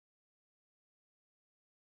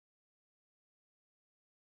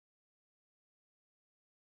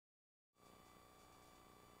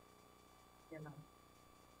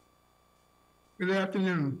Good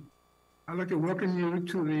afternoon. I'd like to welcome you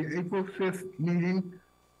to the April 5th meeting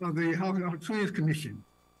of the Housing Opportunities Commission.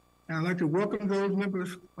 And I'd like to welcome those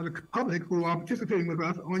members of the public who are participating with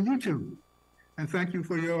us on YouTube. And thank you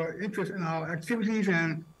for your interest in our activities,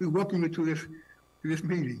 and we welcome you to this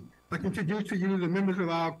meeting. I'd like to introduce to you the members of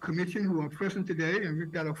our commission who are present today, and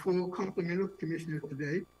we've got a full complement of commissioners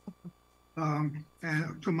today. And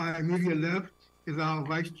to my immediate left is our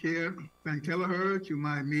Vice Chair, Van Kelleher. To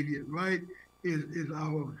my immediate right is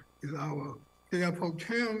our Chair of HOC,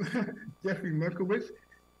 Jeffrey Merkowitz.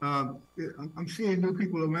 I'm seeing new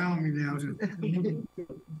people around me now.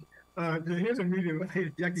 Here's a meeting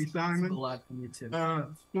right, Jackie Simon,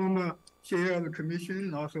 former Chair of the Commission,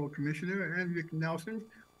 and also a Commissioner, and Rick Nelson,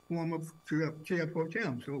 former Chair of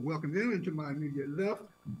HOC. So welcome them. And to my immediate left,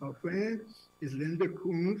 our friend is Linda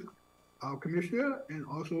Coons, our Commissioner, and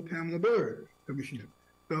also Pamela Bird, Commissioner.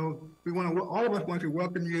 So all of us want to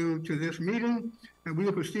welcome you to this meeting, and we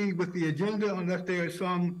will proceed with the agenda unless there is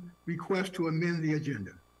some request to amend the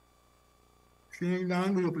agenda. Seeing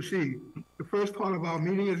none, we will proceed. The first part of our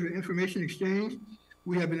meeting is the information exchange.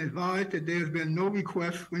 We have been advised that there has been no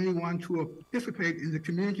request for anyone to participate in the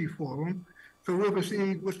community forum. So we'll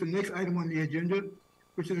proceed with the next item on the agenda,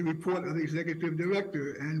 which is a report of the Executive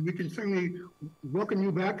Director. And we can certainly welcome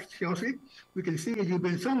you back, Chelsea. We can see that you've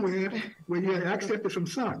been somewhere where you had access to some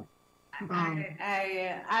sun.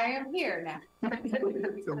 I am here now.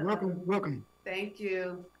 So welcome. Thank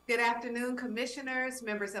you. Good afternoon, commissioners,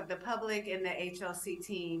 members of the public, and the HLC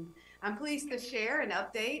team. I'm pleased to share an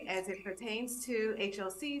update as it pertains to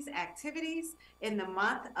HLC's activities in the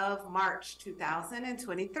month of March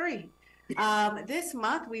 2023. This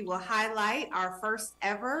month, we will highlight our first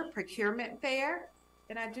ever procurement fair.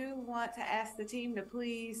 And I do want to ask the team to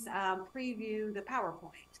please preview the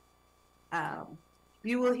PowerPoint.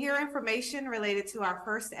 You will hear information related to our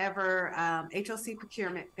first ever HOC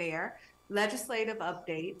procurement fair, legislative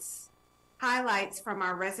updates, highlights from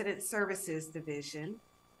our resident services division,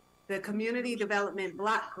 the community development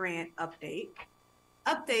block grant update,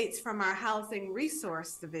 updates from our housing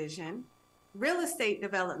resource division, real estate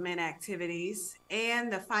development activities,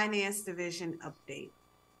 and the finance division update.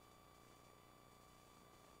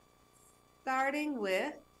 Starting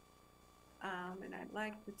with, and I'd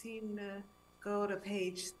like the team to go to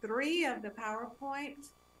page 3 of the PowerPoint.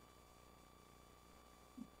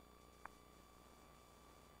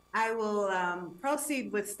 I will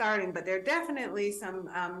proceed with starting, but there are definitely some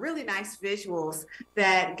really nice visuals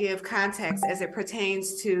that give context as it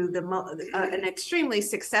pertains to an extremely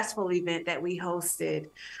successful event that we hosted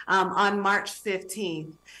on March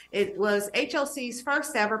 15th. It was HLC's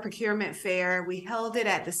first ever procurement fair. We held it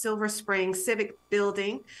at the Silver Spring Civic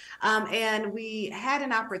Building, and we had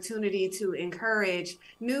an opportunity to encourage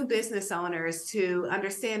new business owners to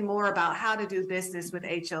understand more about how to do business with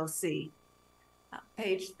HLC.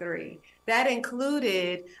 Page 3. That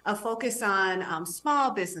included a focus on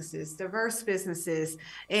small businesses, diverse businesses,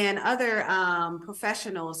 and other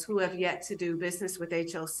professionals who have yet to do business with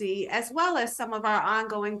HLC, as well as some of our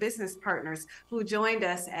ongoing business partners who joined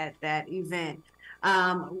us at that event.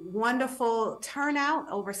 Wonderful turnout.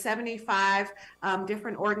 Over 75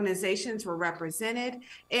 different organizations were represented,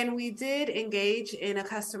 and we did engage in a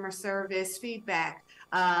customer service feedback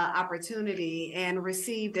opportunity and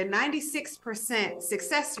received a 96%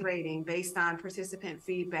 success rating based on participant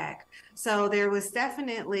feedback. So there was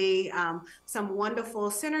definitely some wonderful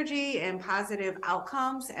synergy and positive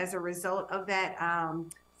outcomes as a result of that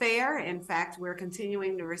fair. In fact, we're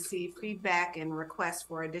continuing to receive feedback and requests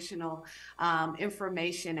for additional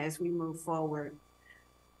information as we move forward.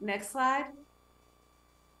 Next slide.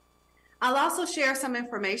 I'll also share some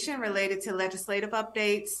information related to legislative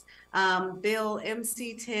updates. Bill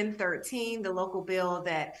MC 1013, the local bill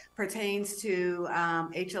that pertains to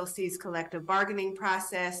HLC's collective bargaining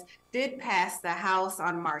process, did pass the House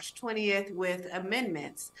on March 20th with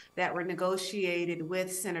amendments that were negotiated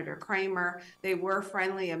with Senator Kramer. They were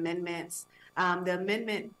friendly amendments.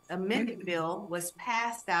 The amended bill was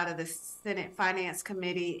passed out of the Senate Finance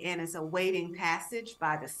Committee and is awaiting passage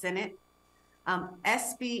by the Senate.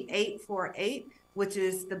 SB 848, which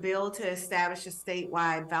is the bill to establish a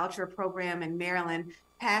statewide voucher program in Maryland,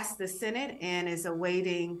 passed the Senate and is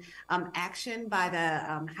awaiting action by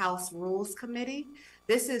the House Rules Committee.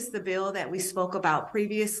 This is the bill that we spoke about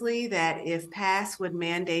previously that, if passed, would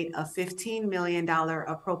mandate a $15 million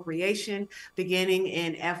appropriation beginning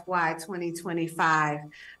in FY 2025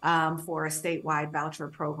 for a statewide voucher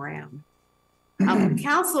program.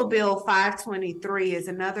 Council Bill 523 is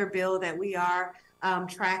another bill that we are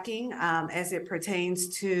tracking as it pertains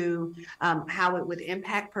to how it would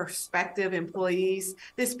impact prospective employees.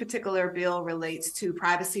 This particular bill relates to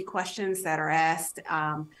privacy questions that are asked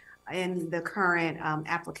in the current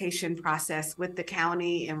application process with the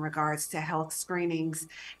county in regards to health screenings,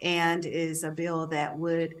 and is a bill that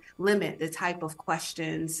would limit the type of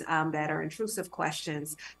questions that are intrusive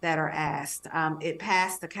questions that are asked. It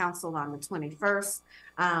passed the council on the 21st,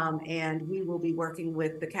 and we will be working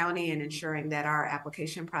with the county and ensuring that our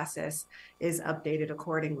application process is updated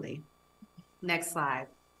accordingly. Next slide.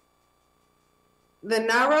 The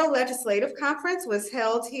NARO Legislative Conference was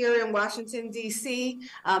held here in Washington, D.C.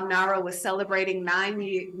 NARO was celebrating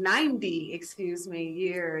 90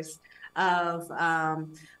 years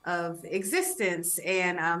of existence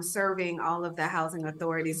and serving all of the housing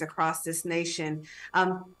authorities across this nation.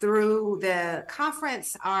 Through the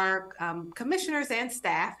conference, our commissioners and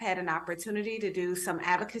staff had an opportunity to do some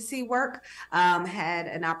advocacy work, had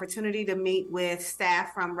an opportunity to meet with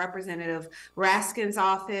staff from Representative Raskin's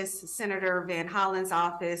office, Senator Van Hollen's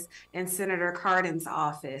office, and Senator Cardin's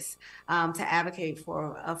office to advocate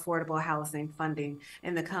for affordable housing funding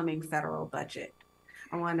in the coming federal budget.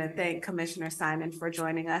 I want to thank Commissioner Simon for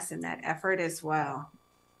joining us in that effort as well.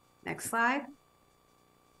 Next slide.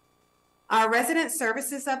 Our resident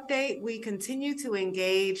services update, we continue to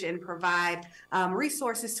engage and provide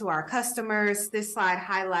resources to our customers. This slide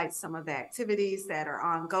highlights some of the activities that are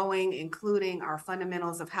ongoing, including our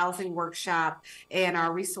Fundamentals of Housing workshop and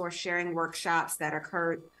our resource sharing workshops that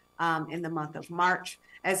occurred in the month of March,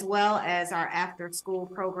 as well as our after-school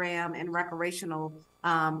program and recreational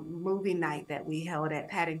movie night that we held at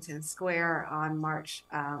Paddington Square on March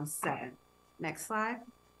 7th. Next slide.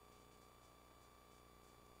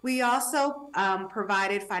 We also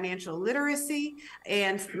provided financial literacy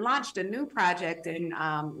and launched a new project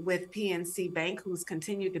with PNC Bank, who's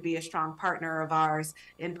continued to be a strong partner of ours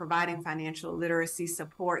in providing financial literacy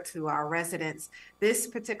support to our residents. This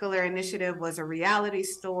particular initiative was a reality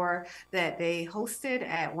store that they hosted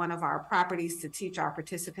at one of our properties to teach our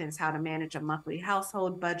participants how to manage a monthly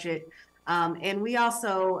household budget. And we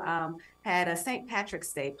also had a St.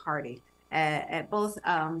 Patrick's Day party at both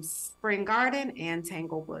Spring Garden and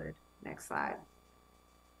Tanglewood. Next slide.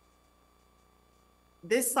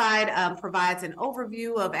 This slide provides an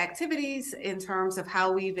overview of activities in terms of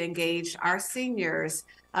how we've engaged our seniors,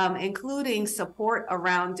 including support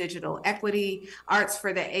around digital equity, arts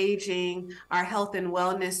for the aging, our health and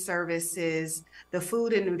wellness services, the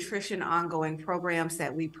food and nutrition ongoing programs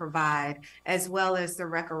that we provide, as well as the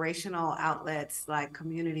recreational outlets like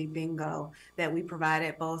community bingo that we provide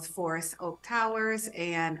at both Forest Oak Towers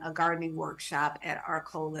and a gardening workshop at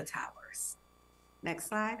Arcola Towers. Next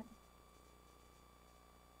slide.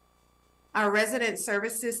 Our resident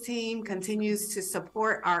services team continues to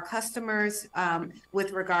support our customers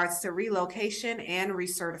with regards to relocation and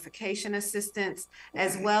recertification assistance,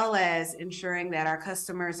 as well as ensuring that our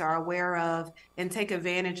customers are aware of and take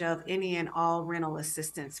advantage of any and all rental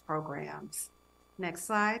assistance programs. Next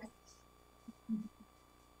slide.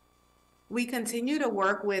 We continue to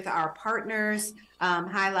work with our partners.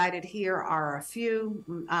 Highlighted here are a few,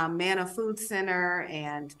 Manna Food Center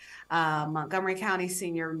and Montgomery County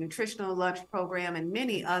Senior Nutritional Lunch Program, and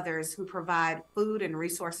many others who provide food and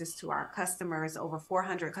resources to our customers. Over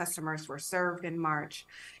 400 customers were served in March.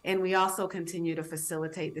 And we also continue to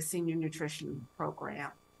facilitate the Senior Nutrition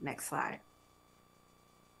Program. Next slide.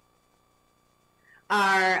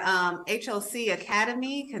 Our HOC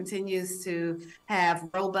Academy continues to have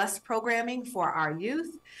robust programming for our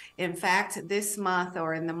youth. In fact, this month,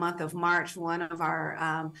 or in the month of March, one of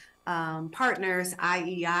our partners,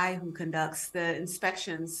 IEI, who conducts the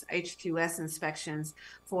inspections, HQS inspections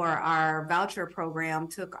for our voucher program,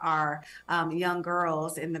 took our young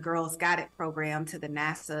girls in the Girls Got It program to the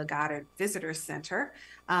NASA Goddard Visitor Center.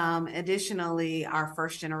 Additionally, our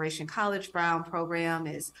First Generation College Brown program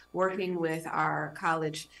is working with our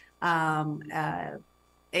college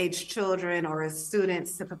age children or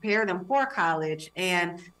students to prepare them for college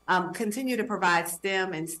and continue to provide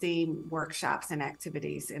STEM and STEAM workshops and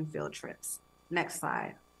activities and field trips. Next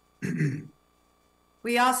slide.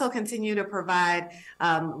 We also continue to provide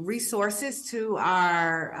resources to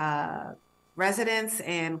our residents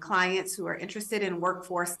and clients who are interested in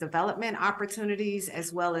workforce development opportunities,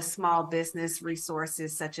 as well as small business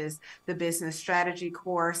resources such as the business strategy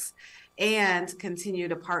course, and continue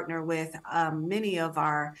to partner with many of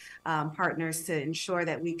our partners to ensure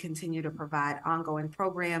that we continue to provide ongoing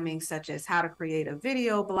programming such as how to create a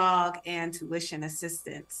video blog and tuition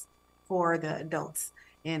assistance for the adults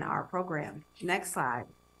in our program. Next slide.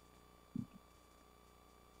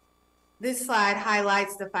 This slide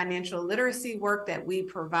highlights the financial literacy work that we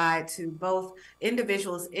provide to both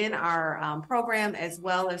individuals in our program as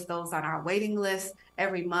well as those on our waiting list.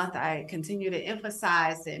 Every month, I continue to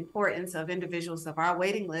emphasize the importance of individuals of our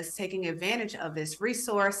waiting list taking advantage of this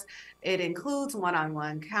resource. It includes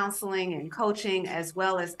one-on-one counseling and coaching, as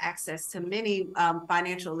well as access to many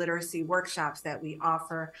financial literacy workshops that we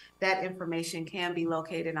offer. That information can be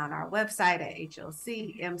located on our website at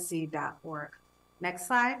hocmc.org. Next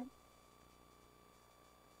slide.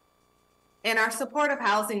 And our supportive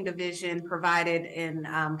housing division provided and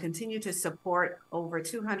continue to support over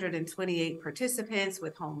 228 participants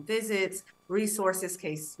with home visits, resources,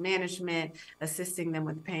 case management, assisting them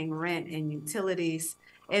with paying rent and utilities.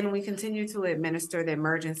 And we continue to administer the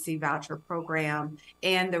emergency voucher program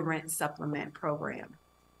and the rent supplement program.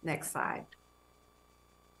 Next slide.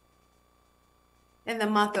 In the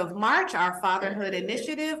month of March, our Fatherhood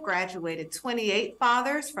Initiative graduated 28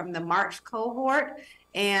 fathers from the March cohort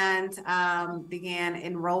and began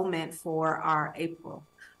enrollment for our April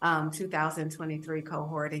 2023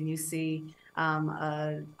 cohort. And you see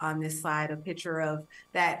on this slide a picture of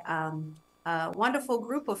that wonderful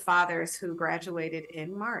group of fathers who graduated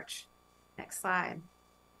in March. Next slide.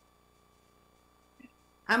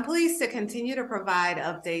 I'm pleased to continue to provide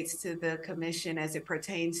updates to the Commission as it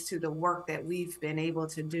pertains to the work that we've been able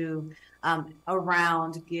to do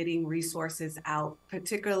around getting resources out,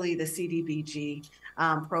 particularly the CDBG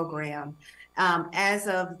program. As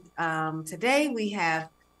of today, we have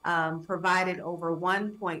provided over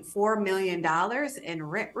 $1.4 million in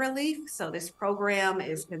rent relief. So this program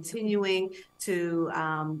is continuing to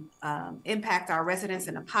impact our residents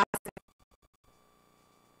in a positive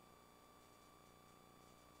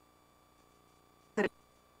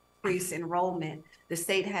increase enrollment. The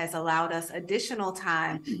state has allowed us additional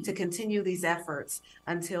time to continue these efforts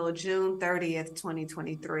until June 30th,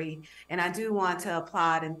 2023. And I do want to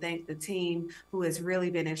applaud and thank the team who has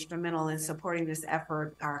really been instrumental in supporting this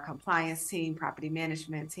effort, our compliance team, property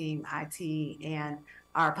management team, IT, and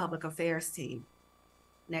our public affairs team.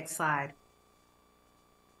 Next slide.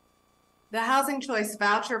 The Housing Choice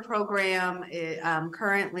Voucher Program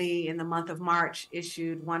currently in the month of March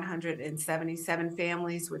issued 177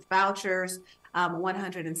 families with vouchers,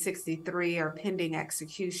 163 are pending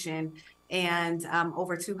execution, and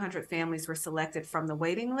over 200 families were selected from the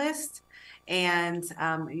waiting list. And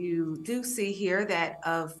you do see here that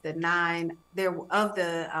of the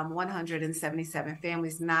 177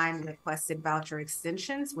 families, 9 requested voucher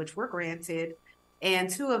extensions, which were granted, and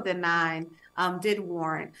 2 of the 9 did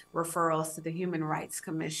warrant referrals to the Human Rights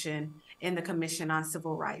Commission and the Commission on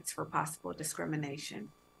Civil Rights for possible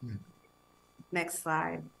discrimination. Next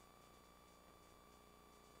slide.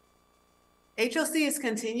 HOC is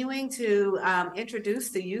continuing to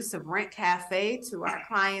introduce the use of Rent Cafe to our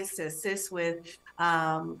clients to assist with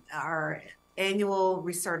our annual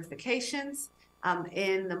recertifications.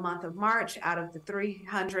 In the month of March, out of the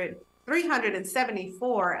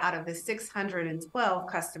 374 out of the 612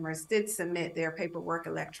 customers did submit their paperwork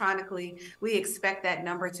electronically. We expect that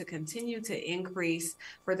number to continue to increase.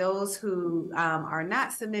 For those who are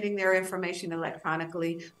not submitting their information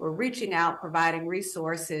electronically, we're reaching out, providing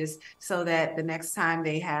resources so that the next time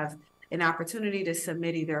they have an opportunity to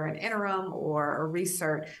submit either an interim or a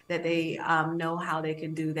recert, that they know how they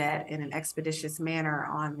can do that in an expeditious manner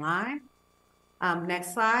online.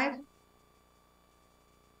 Next slide.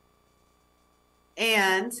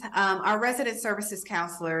 And our resident services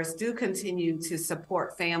counselors do continue to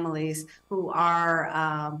support families who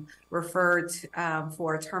are referred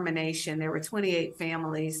for termination. There were 28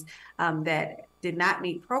 families that did not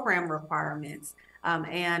meet program requirements.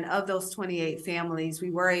 And of those 28 families,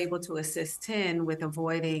 we were able to assist 10 with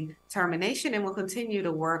avoiding termination, and we'll continue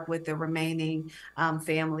to work with the remaining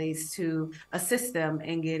families to assist them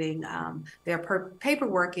in getting their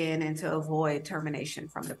paperwork in and to avoid termination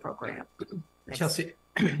from the program. Chelsea,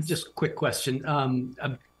 just a quick question.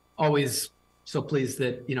 I'm always so pleased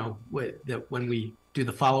that, that when we do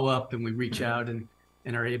the follow-up and we reach out and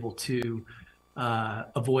are able to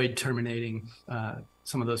avoid terminating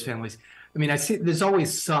some of those families. I mean, I see there's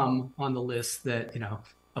always some on the list that,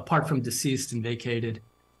 apart from deceased and vacated,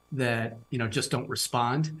 that, just don't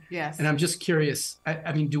respond. Yes. And I'm just curious,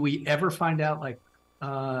 I mean, do we ever find out, like,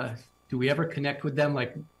 do we ever connect with them,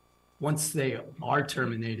 like, once they are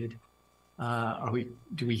terminated?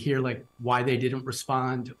 Do we hear like why they didn't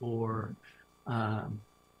respond, or?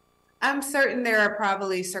 I'm certain there are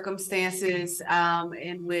probably circumstances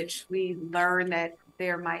in which we learn that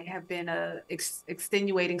there might have been a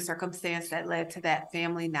extenuating circumstance that led to that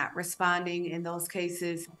family not responding in those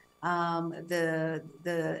cases. the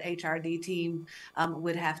HRD team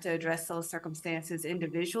would have to address those circumstances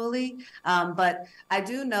individually. But I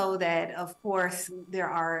do know that, of course, there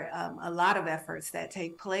are a lot of efforts that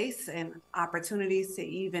take place and opportunities to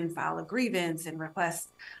even file a grievance and request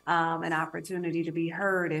an opportunity to be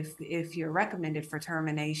heard if you're recommended for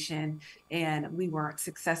termination and we weren't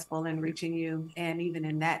successful in reaching you. And even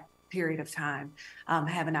in that period of time,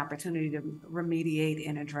 have an opportunity to remediate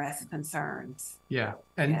and address concerns. Yeah,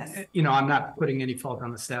 and Yes. you know, I'm not putting any fault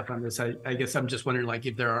on the staff on this. I guess I'm just wondering, like,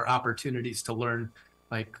 if there are opportunities to learn,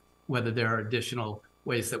 like, whether there are additional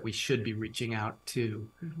ways that we should be reaching out to,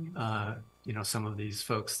 you know, some of these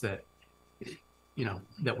folks that, you know,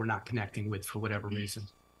 that we're not connecting with for whatever reason.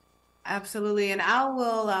 Absolutely, and I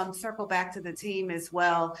will circle back to the team as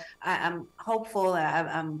well. I'm hopeful,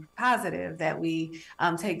 I'm positive that we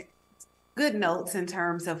take good notes in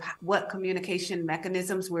terms of what communication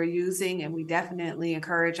mechanisms we're using, and we definitely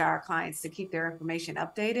encourage our clients to keep their information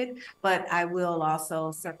updated. But I will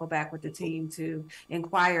also circle back with the team to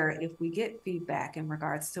inquire if we get feedback in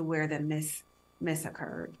regards to where the miss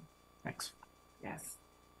occurred. Thanks. Yes.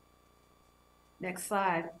 Next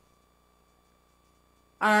slide.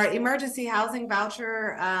 Our emergency housing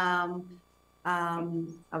voucher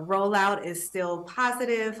a rollout is still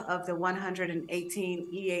positive. Of the 118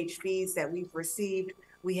 EHVs that we've received,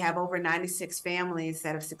 we have over 96 families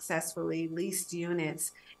that have successfully leased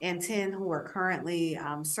units and 10 who are currently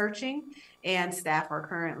searching, and staff are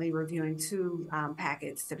currently reviewing 2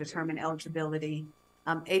 packets to determine eligibility.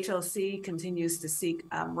 HOC continues to seek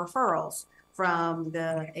referrals from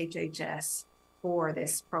the HHS for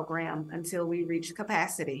this program until we reach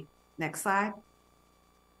capacity. Next slide.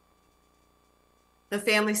 The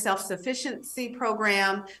Family Self-Sufficiency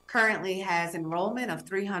Program currently has enrollment of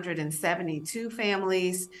 372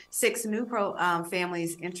 families. 6 new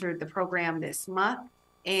families entered the program this month,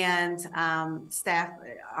 and staff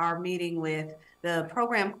are meeting with the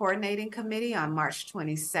Program Coordinating Committee on March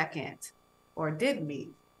 22nd, or did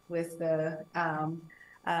meet with the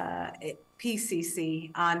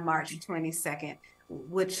PCC on March 22nd,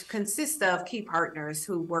 which consists of key partners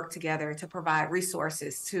who work together to provide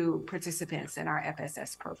resources to participants in our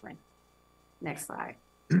FSS program. Next slide.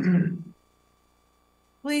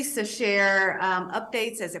 Pleased to share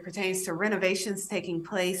updates as it pertains to renovations taking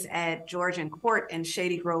place at Georgian Court and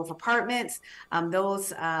Shady Grove Apartments.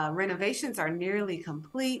 Those renovations are nearly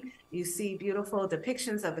complete. You see beautiful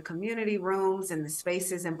depictions of the community rooms and the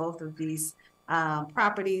spaces in both of these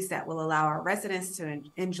properties that will allow our residents to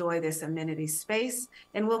enjoy this amenity space,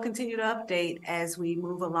 and we'll continue to update as we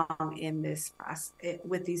move along in this process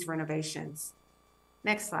with these renovations.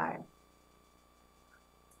 Next slide.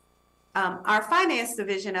 Our finance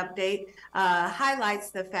division update highlights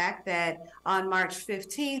the fact that on March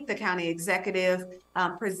 15th, the county executive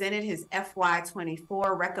presented his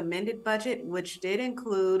FY24 recommended budget, which did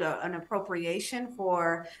include an appropriation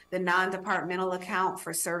for the non-departmental account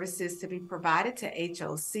for services to be provided to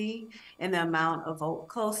HOC in the amount of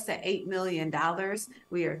close to $8 million.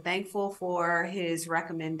 We are thankful for his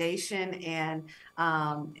recommendation and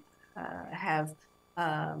have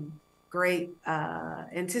great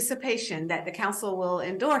anticipation that the council will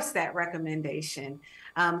endorse that recommendation.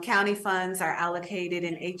 County funds are allocated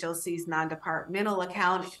in HOC's non-departmental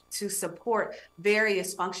account to support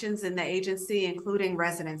various functions in the agency, including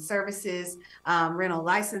resident services, rental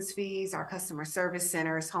license fees, our customer service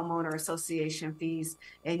centers, homeowner association fees,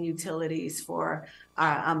 and utilities for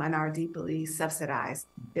our deeply subsidized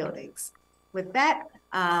buildings. With that,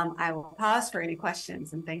 I will pause for any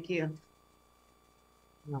questions, and thank you.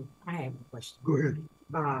 I have a question. Go ahead.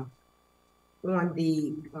 On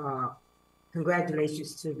the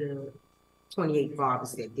congratulations to the 28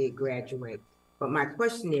 fathers that did graduate. But my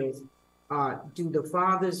question is, do the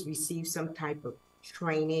fathers receive some type of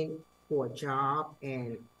training for a job?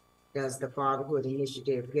 And does the Fatherhood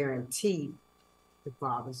Initiative guarantee the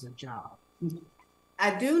fathers a job?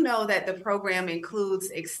 I do know that the program includes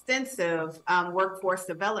extensive workforce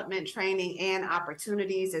development training and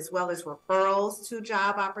opportunities, as well as referrals to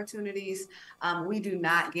job opportunities. We do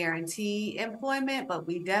not guarantee employment, but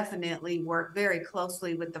we definitely work very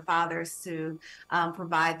closely with the fathers to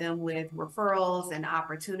provide them with referrals and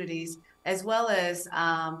opportunities, as well as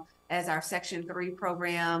our Section 3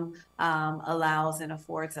 program allows and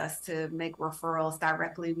affords us to make referrals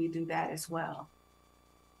directly. We do that as well.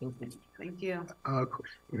 Thank you.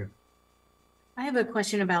 Yeah. I have a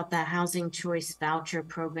question about the Housing Choice Voucher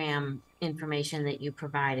Program information that you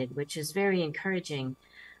provided, which is very encouraging.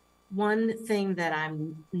 One thing that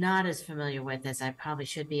I'm not as familiar with as I probably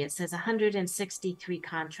should be, it says 163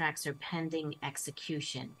 contracts are pending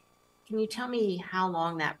execution. Can you tell me how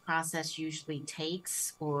long that process usually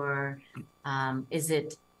takes, or is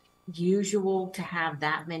it usual to have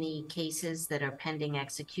that many cases that are pending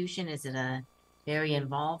execution? Is it a very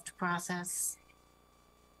involved process?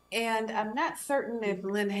 And I'm not certain if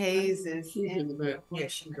Lynn Hayes is She's in the back. Yeah,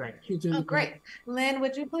 she's right. She's in Oh, the great. back. Lynn,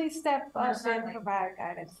 would you please step up and provide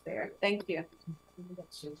guidance there? Thank you. Good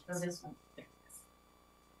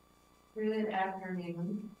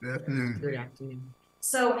afternoon. Good afternoon. Good afternoon.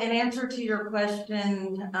 So in answer to your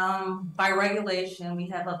question, by regulation, we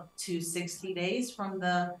have up to 60 days from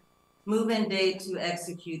the move-in date to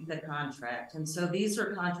execute the contract. And so these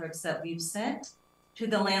are contracts that we've sent to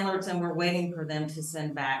the landlords and we're waiting for them to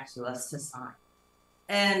send back to us to sign.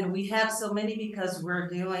 And we have so many because we're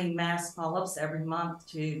doing mass follow-ups every month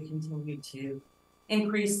to continue to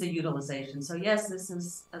increase the utilization. So yes, this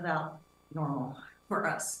is about normal for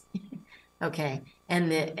us. Okay,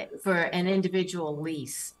 and for an individual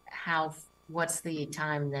lease, what's the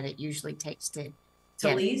time that it usually takes to To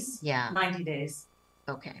get- lease? Yeah. 90 days.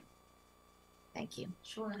 Okay. Thank you.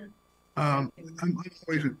 Sure. I'm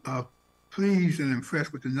always pleased and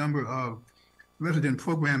impressed with the number of resident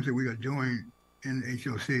programs that we are doing in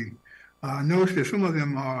HOC. Notice that some of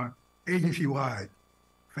them are agency-wide,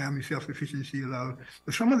 family self-sufficiency allowed,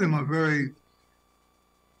 but some of them are very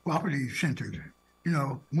property-centered. You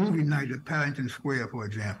know, movie night at Paddington Square, for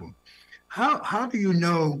example. How do you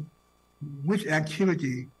know which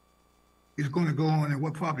activity is going to go on and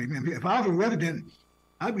what property? I mean, if I was a resident,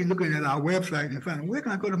 I'd be looking at our website and finding where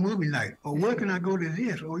can I go to movie night, or where can I go to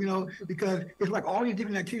this, or because it's like all these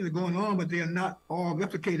different activities are going on, but they are not all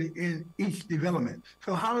replicated in each development.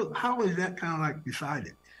 So how is that kind of like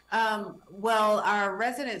decided? Well, our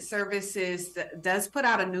resident services does put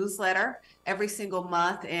out a newsletter every single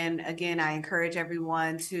month. And again, I encourage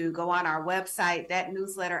everyone to go on our website. That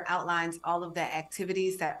newsletter outlines all of the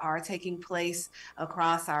activities that are taking place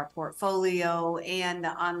across our portfolio and the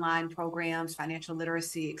online programs, financial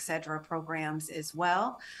literacy, et cetera, programs as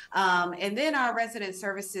well. And then our resident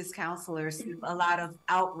services counselors do a lot of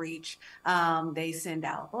outreach. They send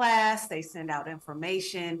out blasts, they send out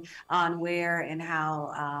information on where and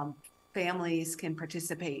how families can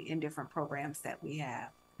participate in different programs that we have.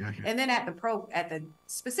 Gotcha. And then at the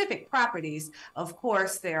specific properties, of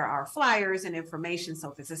course, there are flyers and information.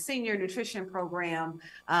 So if it's a senior nutrition program,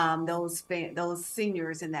 those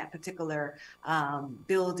seniors in that particular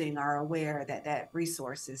building are aware that that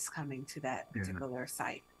resource is coming to that particular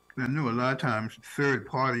site. I know a lot of times third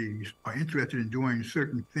parties are interested in doing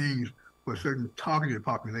certain things for certain targeted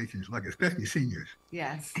populations, like especially seniors.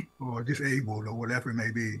 Yes. Or disabled or whatever it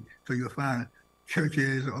may be. So you'll find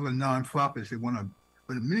churches or other nonprofits that want to,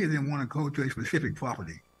 but many of them want to go to a specific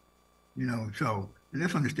property, so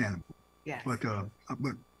that's understandable. Yes. But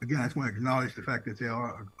again, I just want to acknowledge the fact that there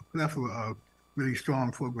are a plethora of really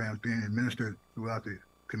strong programs being administered throughout the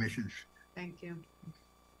commissions. Thank you.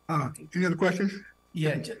 Any other questions?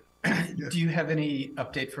 Yeah. Do you have any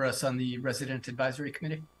update for us on the Resident Advisory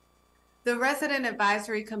Committee? The Resident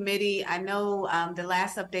Advisory Committee, I know the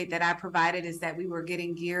last update that I provided is that we were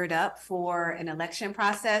getting geared up for an election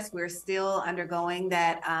process. We're still undergoing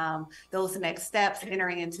that, those next steps,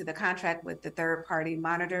 entering into the contract with the third-party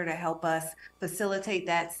monitor to help us facilitate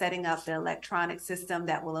that, setting up the electronic system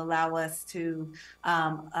that will allow us to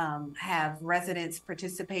have residents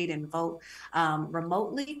participate and vote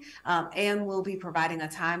remotely. And we'll be providing a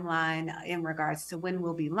timeline in regards to when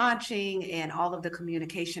we'll be launching, and all of the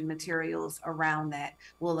communication materials around that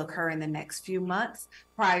will occur in the next few months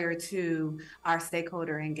prior to our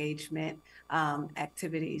stakeholder engagement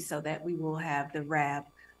activities, so that we will have the RAB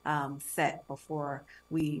set before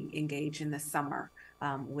we engage in the summer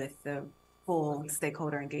with the full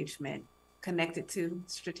stakeholder engagement connected to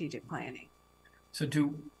strategic planning. So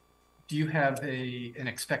do you have an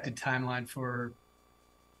expected timeline for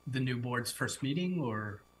the new board's first meeting,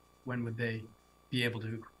 or when would they be able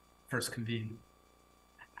to first convene?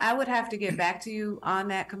 I would have to get back to you on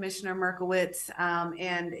that, Commissioner Merkowitz.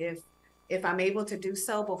 And if I'm able to do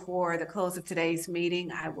so before the close of today's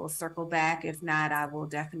meeting, I will circle back. If not, I will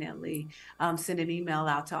definitely send an email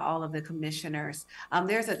out to all of the commissioners.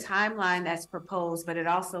 There's a timeline that's proposed, but it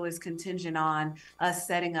also is contingent on us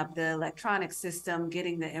setting up the electronic system,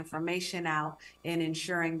 getting the information out, and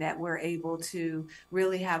ensuring that we're able to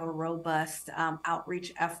really have a robust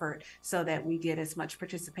outreach effort so that we get as much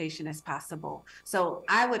participation as possible. So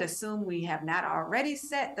I would assume we have not already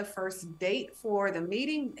set the first date for the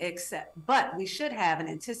meeting, but we should have an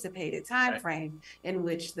anticipated time frame in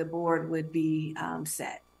which the board would be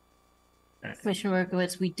set. Commissioner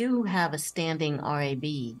Merkowitz, we do have a standing RAB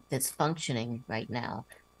that's functioning right now.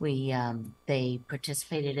 they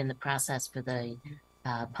participated in the process for the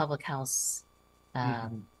public house,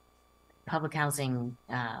 public housing.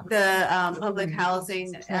 The public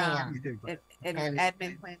housing Plan. and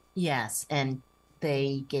admin plan. Yes, and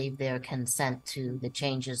they gave their consent to the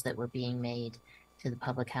changes that were being made to the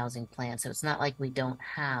public housing plan. So it's not like we don't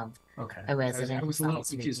have Okay. a resident. I was a little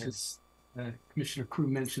policy confused review. because Commissioner Crew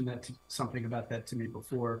mentioned that something about that to me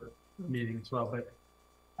before the meeting as well. But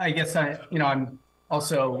I guess I'm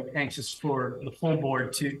also anxious for the full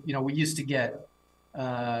board to, we used to get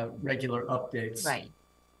regular updates Right.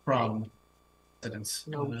 from residents.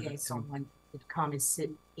 No, we had someone to come and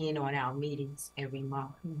sit in on our meetings every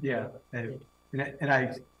month. Yeah, and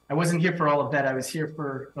I wasn't here for all of that. I was here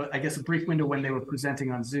for, I guess, a brief window when they were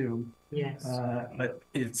presenting on Zoom. Yes. But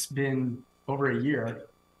it's been over a year,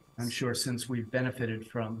 I'm sure, since we've benefited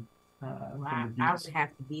from. I would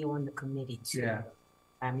have to be on the committee too. Yeah.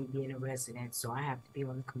 I mean, being a resident, so I have to be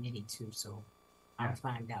on the committee too, so I'll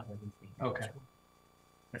find out everything. Okay.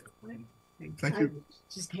 Thank you.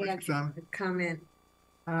 Just had Simon. a comment.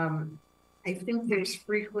 I think there's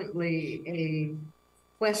frequently a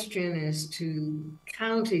question as to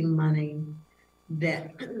counting money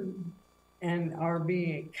that and our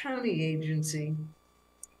being a county agency.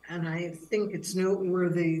 And I think it's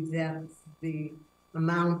noteworthy that the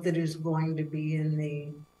amount that is going to be in the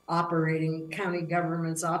county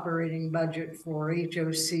government's operating budget for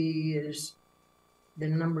HOC is the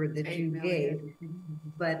number that you gave,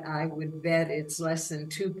 but I would bet it's less than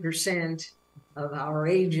 2% of our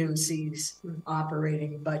agency's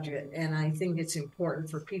operating budget. And I think it's important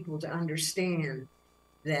for people to understand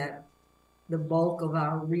that the bulk of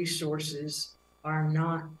our resources are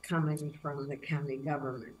not coming from the county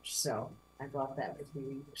government. So I thought that would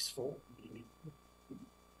be useful.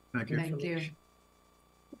 Thank you. Thank you.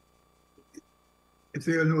 If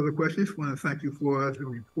there are no other questions, I want to thank you for the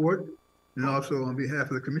report. And also on behalf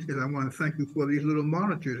of the commissioners, I want to thank you for these little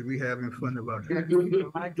monitors we have in front of us.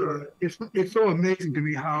 It's so amazing to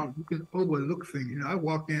me how you can overlook things. I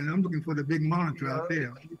walk in, I'm looking for the big monitor out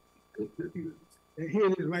there. And here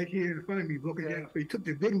it is right here in front of me, looking at it. So he took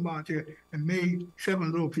the big monitor and made 7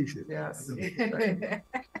 little pieces. Yes.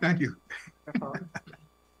 Thank you.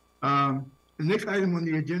 The next item on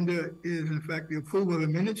the agenda is in fact the approval of the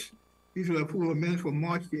minutes. These are the approval of minutes for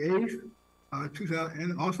March the 8th. 2000,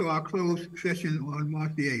 and also our closed session on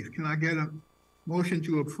March the 8th. Can I get a motion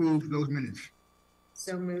to approve those minutes?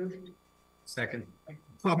 So moved. Second.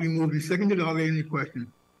 Properly moved and seconded. Are there any questions?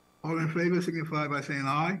 All in favor signify by saying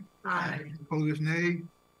aye. Aye. Opposed, nay.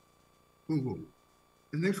 Approval.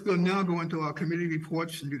 The next we'll now go into our committee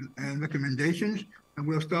reports and recommendations, and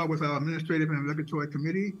we'll start with our Administrative and Regulatory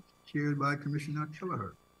Committee, chaired by Commissioner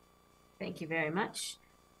Kelleher. Thank you very much.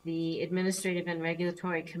 The Administrative and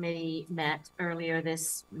Regulatory Committee met earlier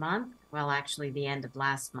this month. Well, actually the end of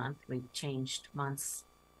last month. We've changed months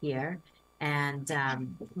here. And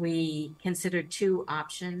we considered 2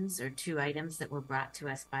 options or 2 items that were brought to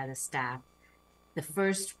us by the staff. The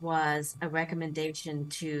first was a recommendation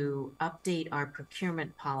to update our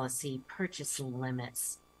procurement policy purchasing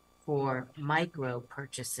limits for micro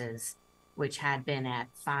purchases, which had been at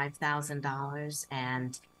 $5,000,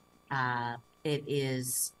 and it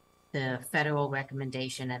is the federal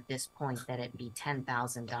recommendation at this point that it be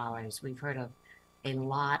 $10,000. We've heard of a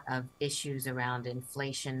lot of issues around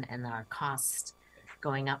inflation and our costs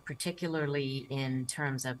going up, particularly in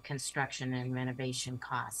terms of construction and renovation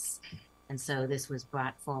costs. And so this was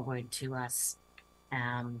brought forward to us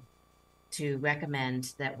to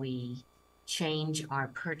recommend that we change our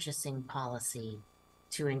purchasing policy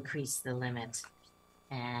to increase the limit.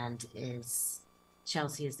 And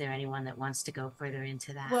Chelsea, is there anyone that wants to go further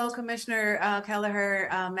into that? Well, Commissioner Kelleher,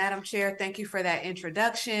 Madam Chair, thank you for that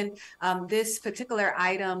introduction. This particular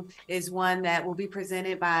item is one that will be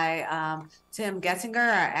presented by Tim Getzinger,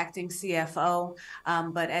 our acting CFO.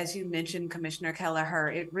 But as you mentioned, Commissioner Kelleher,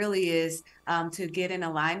 it really is to get in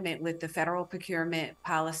alignment with the federal procurement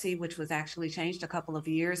policy, which was actually changed a couple of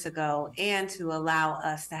years ago, and to allow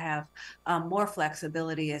us to have more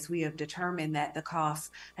flexibility as we have determined that the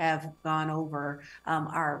costs have gone over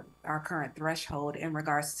our current threshold in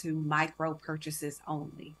regards to micro purchases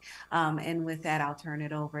only. And with that, I'll turn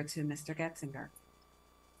it over to Mr. Getzinger.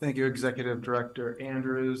 Thank you, Executive Director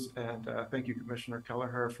Andrews, and thank you, Commissioner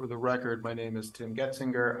Kelleher. For the record, my name is Tim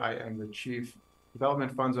Getzinger. I am the Chief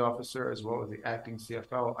Development Funds Officer as well as the Acting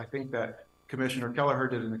CFO. I think that Commissioner Kelleher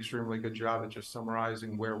did an extremely good job at just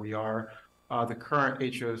summarizing where we are. The current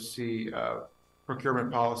HOC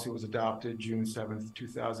procurement policy was adopted June 7th,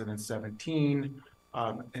 2017.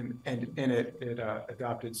 And in it,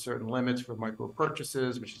 adopted certain limits for micro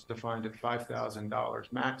purchases, which is defined at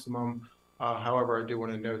 $5,000 maximum. However, I do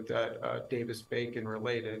want to note that Davis-Bacon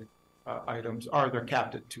related items they're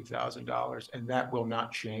capped at $2,000, and that will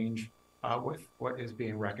not change with what is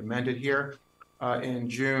being recommended here. In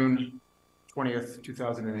June 20th,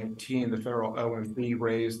 2018, the federal OMB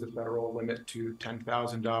raised the federal limit to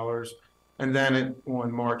 $10,000. And then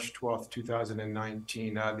on March 12th,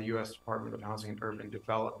 2019, the U.S. Department of Housing and Urban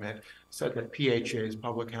Development said that PHAs,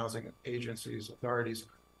 public housing agencies, authorities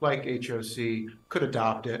like HOC could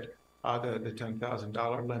adopt it, the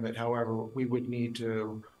 $10,000 limit. However, we would need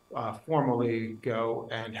to formally go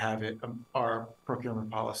and have our procurement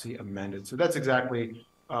policy amended. So that's exactly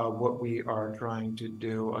what we are trying to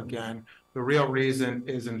do. Again, the real reason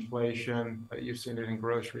is inflation. You've seen it in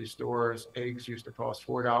grocery stores. Eggs used to cost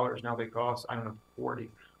 $4. Now they cost, I don't know, 40.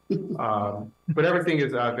 But everything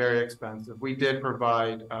is very expensive. We did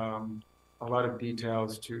provide a lot of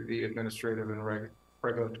details to the Administrative and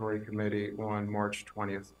Regulatory Committee on March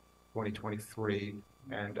 20th, 2023.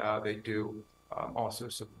 And they do also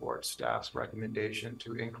support staff's recommendation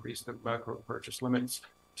to increase the micro purchase limits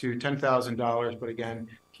to $10,000, but again,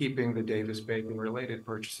 keeping the Davis-Bacon related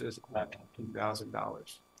purchases at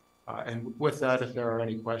 $2,000. And with that, if there are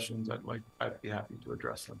any questions, I'd be happy to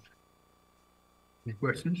address them. Any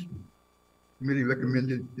questions? Committee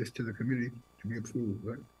recommended this to the committee to be approved,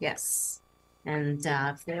 right? Yes. And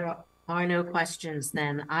if there are no questions,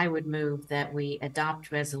 then I would move that we adopt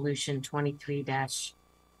resolution 23-19.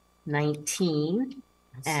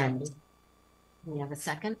 And we have a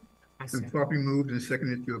second? Been properly moved and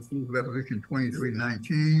seconded to approve resolution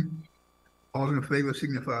 2319. All in favor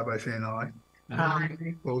signify by saying aye.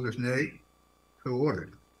 Aye. Opposers, nay. So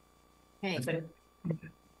ordered. Okay,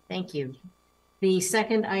 thank you. The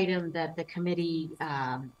second item that the committee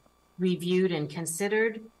reviewed and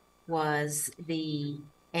considered was the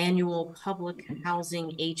annual public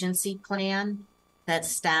housing agency plan that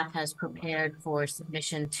staff has prepared for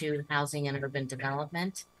submission to Housing and Urban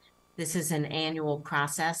Development. This is an annual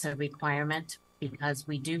process, a requirement, because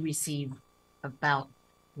we do receive about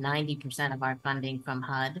 90% of our funding from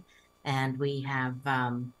HUD, and we have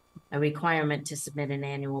a requirement to submit an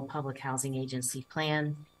annual public housing agency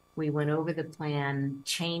plan. We went over the plan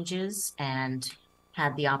changes and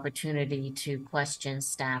had the opportunity to question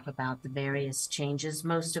staff about the various changes,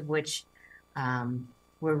 most of which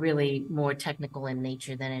were really more technical in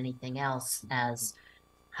nature than anything else, as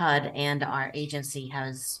HUD and our agency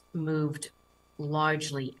has moved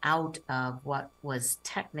largely out of what was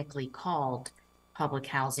technically called public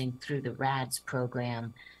housing through the RADS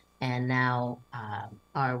program, and now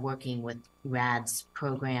are working with RADS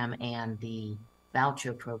program and the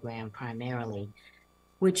voucher program primarily,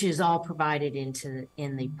 which is all provided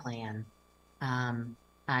in the plan.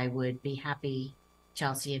 I would be happy,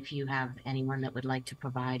 Chelsea, if you have anyone that would like to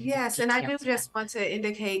provide. Yes, and I do just want to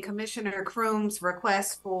indicate Commissioner Kroom's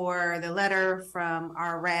request for the letter from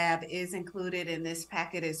our RAB is included in this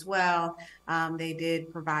packet as well. They did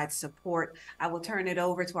provide support. I will turn it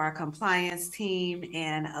over to our compliance team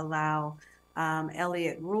and allow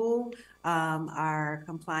Elliot Rule, our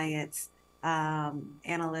compliance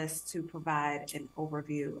analyst, to provide an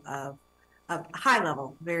overview of a high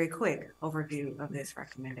level, very quick overview of this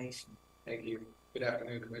recommendation. Thank you. Good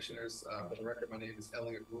afternoon, Commissioners. For the record, my name is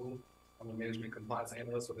Elliot Rule. I'm a Management Compliance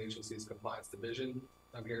Analyst with HOC's Compliance Division.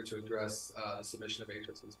 I'm here to address the submission of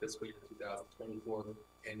HOC's fiscal year 2024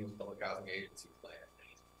 Annual Public Housing Agency Plan.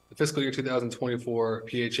 The fiscal year 2024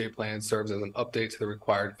 PHA plan serves as an update to the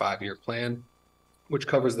required 5-year plan, which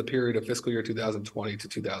covers the period of fiscal year 2020 to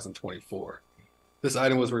 2024. This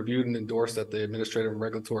item was reviewed and endorsed at the Administrative and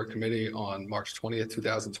Regulatory Committee on March 20th,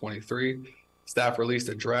 2023. Staff released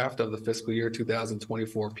a draft of the fiscal year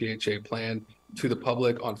 2024 PHA plan to the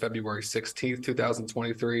public on February 16th,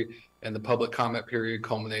 2023, and the public comment period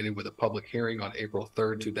culminated with a public hearing on April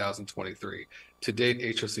 3rd, 2023. To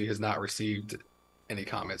date, HOC has not received any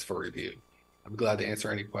comments for review. I'm glad to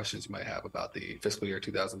answer any questions you might have about the fiscal year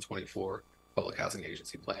 2024 Public Housing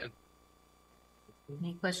Agency Plan.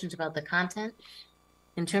 Any questions about the content?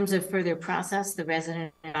 In terms of further process, the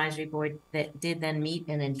Resident Advisory Board that did then meet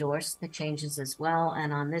and endorse the changes as well.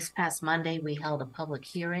 And on this past Monday, we held a public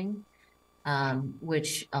hearing,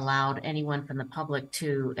 which allowed anyone from the public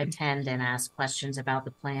to attend and ask questions about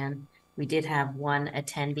the plan. We did have one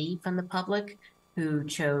attendee from the public who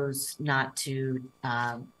chose not to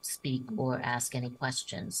speak or ask any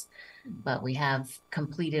questions. But we have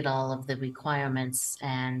completed all of the requirements,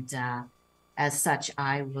 and as such,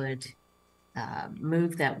 I would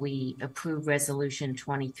move that we approve resolution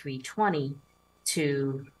 2320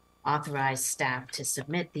 to authorize staff to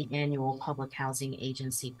submit the annual public housing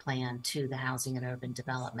agency plan to the Housing and Urban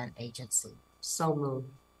Development Agency. So moved.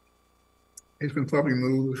 It's been properly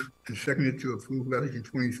moved and seconded to approve resolution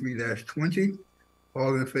 23-20.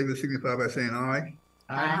 All in favor signify by saying aye.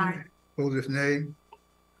 Aye. Opposed, nay.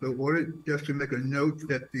 So ordered. Just to make a note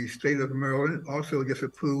that the state of Maryland also just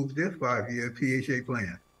approved their 5-year PHA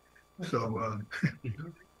plan. So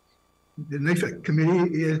the next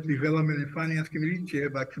committee is Development and Finance Committee,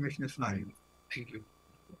 chaired by Commissioner Snyder. Thank you.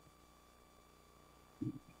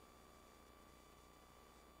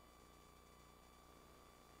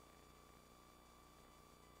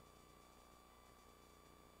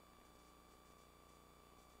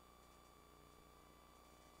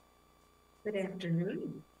 Good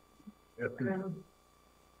afternoon.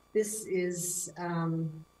 This is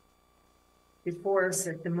before us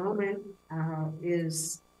at the moment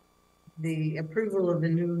is the approval of a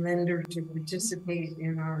new lender to participate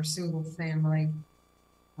in our single-family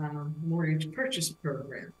mortgage purchase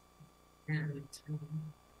program. And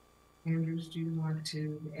Andrews, do you want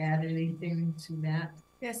to add anything to that?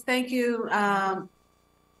 Yes, thank you,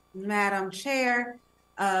 Madam Chair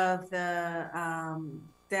of the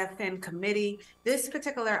DevFin Committee. This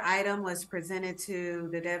particular item was presented to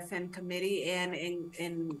the DevFin Committee and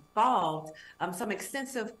involved some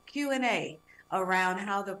extensive Q&A around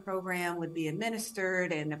how the program would be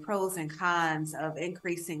administered and the pros and cons of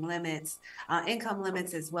increasing limits, income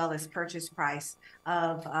limits, as well as purchase price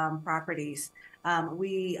of properties.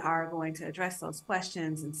 We are going to address those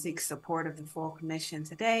questions and seek support of the full commission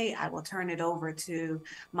today. I will turn it over to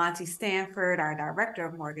Monty Stanford, our Director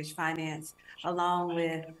of Mortgage Finance, along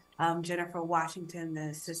with Jennifer Washington, the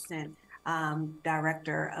Assistant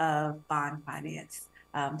Director of Bond Finance,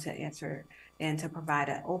 to answer and to provide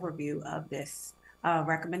an overview of this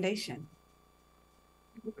recommendation.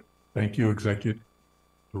 Thank you, Executive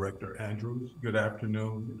Director Andrews. Good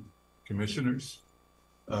afternoon, Commissioners.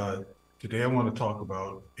 Today I want to talk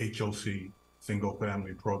about HOC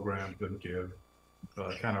single-family programs and give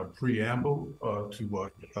kind of preamble to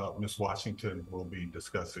what Ms. Washington will be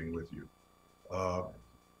discussing with you.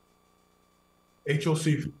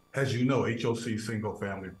 HOC, as you know, HOC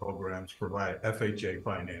single-family programs provide FHA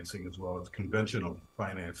financing as well as conventional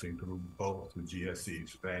financing through both the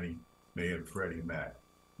GSEs, Fannie Mae and Freddie Mac.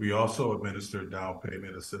 We also administer down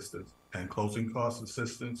payment assistance and closing cost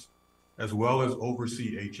assistance, as well as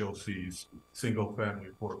oversee HOC's single-family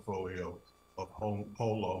portfolio of whole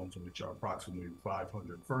loans, which are approximately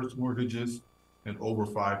 500 first mortgages and over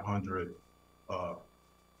 500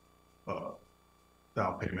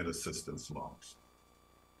 down payment assistance loans.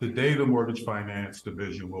 Today, the Mortgage Finance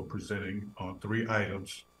Division will be presenting on 3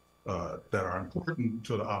 items that are important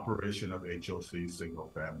to the operation of HOC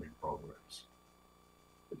single-family programs.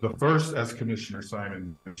 The first, as Commissioner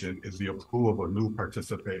Simon mentioned, is the approval of a new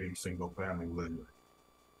participating single-family lender.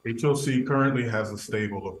 HOC currently has a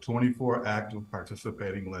stable of 24 active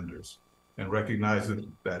participating lenders and recognizes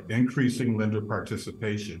that increasing lender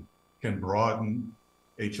participation can broaden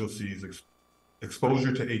HOC's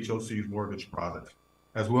exposure to HOC's mortgage products,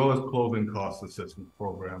 as well as closing cost assistance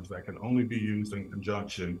programs that can only be used in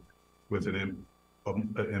conjunction with an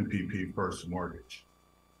MPP first mortgage.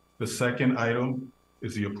 The second item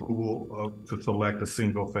is the approval to select a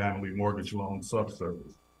single-family mortgage loan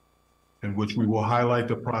subservice, in which we will highlight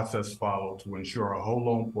the process followed to ensure our whole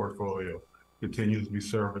loan portfolio continues to be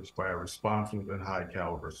serviced by a responsive and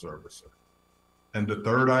high-caliber servicer. And the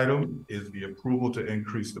third item is the approval to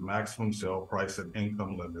increase the maximum sale price and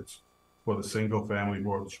income limits for the single-family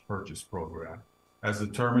mortgage purchase program, as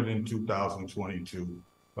determined in 2022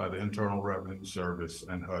 by the Internal Revenue Service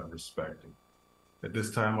and HUD respectively. At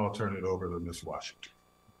this time, I'll turn it over to Ms. Washington.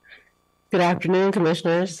 Good afternoon,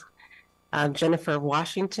 Commissioners. I'm Jennifer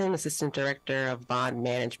Washington, Assistant Director of Bond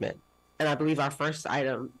Management. And I believe our first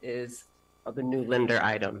item is the new lender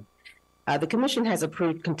item. The Commission has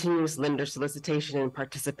approved continuous lender solicitation and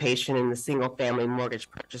participation in the single-family mortgage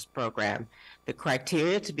purchase program. The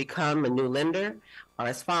criteria to become a new lender are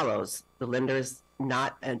as follows. The lender is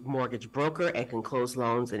not a mortgage broker and can close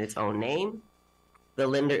loans in its own name. The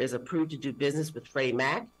lender is approved to do business with Freddie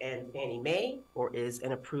Mac and Fannie Mae, or is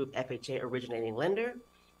an approved FHA originating lender.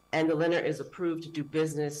 And the lender is approved to do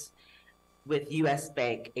business with U.S.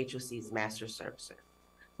 Bank, HOC's master servicer.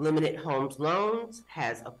 Limited Homes Loans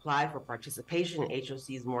has applied for participation in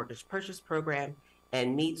HOC's mortgage purchase program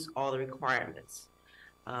and meets all the requirements.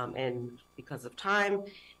 And because of time,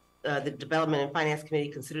 the Development and Finance Committee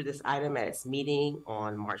considered this item at its meeting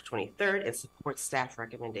on March 23rd and supports staff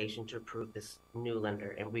recommendation to approve this new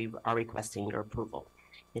lender, and we are requesting your approval.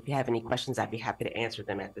 If you have any questions, I'd be happy to answer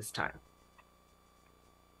them at this time.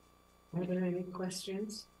 Are there any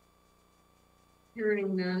questions?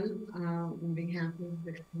 Hearing none, on behalf of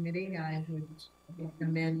the committee, I would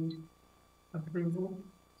recommend approval.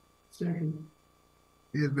 Second.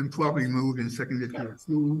 It has been properly moved and seconded to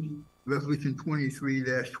approve resolution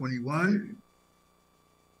 23-21.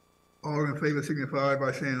 All in favor signify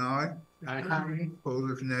by saying aye. Aye.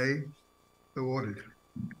 Opposers, nay. So ordered.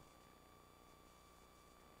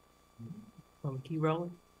 Keep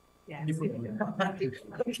rolling. Yes.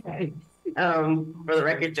 Okay. For the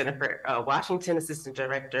record, Jennifer Washington, Assistant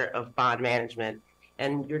Director of Bond Management.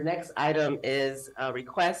 And your next item is a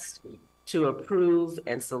request to approve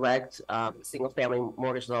and select single-family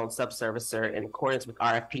mortgage loan subservicer in accordance with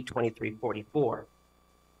RFP 2344.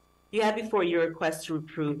 You have before you a request to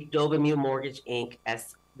approve Dover Mortgage, Inc.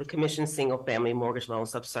 as the Commission's single-family mortgage loan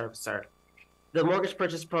subservicer. The mortgage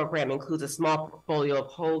purchase program includes a small portfolio of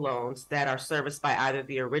whole loans that are serviced by either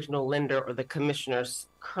the original lender or the Commissioner's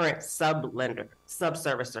current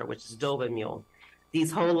subservicer, which is Dover.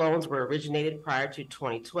 These whole loans were originated prior to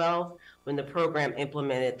 2012 when the program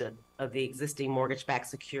implemented the existing mortgage-backed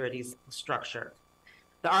securities structure.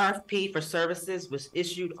 The RFP for services was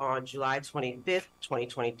issued on July 25th,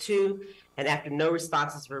 2022, and after no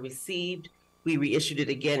responses were received, we reissued it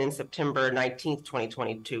again in September 19th,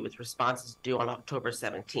 2022, with responses due on October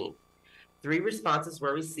 17th. 3 responses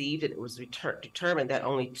were received, and it was determined that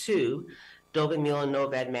only 2, Dover and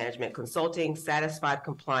Novad Management Consulting, satisfied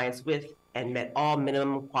compliance with and met all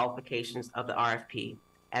minimum qualifications of the RFP,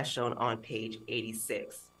 as shown on page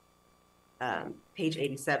 86. Page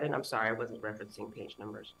 87, I'm sorry, I wasn't referencing page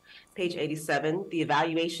numbers. Page 87, the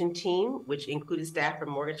evaluation team, which included staff from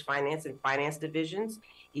mortgage finance and finance divisions,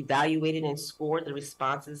 evaluated and scored the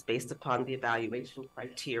responses based upon the evaluation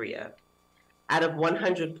criteria. Out of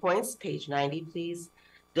 100 points, page 90, please,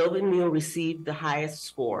 Dover received the highest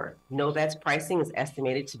score. Novad's pricing is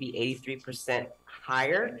estimated to be 83%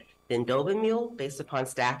 higher than Dover based upon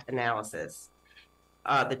staff analysis.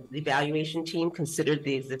 The evaluation team considered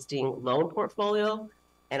the existing loan portfolio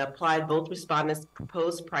and applied both respondents'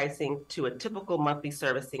 proposed pricing to a typical monthly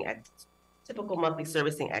servicing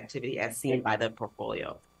activity as seen by the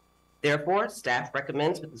portfolio. Therefore, staff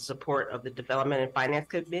recommends, with the support of the Development and Finance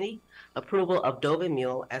Committee, approval of Dover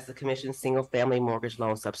as the Commission's single-family mortgage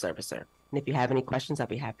loan subservicer. And if you have any questions, I'll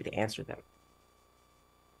be happy to answer them.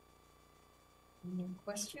 Any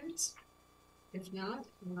questions? If not,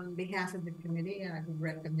 on behalf of the committee, I would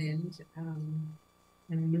recommend and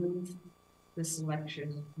move the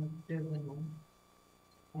selection of Dover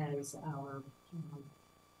as our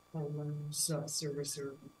loan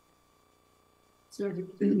subservicer. Second.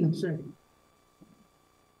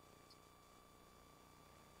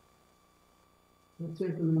 Let's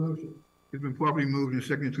take the motion. It's been properly moved and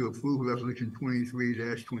seconded to approve resolution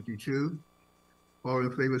 23-22. All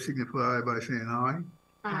in favor signify by saying aye.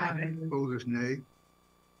 Aye. Opposers, nay.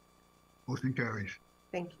 Motion carries.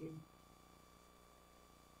 Thank you.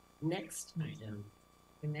 Next item.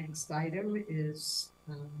 The next item is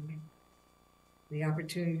the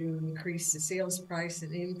opportunity to increase the sales price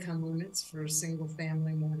and income limits for a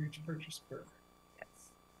single-family mortgage purchase program. Yes.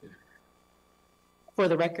 For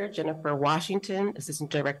the record, Jennifer Washington,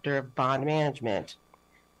 Assistant Director of Bond Management.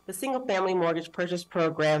 The single-family mortgage purchase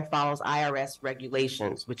program follows IRS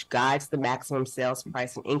regulations, which guides the maximum sales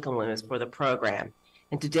price and income limits for the program.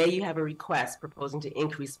 And today you have a request proposing to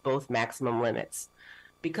increase both maximum limits.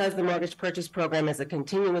 Because the mortgage purchase program is a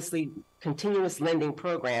continuous lending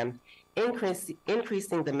program,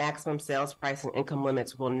 increasing the maximum sales price and income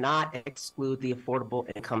limits will not exclude the affordable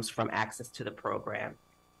incomes from access to the program.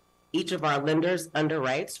 Each of our lenders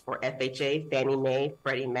underwrites for FHA, Fannie Mae,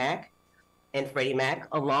 Freddie Mac,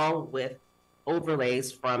 along with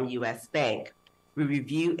overlays from U.S. Bank. We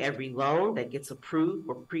review every loan that gets approved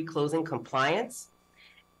for pre-closing compliance,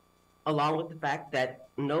 along with the fact that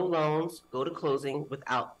no loans go to closing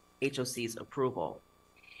without HOC's approval.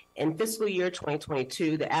 In fiscal year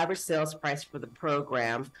 2022, the average sales price for the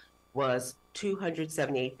program was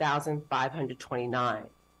 $278,529.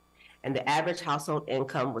 And the average household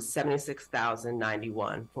income was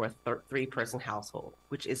 $76,091 for a 3-person household,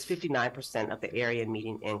 which is 59% of the area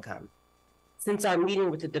median income. Since our meeting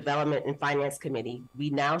with the Development and Finance Committee, we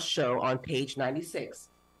now show on page 96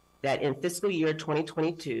 that in fiscal year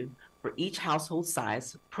 2022, for each household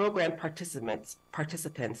size, program participants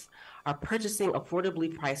are purchasing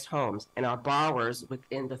affordably priced homes and are borrowers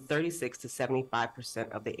within the 36 to 75%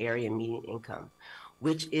 of the area median income,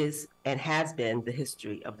 which is and has been the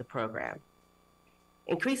history of the program.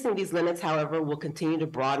 Increasing these limits, however, will continue to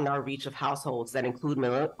broaden our reach of households that include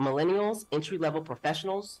millennials, entry-level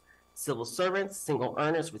professionals, civil servants, single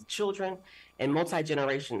earners with children, and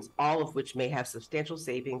multi-generations, all of which may have substantial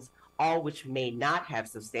savings, all which may not have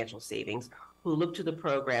substantial savings, who look to the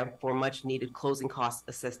program for much needed closing cost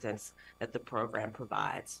assistance that the program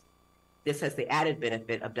provides. This has the added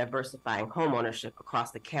benefit of diversifying homeownership across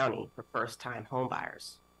the county for first-time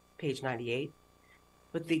homebuyers. Page 98.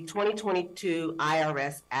 With the 2022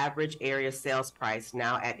 IRS average area sales price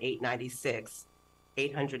now at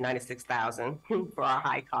 $896,000 for our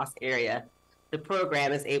high cost area, the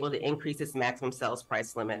program is able to increase its maximum sales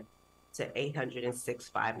price limit to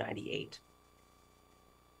 $806,598.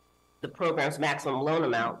 The program's maximum loan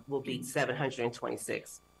amount will be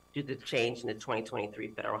 $726 due to the change in the 2023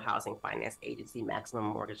 Federal Housing Finance Agency maximum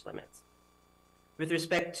mortgage limits. With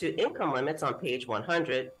respect to income limits on page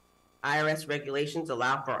 100, IRS regulations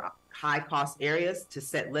allow for high-cost areas to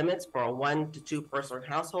set limits for a 1 to 2 person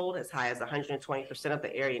household as high as 120% of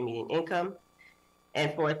the area median income,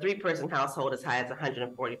 and for a 3-person household as high as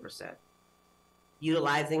 140%.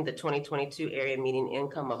 Utilizing the 2022 area median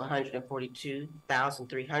income of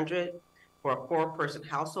 $142,300 for a 4-person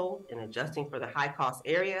household and adjusting for the high-cost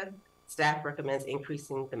area, staff recommends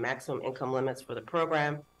increasing the maximum income limits for the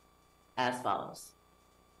program as follows.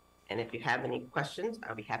 And if you have any questions,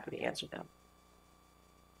 I'll be happy to answer them.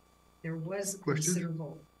 There was Questions?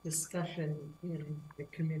 considerable discussion in the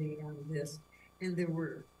committee on this, and there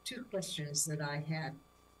were 2 questions that I had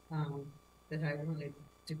that I wanted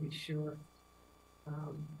to be sure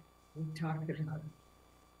we talked about.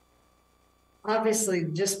 Obviously,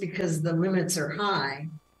 just because the limits are high,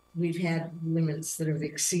 we've had limits that have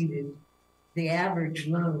exceeded. The average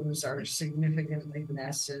loans are significantly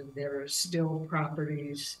less, and there are still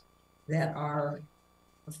properties that are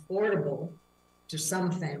affordable to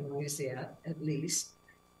some families yet, at least.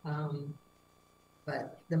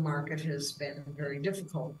 But the market has been very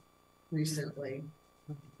difficult recently,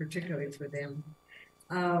 particularly for them.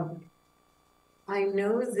 I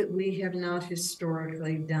know that we have not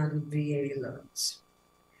historically done VA loans.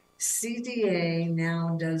 CDA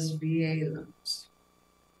now does VA loans.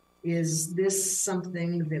 Is this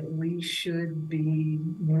something that we should be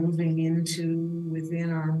moving into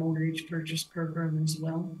within our mortgage purchase program as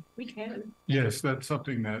well? We can. Yes, that's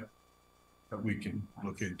something that we can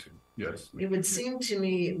look into. Yes. It would seem to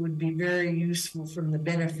me it would be very useful from the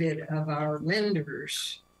benefit of our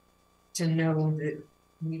lenders to know that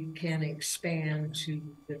we can expand to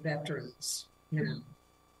the veterans.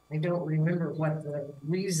 I don't remember what the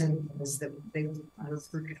reason was that they were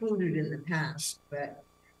precluded in the past, but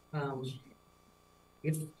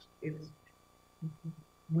if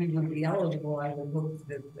we would be eligible, I would hope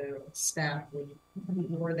that the staff would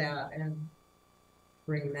ignore that and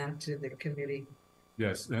bring that to the committee.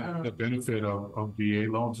 Yes, the benefit of VA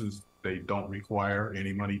loans is they don't require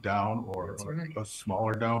any money down or right. a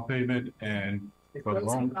smaller down payment, and The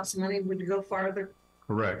closing cost money would go farther.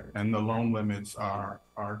 correct, and the loan limits are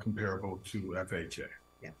comparable to FHA.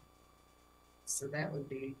 Yeah. So that would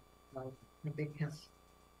be a big help.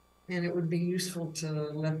 And it would be useful to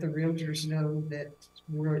let the realtors know that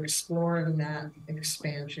we're exploring that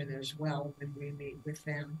expansion as well when we meet with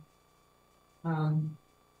them.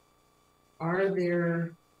 Are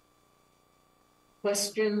there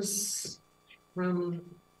questions from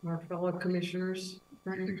our fellow commissioners?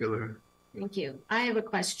 Thank you. I have a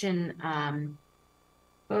question.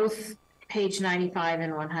 Both page 95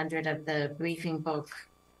 and 100 of the briefing book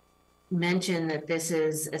mention that this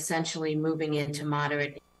is essentially moving into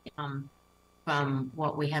moderate income from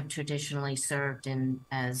what we have traditionally served in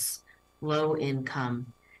as low income,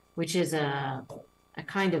 which is a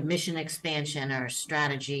kind of mission expansion or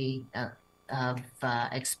strategy of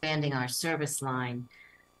expanding our service line.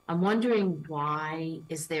 I'm wondering why,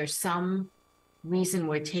 is there some reason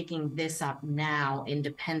we're taking this up now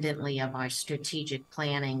independently of our strategic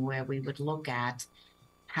planning, where we would look at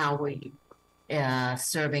how we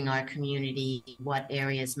serving our community, what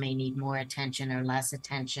areas may need more attention or less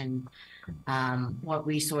attention, what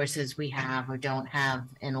resources we have or don't have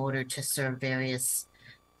in order to serve various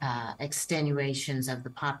extenuations of the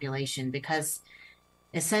population, because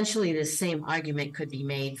essentially the same argument could be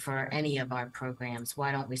made for any of our programs.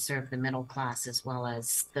 Why don't we serve the middle class as well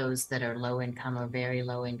as those that are low income or very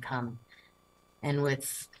low income? And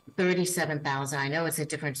with 37,000, I know it's a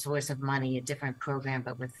different source of money, a different program,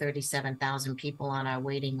 but with 37,000 people on our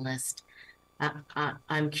waiting list,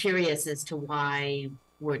 I'm curious as to why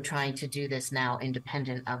we're trying to do this now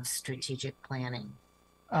independent of strategic planning.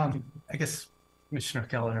 I guess, Commissioner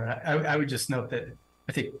Keller, I would just note that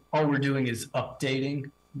I think all we're doing is updating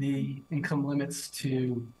the income limits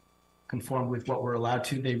to conform with what we're allowed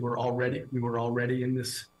to. We were already in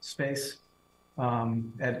this space.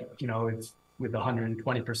 at, it's with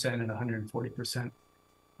 120% and 140%.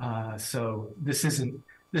 So this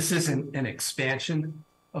isn't an expansion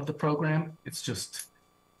of the program. It's just,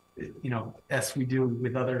 as we do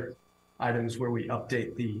with other items where we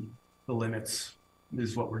update the limits,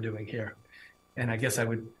 is what we're doing here. And I guess I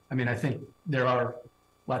think there are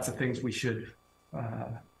lots of things we should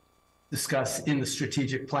discuss in the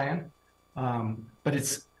strategic plan.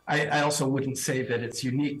 But I also wouldn't say that it's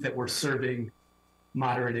unique that we're serving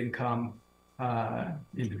moderate income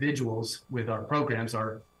individuals with our programs.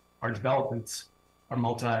 Our developments are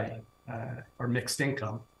are mixed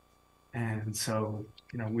income. And so,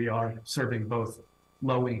 we are serving both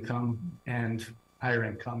low income and higher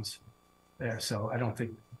incomes there. So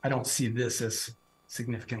I don't see this as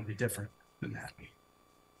significantly different than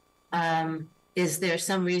that. Is there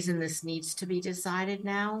some reason this needs to be decided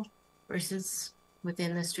now versus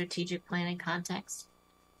within the strategic planning context?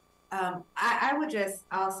 I would just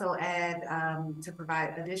also add, to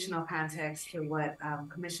provide additional context to what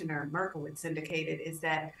Commissioner Merkowitz indicated, is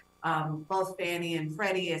that both Fannie and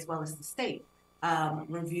Freddie, as well as the state,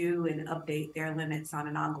 review and update their limits on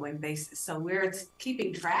an ongoing basis. So we're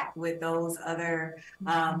keeping track with those other,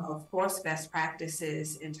 of course, best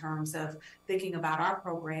practices in terms of thinking about our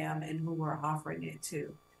program and who we're offering it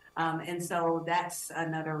to. And so that's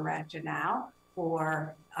another rationale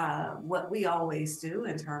for what we always do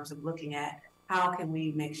in terms of looking at how can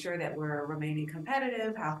we make sure that we're remaining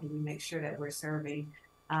competitive, how can we make sure that we're serving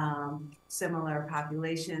similar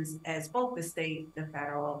populations as both the state, the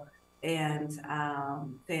federal, and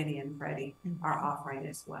Fannie and Freddie are offering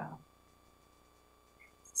as well.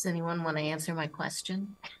 Does anyone want to answer my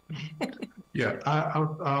question? Yeah,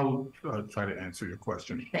 I'll try to answer your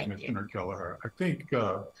question, Commissioner Kelleher. I think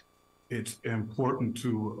it's important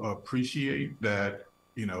to appreciate that,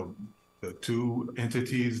 the two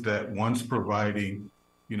entities that one's providing,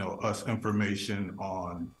 us information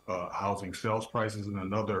on housing sales prices and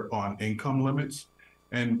another on income limits.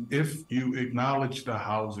 And if you acknowledge the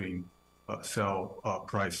housing sell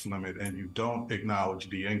price limit and you don't acknowledge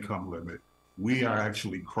the income limit, we are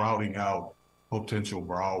actually crowding out potential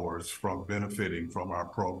borrowers from benefiting from our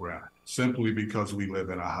program simply because we live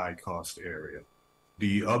in a high cost area.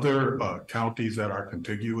 The other counties that are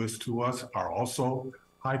contiguous to us are also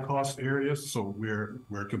high cost areas, so we're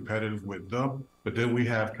competitive with them. But then we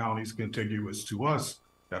have counties contiguous to us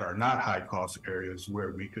that are not high cost areas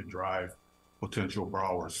where we could drive potential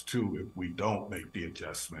borrowers to if we don't make the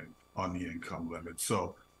adjustment on the income limit.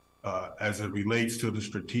 So as it relates to the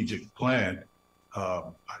strategic plan,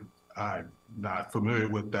 I'm not familiar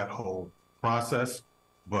with that whole process,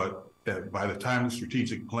 but by the time the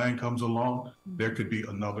strategic plan comes along, there could be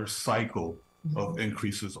another cycle of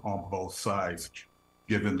increases on both sides,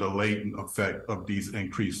 given the latent effect of these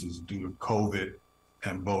increases due to COVID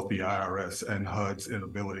and both the IRS and HUD's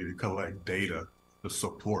inability to collect data to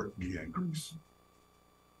support the increase.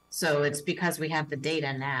 So it's because we have the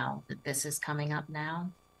data now that this is coming up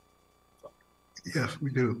now? Yes,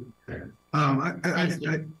 we do. Yeah.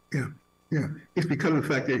 It's because of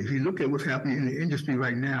the fact that if you look at what's happening in the industry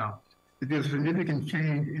right now, that there's a significant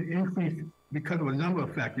change in increase because of a number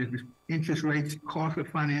of factors, interest rates, cost of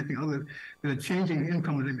financing, others that are changing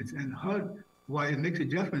income limits. And HUD, while it makes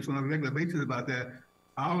adjustments on a regular basis about that,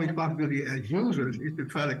 our responsibility as users is to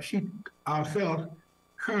try to keep ourselves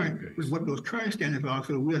current with what those current standards are,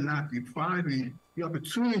 so we're not depriving the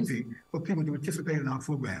opportunity for people to participate in our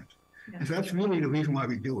programs. Yeah. And so that's really the reason why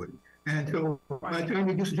we do it. And so by the time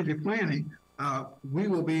we do strategic planning, we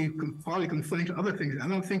will be probably confronting to other things. I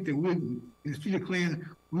don't think that in the strategic plan,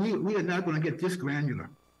 we are not going to get this granular.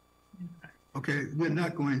 Okay, we're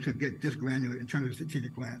not going to get this granular in terms of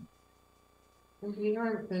strategic plan. We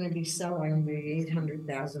aren't going to be selling the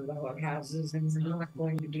 $800,000 houses, and we're not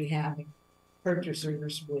going to be having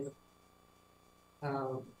purchasers with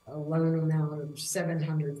a loan amount of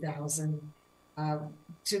 $700,000.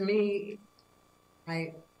 To me,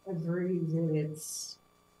 I agree that it's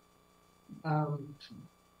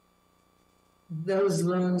those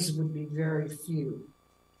loans would be very few.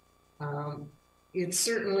 It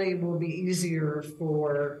certainly will be easier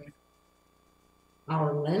for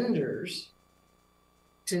our lenders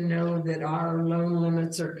to know that our loan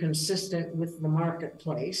limits are consistent with the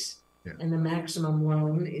marketplace. Yeah. And the maximum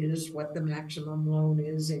loan is what the maximum loan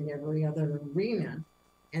is in every other arena.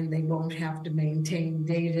 And they won't have to maintain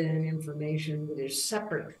data and information that is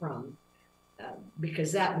separate from,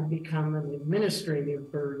 because that would become an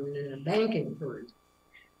administrative burden and a banking burden.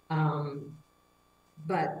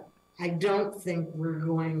 But I don't think we're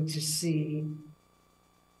going to see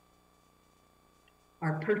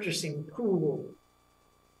our purchasing pool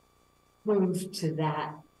prove to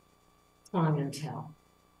that clientele.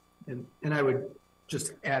 And I would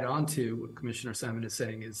just add on to what Commissioner Simon is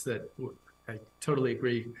saying is that I totally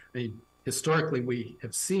agree. I mean, historically, we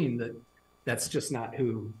have seen that that's just not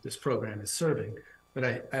who this program is serving.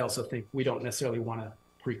 But I also think we don't necessarily want to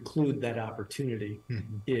preclude that opportunity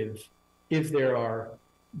if there are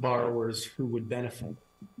borrowers who would benefit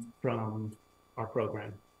from our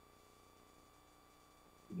program.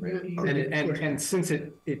 And since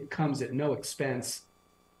it comes at no expense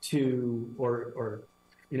to, or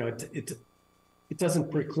you know, it doesn't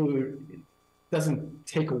preclude, it doesn't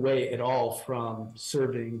take away at all from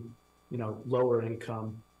serving, you know, lower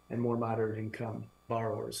income and more moderate income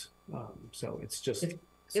borrowers. So it's just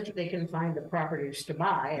if they can find the properties to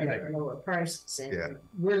buy at lower prices, and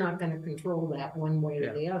we're not going to control that one way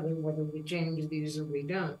or the other, whether we change these or we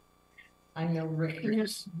don't. I know, Rick.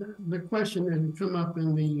 Yes, the question that had come up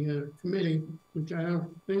in the committee, which I don't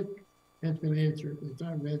think has been answered as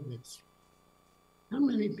I read this. How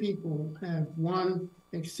many people have, one,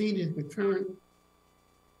 exceeded the current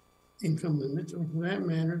income limits, or for that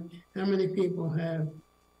matter, how many people have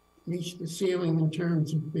reached the ceiling in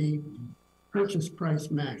terms of the purchase price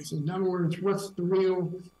max? In other words, what's the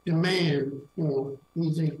real demand for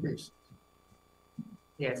these increases?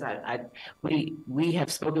 Yes, we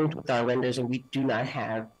have spoken with our lenders and we do not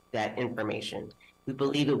have that information. We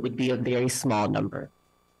believe it would be a very small number.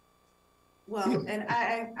 Well, and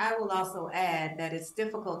I will also add that it's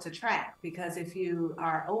difficult to track, because if you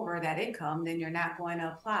are over that income, then you're not going to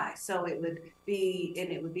apply. So it would be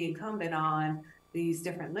incumbent on these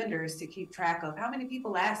different lenders to keep track of how many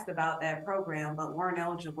people asked about that program but weren't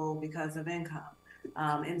eligible because of income.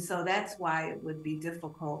 And so that's why it would be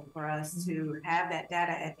difficult for us to have that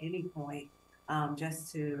data at any point,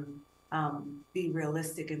 just to be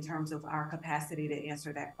realistic in terms of our capacity to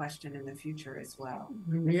answer that question in the future as well.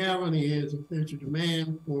 The reality is, if there's a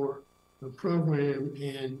demand for a program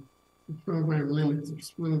and the program limits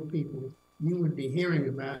exclude people, you would be hearing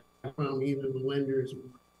about it from either the lenders or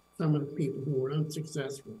some of the people who were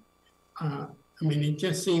unsuccessful. I mean, it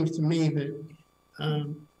just seems to me that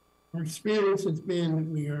our experience has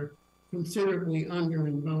been we are considerably under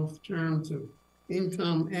in both terms of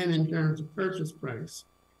income and in terms of purchase price.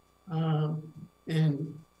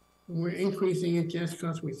 And we're increasing it just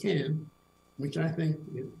because we can, which I think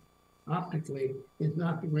optically is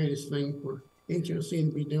not the greatest thing for HOC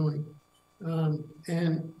to be doing.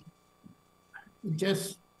 And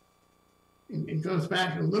it goes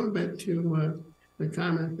back a little bit to the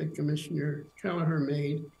comment that Commissioner Kelleher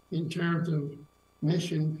made in terms of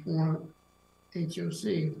mission for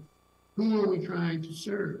HOC. Who are we trying to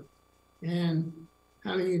serve? And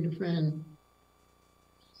how do you defend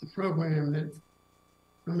the program that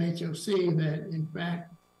from HOC that in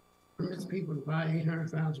fact permits people to buy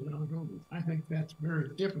 $800,000 homes? I think that's a very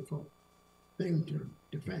difficult thing to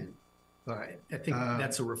defend. All right. I think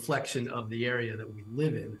that's a reflection of the area that we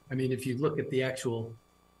live in. I mean, if you look at the actual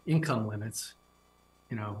income limits,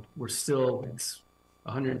 you know, we're still, it's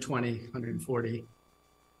 120, 140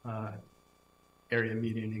 area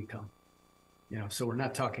median income. You know, so we're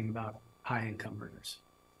not talking about high income earners.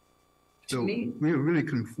 So we're really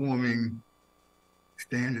conforming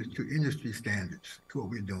standards to industry standards to what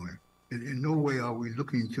we're doing. In no way are we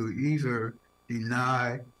looking to either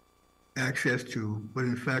deny access to, but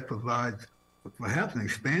in fact provides perhaps an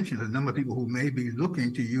expansion of the number of people who may be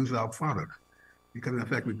looking to use our product. Because in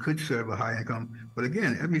fact, we could serve a high income, but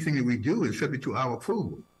again, everything that we do is subject to our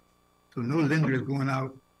approval. So no lender is going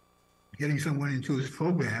out getting someone into this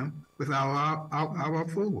program without our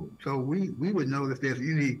approval. So we would know if there's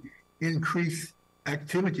any increased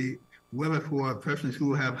activity, whether for persons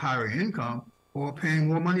who have higher income or paying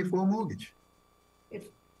more money for a mortgage. If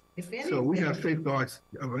anything, so we have safeguards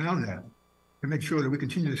around that to make sure that we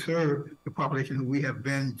continue to serve the population who we have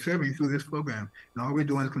been serving through this program. And all we're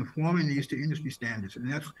doing is conforming these to industry standards.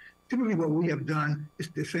 And that's typically what we have done. It's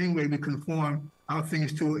the same way we conform our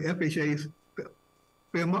things to FHA's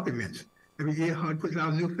fair market events. Every year, HUD puts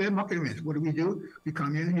out new fair market events. What do? We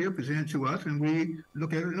come in here, present it to us, and we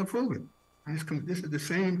look at it and approve it. And this is the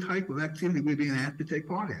same type of activity we're being asked to take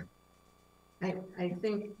part in. I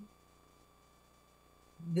think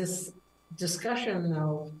this discussion,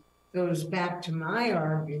 though, goes back to my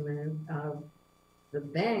argument of the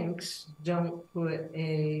banks don't put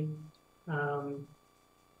a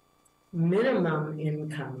minimum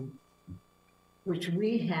income, which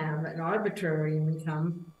we have an arbitrary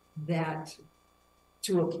income that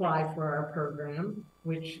to apply for our program,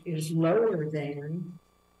 which is lower than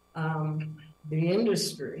the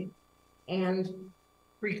industry and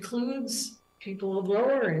precludes people of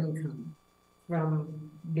lower income from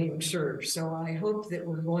being served. So I hope that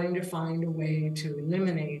we're going to find a way to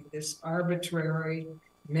eliminate this arbitrary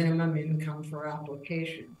minimum income for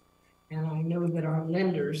application. And I know that our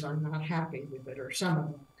lenders are not happy with it, or some of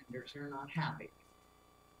the lenders are not happy.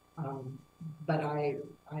 But I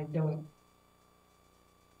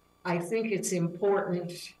think it's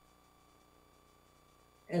important,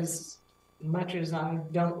 as much as I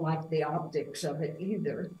don't like the optics of it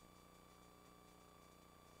either.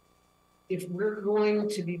 If we're going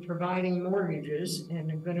to be providing mortgages and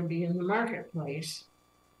they're going to be in the marketplace,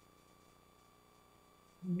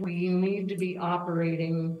 we need to be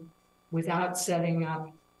operating without setting up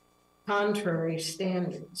contrary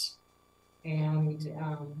standards. And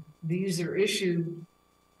these are issued,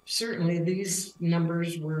 certainly these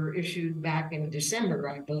numbers were issued back in December,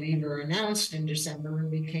 I believe, or announced in December and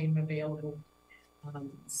became available.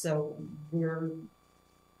 So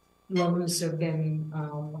loans have been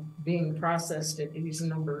being processed at these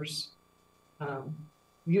numbers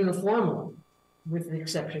uniformly, with the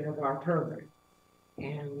exception of our program.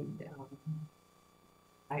 And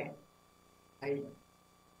I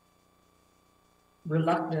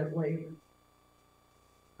reluctantly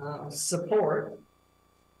support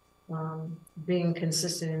being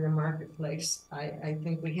consistent in the marketplace. I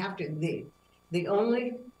think we have to. The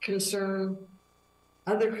only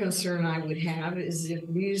other concern I would have is if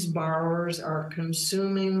these borrowers are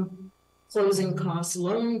consuming closing cost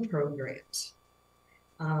loan programs.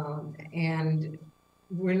 And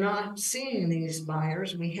we're not seeing these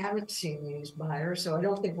buyers. We haven't seen these buyers, so I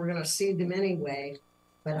don't think we're going to see them anyway.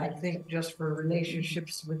 But I think just for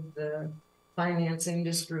relationships with the finance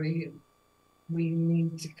industry, we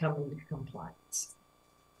need to come into compliance.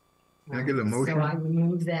 Can I get a motion? So I would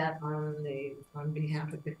move that on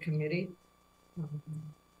behalf of the committee.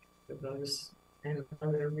 For those and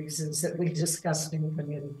other reasons that we discussed in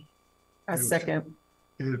committee. A second.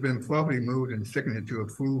 It has been properly moved and seconded to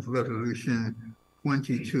approve resolution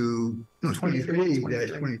 23-23.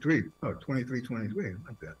 Oh, 2323,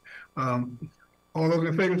 like that. All those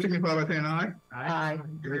in favor signify by saying aye. Aye.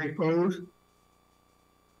 Those opposed?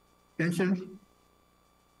 Abstentions?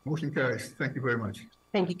 Motion carries. Thank you very much.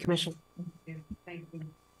 Thank you, Commissioner. Thank you.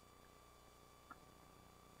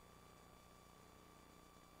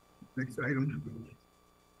 Next item.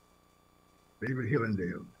 David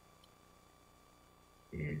Hillendale.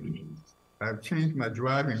 I've changed my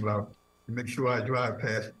driving route to make sure I drive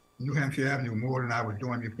past New Hampshire Avenue more than I was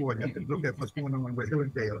doing before, just to look at what's going on with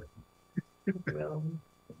Hillendale. Well,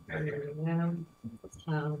 now,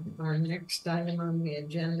 our next item on the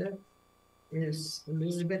agenda is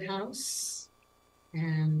Elizabeth House.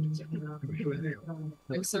 And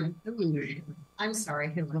I'm sorry,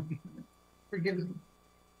 Hillel. Forgive me.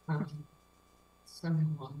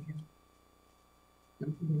 Somehow on here.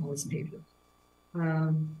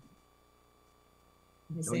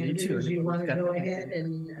 Ms. Andrews, you want to go ahead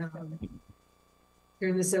and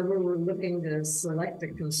turn this over? We're looking to select the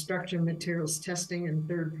construction materials testing and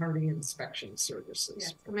third-party inspection services.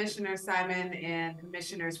 Yes, Commissioner Simon and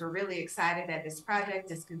commissioners were really excited that this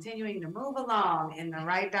project is continuing to move along in the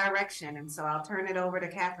right direction. And so I'll turn it over to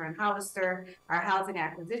Catherine Hollister, our housing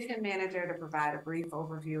acquisition manager, to provide a brief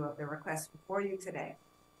overview of the request before you today.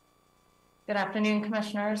 Good afternoon,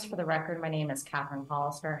 commissioners. For the record, my name is Catherine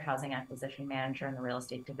Hollister, Housing Acquisition Manager in the Real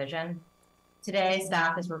Estate Division. Today,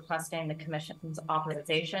 staff is requesting the Commission's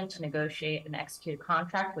authorization to negotiate and execute a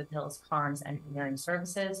contract with Hills Carnes Engineering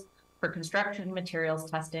Services for construction materials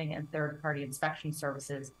testing and third-party inspection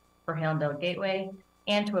services for Hallandale Gateway,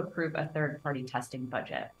 and to approve a third-party testing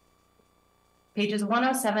budget. Pages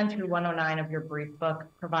 107 through 109 of your brief book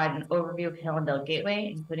provide an overview of Hallandale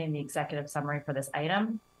Gateway, including the executive summary for this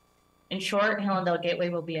item. In short, Hallandale Gateway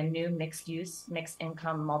will be a new mixed-use,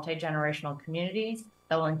 mixed-income, multi-generational community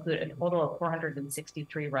that will include a total of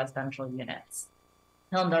 463 residential units.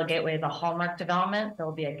 Hallandale Gateway is a hallmark development that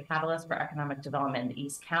will be a catalyst for economic development in the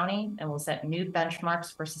East County and will set new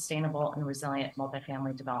benchmarks for sustainable and resilient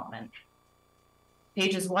multifamily development.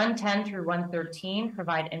 Pages 110 through 113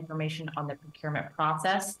 provide information on the procurement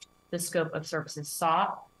process, the scope of services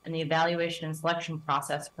sought, and the evaluation and selection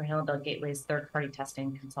process for Hallandale Gateway's third-party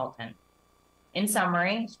testing consultant. In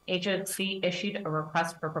summary, HOC issued a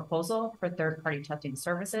request for proposal for third-party testing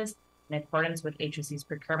services in accordance with HOC's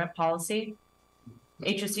procurement policy.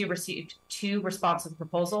 HOC received 2 responsive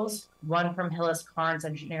proposals, one from Hillis Carnes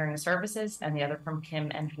Engineering Services and the other from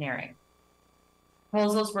Kim Engineering.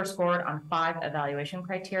 Proposals were scored on 5 evaluation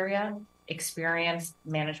criteria: experience,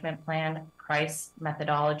 management plan, price,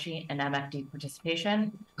 methodology, and MFD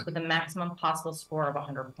participation, with a maximum possible score of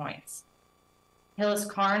 100 points. Hillis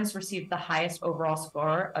Carnes received the highest overall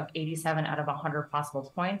score of 87 out of 100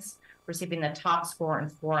 possible points, receiving the top score in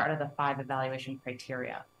 4 out of the 5 evaluation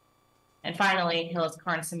criteria. And finally, Hillis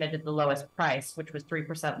Carnes submitted the lowest price, which was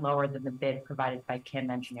 3% lower than the bid provided by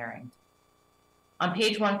Kim Engineering. On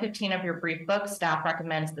page 115 of your brief book, staff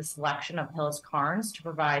recommends the selection of Hillis Carnes to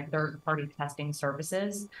provide third-party testing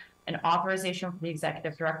services and authorization for the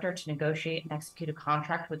executive director to negotiate and execute a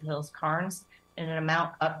contract with Hillis Carnes in an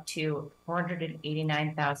amount up to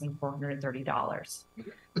 $489,430.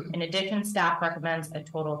 In addition, staff recommends a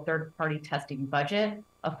total third-party testing budget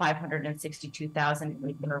of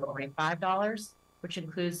 $562,845, which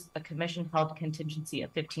includes a commission-held contingency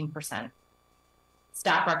of 15%.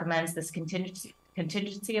 Staff recommends this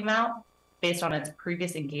contingency amount based on its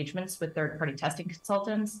previous engagements with third-party testing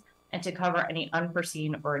consultants and to cover any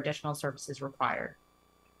unforeseen or additional services required.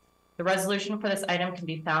 The resolution for this item can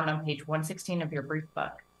be found on page 116 of your brief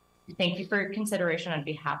book. Thank you for your consideration. I'd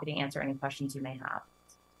be happy to answer any questions you may have.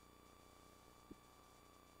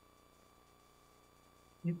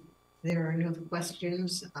 If there are no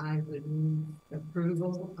questions, I would move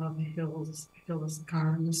approval of Hillis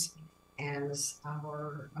Carnes as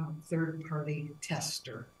our third-party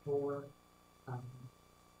tester for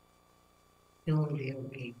Hillendale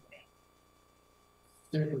Gateway.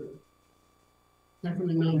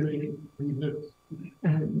 Second nominated.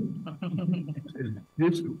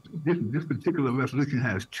 This particular resolution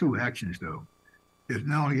has 2 actions, though. It's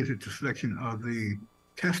not only is it the selection of the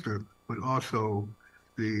tester, but also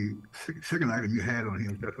the second item you had on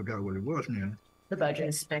here, I forgot what it was now. The budget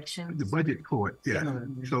inspection. The budget court, yeah.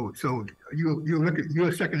 So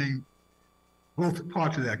you're seconding both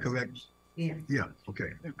parts of that, correct? Yeah. Yeah,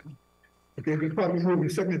 okay. Okay, we probably moving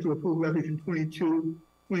second to approve resolution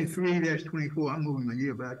 23-24. I'm moving a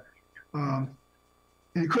year back.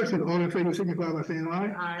 Any questions? All in favor signify by saying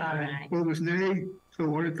aye. Aye. Opposed, nay. So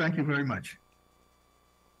ordered. Thank you very much.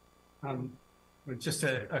 Just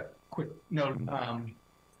a quick note. I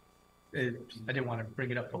didn't want to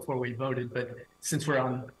bring it up before we voted, but since we're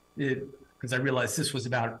on it, because I realized this was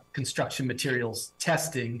about construction materials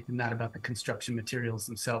testing and not about the construction materials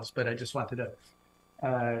themselves, but I just wanted to,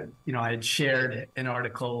 I had shared an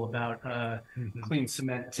article about clean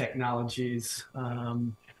cement technologies.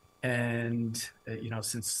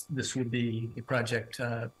 Since this would be a project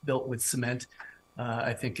built with cement,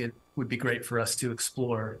 I think it would be great for us to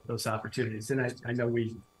explore those opportunities. And I know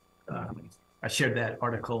I shared that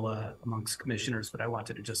article amongst commissioners, but I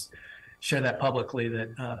wanted to just share that publicly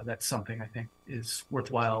that that's something I think is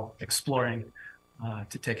worthwhile exploring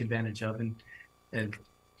to take advantage of. And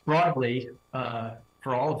broadly,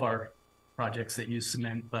 for all of our projects that use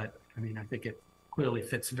cement, but I mean, I think it clearly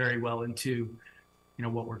fits very well into,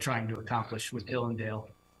 what we're trying to accomplish with Hillendale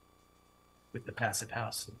with the passive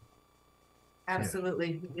house.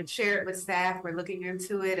 Absolutely. You can share it with staff. We're looking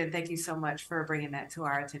into it, and thank you so much for bringing that to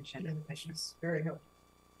our attention. Commissioners, very helpful.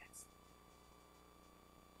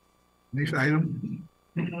 Next item.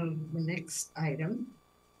 The next item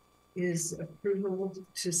is approval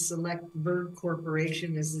to select Bird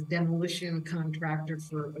Corporation as the demolition contractor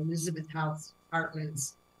for Elizabeth House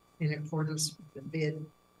Apartments in accordance with the bid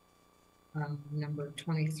number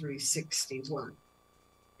 2361,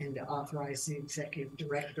 and to authorize the executive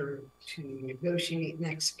director to negotiate and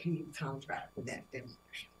execute a contract with that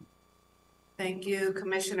demolition. Thank you,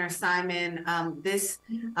 Commissioner Simon. This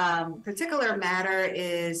particular matter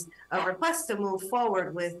is a request to move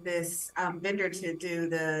forward with this vendor to do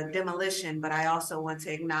the demolition, but I also want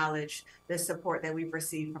to acknowledge the support that we've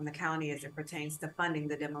received from the county as it pertains to funding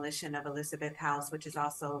the demolition of Elizabeth House, which is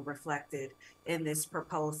also reflected in this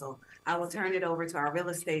proposal. I will turn it over to our real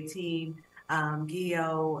estate team,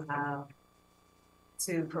 Gio,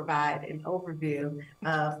 to provide an overview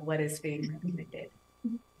of what is being recommended.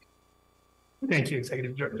 Thank you,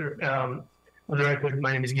 Executive Director. On the record,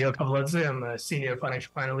 my name is Gil Kavaladze. I'm a Senior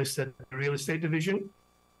Financial Analyst at the Real Estate Division.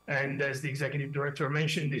 And as the Executive Director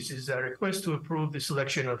mentioned, this is a request to approve the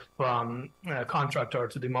selection of a contractor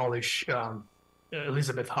to demolish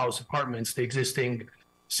Elizabeth House Apartments, the existing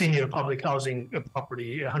senior public housing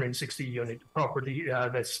property, 160-unit property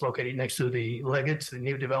that's located next to the Leggett, the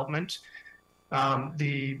new development.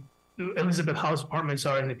 The Elizabeth House Apartments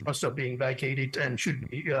are in the process of being vacated and should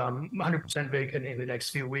be 100% vacant in the next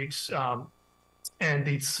few weeks. And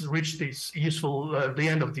it's reached its the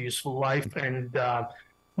end of the useful life and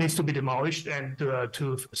needs to be demolished. And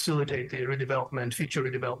to facilitate the future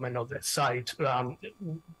redevelopment of that site,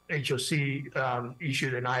 HOC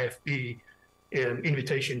issued an IFB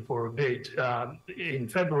invitation for a bid in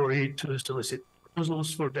February to solicit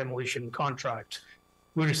proposals for demolition contract.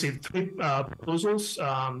 We received 3 proposals.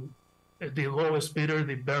 the lowest bidder,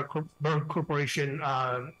 the Berg Corporation,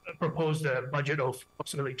 proposed a budget of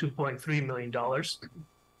approximately $2.3 million.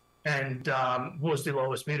 And was the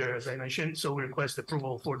lowest bidder, as I mentioned. So we request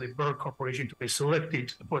approval for the Berg Corporation to be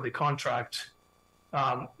selected for the contract.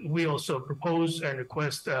 We also propose and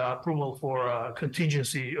request approval for a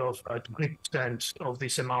contingency of 20% of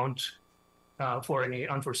this amount for any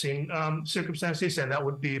unforeseen circumstances, and that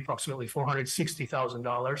would be approximately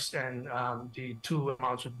 $460,000. And the two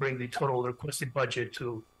amounts would bring the total requested budget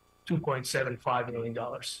to $2.75 million.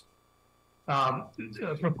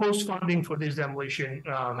 Proposed funding for this demolition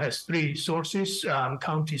has three sources.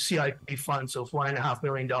 County CIP funds of $1.5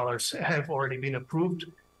 million have already been approved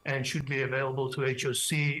and should be available to HOC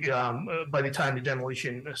by the time the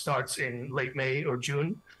demolition starts in late May or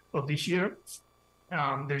June of this year.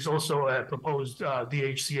 There's also a proposed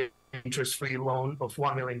DHCA interest-free loan of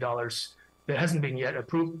 $1 million that hasn't been yet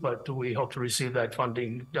approved, but we hope to receive that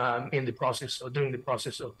funding in the process or during the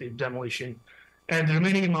process of the demolition. And the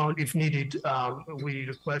remaining amount, if needed, we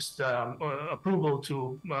request approval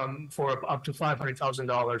for up to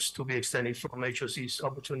 $500,000 to be extended from HOC's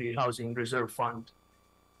Opportunity Housing Reserve Fund.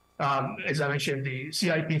 As I mentioned, the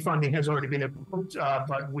CIP funding has already been approved,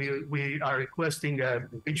 but we are requesting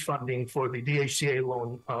bridge funding for the DHCA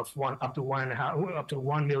loan of up to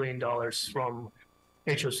 $1 million from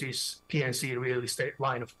HOC's PNC real estate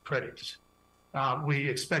line of credit. We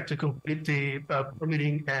expect to complete the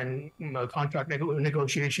permitting and contract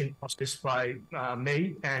negotiation process by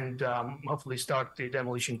May, and hopefully start the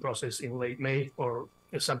demolition process in late May or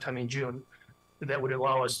sometime in June. That would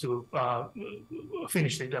allow us to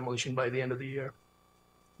finish the demolition by the end of the year.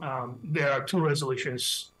 There are two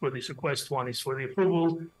resolutions for this request. One is for the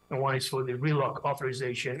approval, and one is for the reloc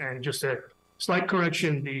authorization. And just a slight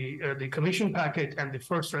correction, the commission packet and the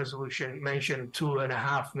first resolution mentioned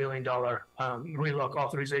 $2.5 million reloc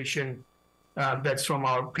authorization. That's from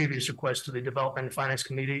our previous request to the Development and Finance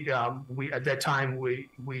Committee. At that time, we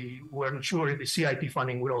weren't sure if the CIP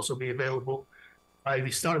funding would also be available by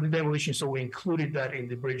the start of the demolition, so we included that in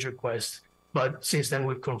the bridge request. But since then,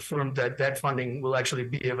 we've confirmed that that funding will actually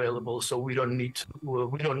be available, so we don't need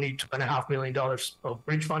 $2.5 million of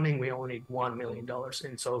bridge funding. We only need $1 million,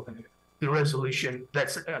 and so the resolution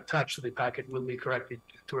that's attached to the packet will be corrected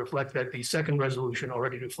to reflect that. The second resolution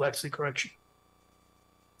already reflects the correction.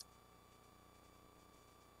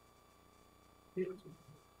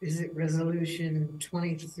 Is it resolution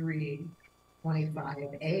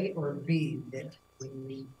 2325A or B that we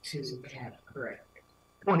need to have corrected?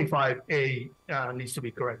 25A needs to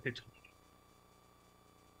be corrected.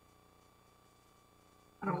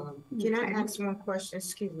 Can I ask one question?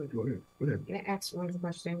 Excuse me. Go ahead. Can I ask one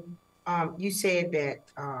question? You said that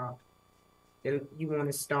you want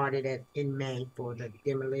to start it in May for the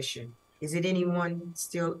demolition. Is it anyone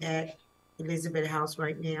still at Elizabeth House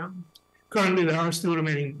right now? Currently, there are still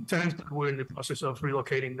remaining tenants, but we're in the process of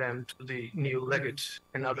relocating them to the new Leggett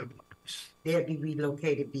and other properties. They'll be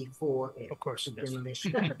relocated before Of course, the yes.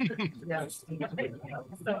 demolition. Yes.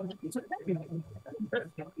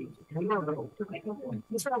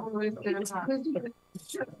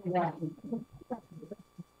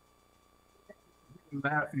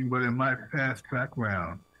 Laughing, but in my past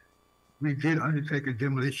background, we did undertake a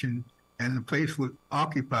demolition and the place was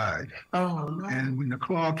occupied. Oh, no. And when the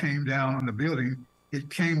claw came down on the building, it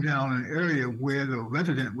came down an area where the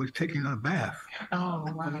resident was taking a bath. Oh,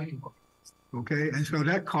 wow. Okay, and so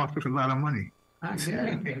that cost us a lot of money. The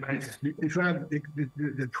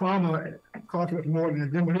trauma cost us more than the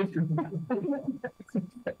demolition.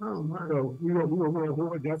 Oh, my. So we will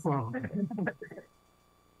avoid that problem.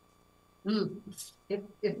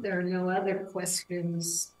 If there are no other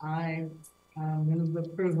questions, I move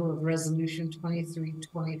approval of resolution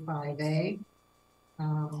 2325A.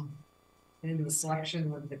 In the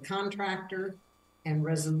selection of the contractor, and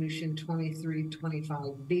resolution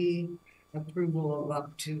 2325B, approval of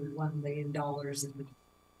up to $1 million in the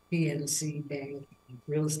PNC Bank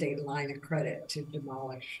real estate line of credit to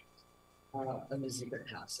demolish Elizabeth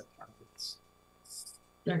House apartments.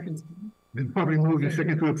 Second. Been probably moved and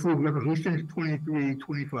second to approve resolutions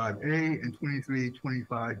 2325A and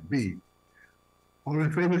 2325B. All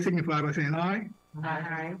in favor signify by saying aye.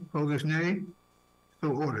 Aye. Opposed, nay.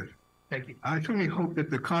 So ordered. Thank you. I certainly hope that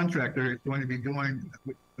the contractor is going to be doing,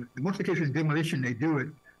 in most cases demolition, they do it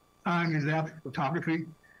time-elapsed photography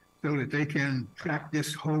so that they can track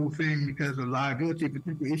this whole thing because of liability,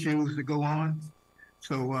 potential issues that go on.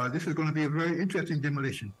 So this is going to be a very interesting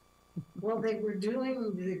demolition. Well, they were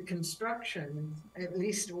doing the construction, at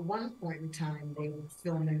least at one point in time, they were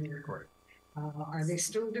filming. Are they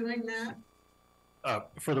still doing that?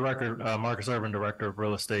 For the record, Marcus Urban, Director of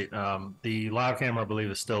Real Estate. The live camera, I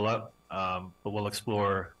believe, is still up, but we'll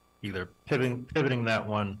explore either pivoting that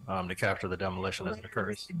one to capture the demolition as it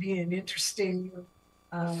occurs. It'd be an interesting,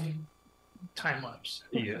 Time lapse.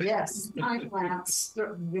 Yeah. yes, time lapse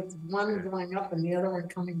with one going up and the other one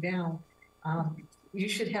coming down. You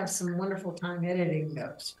should have some wonderful time editing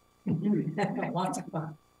those. Lots of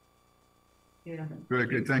fun. Yeah. Very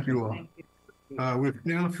good, thank you all. We've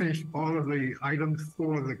now finished all of the items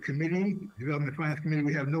for the committee, Development Finance Committee.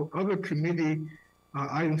 We have no other committee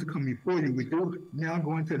items to come before you. We do now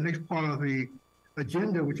go into the next part of the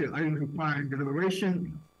agenda, which is items requiring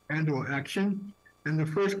deliberation and/or action. And the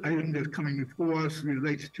first item that's coming before us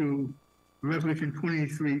relates to Resolution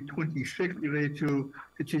 2326 related to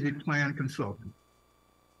strategic plan consultant.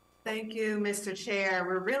 Thank you, Mr. Chair.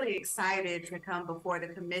 We're really excited to come before the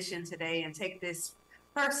commission today and take this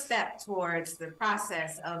first step towards the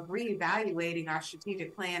process of reevaluating our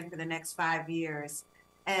strategic plan for the next 5 years.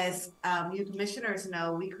 As you commissioners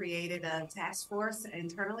know, we created a task force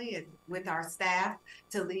internally with our staff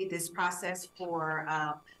to lead this process for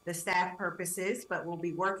the staff purposes, but we'll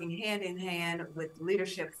be working hand in hand with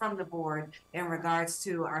leadership from the board in regards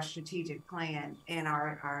to our strategic plan and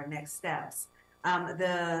our next steps.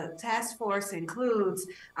 The task force includes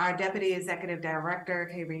our Deputy Executive Director,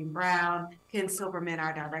 Kareem Brown, Ken Silverman,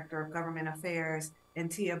 our Director of Government Affairs,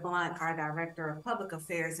 and Tia Blunt, our Director of Public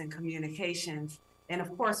Affairs and Communications. And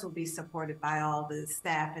of course, will be supported by all the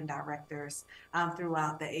staff and directors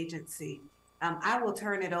throughout the agency. I will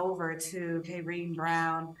turn it over to Kareem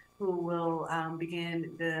Brown, who will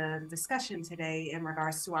begin the discussion today in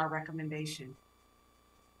regards to our recommendation.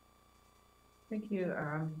 Thank you,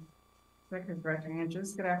 Executive Director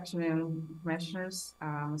Andrews. Good afternoon, commissioners,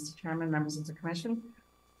 Mr. Chairman, members of the commission.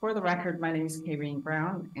 For the record, my name is Kareem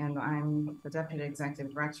Brown, and I'm the Deputy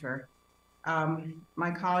Executive Director.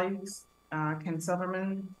 My colleagues, Ken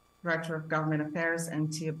Silverman, Director of Government Affairs,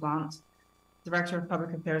 and Tia Blunt, Director of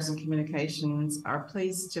Public Affairs and Communications, are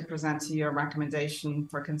pleased to present to you a recommendation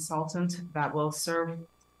for a consultant that will serve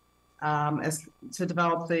to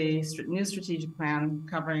develop the new strategic plan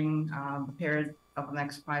covering the period of the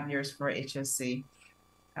next 5 years for HOC.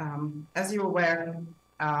 As you're aware,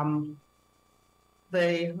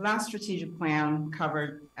 the last strategic plan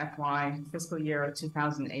covered fiscal year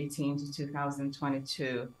 2018 to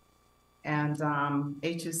 2022. And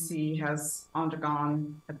HOC has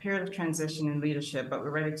undergone a period of transition in leadership, but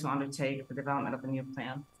we're ready to undertake the development of a new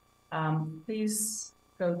plan. Please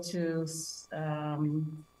go to,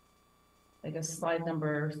 I guess, slide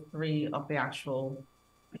number 3 of the actual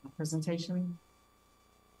presentation.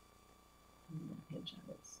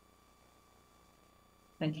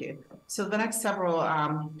 Thank you. So the next several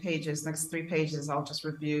pages, next 3 pages, I'll just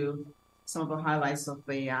review some of the highlights of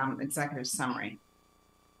the executive summary.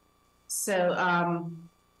 So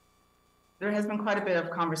there has been quite a bit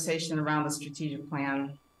of conversation around the strategic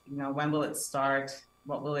plan. You know, when will it start?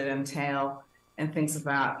 What will it entail? And things of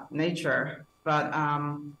that nature. But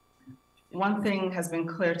one thing has been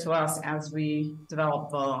clear to us as we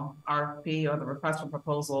develop the RFP or the request for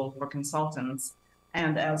proposal for consultants,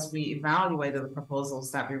 and as we evaluated the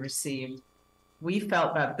proposals that we received, we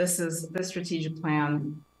felt that this strategic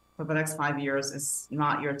plan for the next 5 years is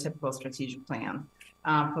not your typical strategic plan.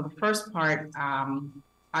 For the first part,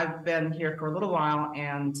 I've been here for a little while,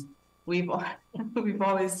 and we've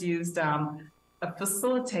always used a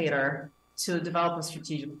facilitator to develop a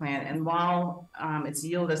strategic plan. And while it's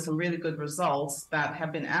yielded some really good results that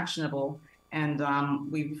have been actionable, and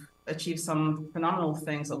we've achieved some phenomenal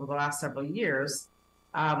things over the last several years,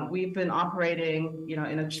 we've been operating,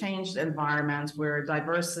 in a changed environment where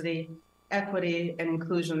diversity, equity, and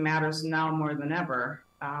inclusion matters now more than ever.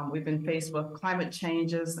 We've been faced with climate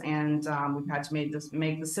changes, and we've had to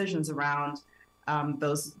make decisions around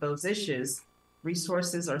those issues.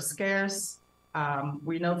 Resources are scarce.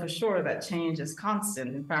 We know for sure that change is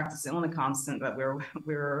constant. In fact, it's the only constant that we're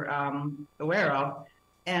aware of.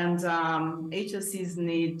 And HOC's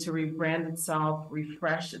need to rebrand itself,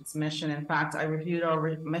 refresh its mission. In fact, I reviewed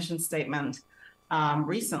our mission statement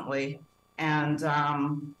recently. And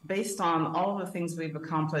based on all the things we've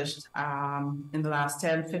accomplished in the last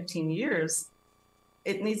 10, 15 years,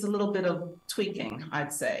 it needs a little bit of tweaking,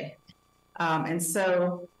 I'd say. And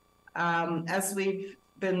so as we've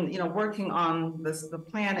been working on the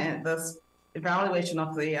plan and this evaluation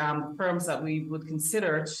of the firms that we would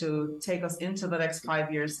consider to take us into the next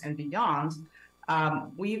 5 years and beyond,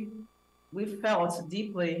 we've felt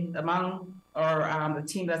deeply among the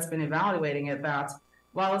team that's been evaluating it that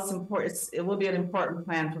while it's important, it will be an important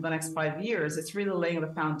plan for the next 5 years, it's really laying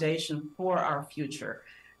the foundation for our future.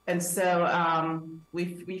 And so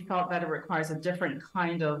we felt that it requires a different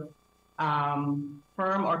kind of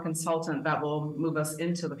firm or consultant that will move us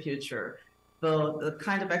into the future. The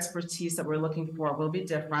kind of expertise that we're looking for will be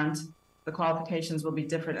different. The qualifications will be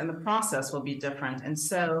different, and the process will be different. And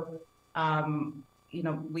so, you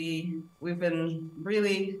know, we've been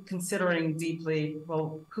really considering deeply,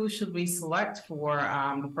 well, who should we select for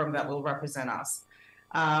the firm that will represent us?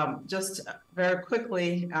 Just very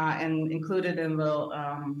quickly, and included in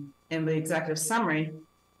the executive summary,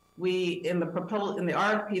 in the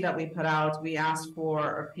RFP that we put out, we asked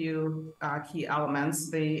for a few key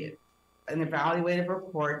elements. An evaluative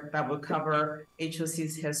report that would cover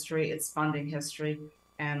HOC's history, its funding history,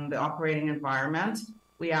 and the operating environment.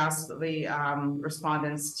 We asked the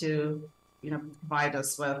respondents to, you know, provide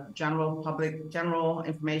us with general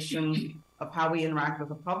information of how we interact with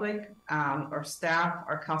the public, our staff,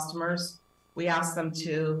 our customers. We asked them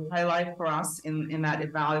to highlight for us in that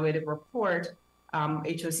evaluative report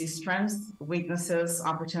HOC's strengths, weaknesses,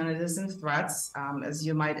 opportunities, and threats, as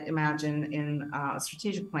you might imagine in a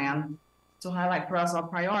strategic plan, to highlight for us our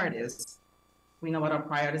priorities. We know what our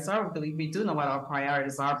priorities are. We do know what our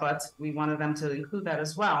priorities are, but we wanted them to include that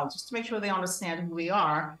as well, just to make sure they understand who we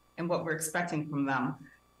are and what we're expecting from them.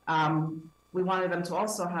 We wanted them to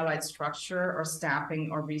also highlight structure or staffing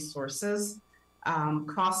or resources,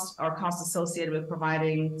 costs associated with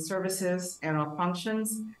providing services and our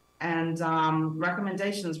functions, and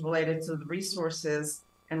recommendations related to the resources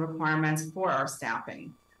and requirements for our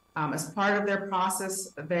staffing. As part of their process,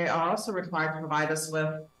 they are also required to provide us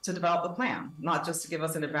to develop the plan, not just to give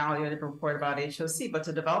us an evaluative report about HOC, but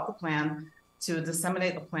to develop the plan, to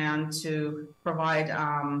disseminate the plan, to provide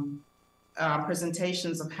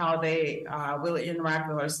presentations of how they will interact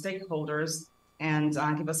with our stakeholders and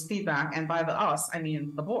give us feedback. And by us, I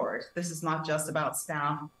mean the board. This is not just about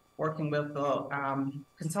staff working with the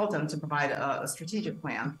consultant to provide a strategic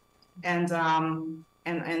plan. And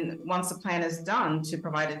once the plan is done, to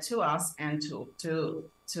provide it to us and to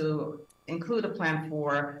include a plan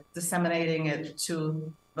for disseminating it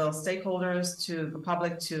to the stakeholders, to the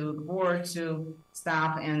public, to the board, to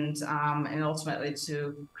staff, and ultimately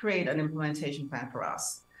to create an implementation plan for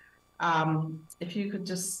us. If you could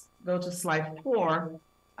just go to slide 4,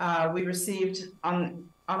 we received on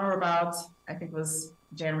or about, I think it was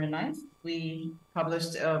January 9th, we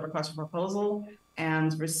published a request for proposal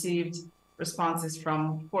and received responses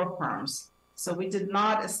from 4 firms. So we did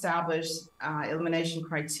not establish elimination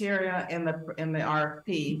criteria in the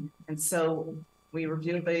RFP, and so we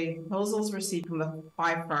reviewed the proposals received from the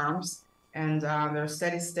 5 firms, and they're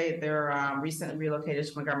steady state. They're recently relocated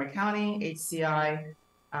to Montgomery County, HCI,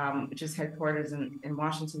 which is headquartered in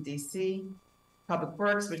Washington, D.C., Public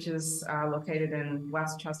Works, which is located in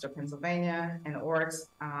Westchester, Pennsylvania, and ORIX.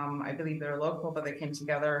 I believe they're local, but they came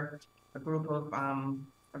together, a group of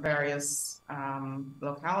various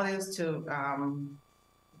localities to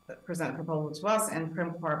present a proposal to us, and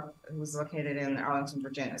Prim Corp, who's located in Arlington,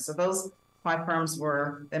 Virginia. So those 5 firms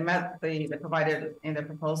they provided in the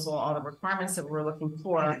proposal all the requirements that we were looking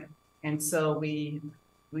for, and so we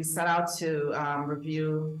set out to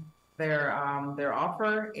review their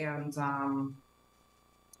offer and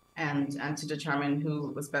to determine who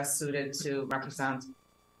was best suited to represent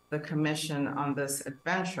the commission on this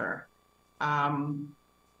adventure.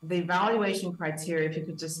 The evaluation criteria, if you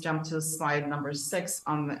could just jump to slide number 6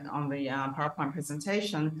 on the PowerPoint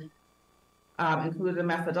presentation, included a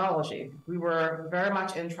methodology. We were very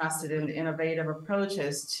much interested in innovative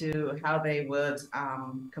approaches to how they would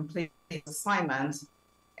complete the assignment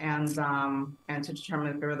and to determine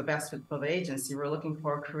if they were the best fit for the agency. We're looking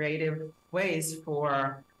for creative ways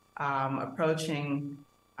for approaching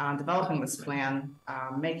developing this plan,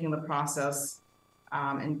 making the process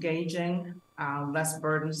engaging, less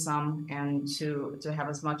burdensome, and to have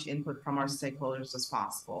as much input from our stakeholders as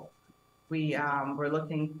possible. We're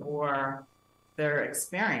looking for their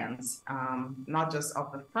experience, not just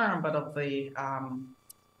of the firm, but of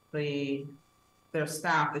their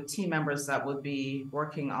staff, the team members that would be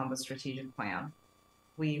working on the strategic plan.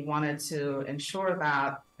 We wanted to ensure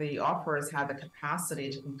that the offerers had the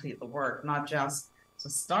capacity to complete the work, not just to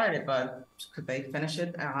start it, but could they finish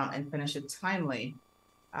it and finish it timely.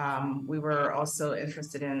 We were also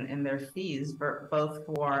interested in their fees, both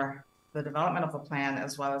for the development of the plan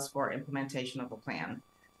as well as for implementation of the plan.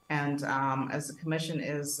 And as the commission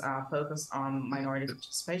is focused on minority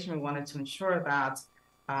participation, we wanted to ensure that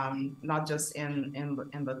not just in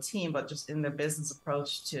the team, but just in their business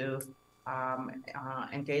approach to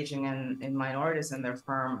engaging in minorities in their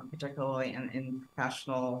firm, particularly in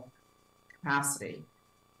professional capacity.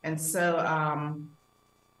 And so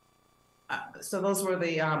so those were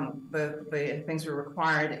the things we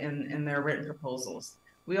required in their written proposals.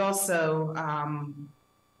 We also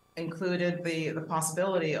included the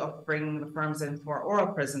possibility of bringing the firms in for oral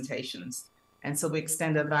presentations. And so we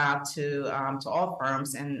extended that to all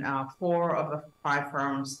firms, and 4 of the 5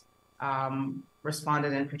 firms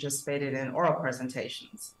responded and participated in oral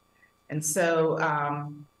presentations. And so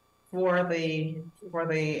for the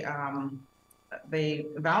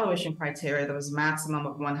evaluation criteria, there was a maximum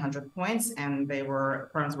of 100 points, and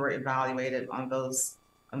firms were evaluated on those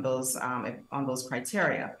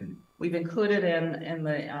criteria. We've included in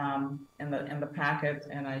the packet,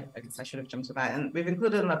 and I guess I should have jumped to that. And we've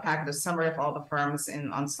included in the packet a summary of all the firms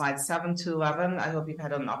on slides 7 to 11. I hope you've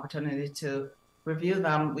had an opportunity to review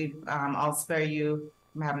them. I'll spare you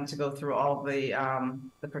from having to go through all the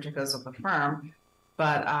particulars of the firm,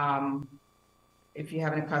 but if you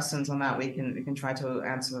have any questions on that, we can try to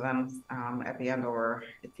answer them at the end, or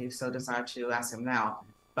if you so desire to ask them now.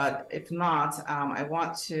 But if not, I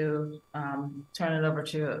want to turn it over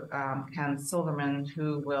to Ken Silverman,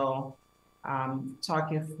 who will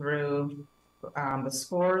talk you through the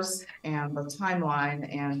scores and the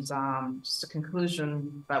timeline, and just a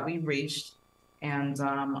conclusion that we reached. And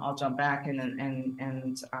I'll jump back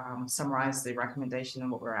and summarize the recommendation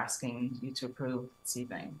and what we're asking you to approve this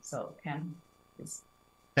evening. So, Ken, please.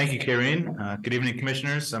 Thank you, Karine. Good evening,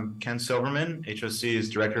 commissioners. I'm Ken Silverman, HOC's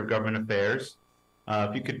Director of Government Affairs.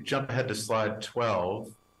 If you could jump ahead to slide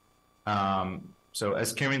 12. So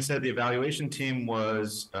as Karine said, the evaluation team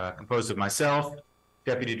was composed of myself,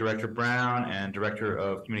 Deputy Director Brown, and Director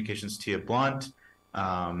of Communications Tia Blunt.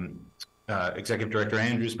 Executive Director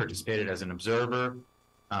Andrews participated as an observer.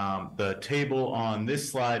 The table on this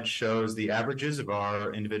slide shows the averages of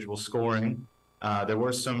our individual scoring. There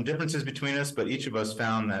were some differences between us, but each of us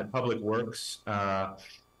found that Public Works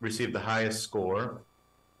received the highest score.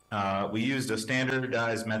 We used a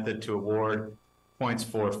standardized method to award points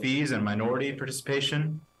for fees and minority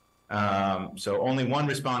participation. So only one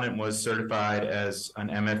respondent was certified as an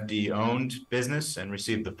MFD-owned business and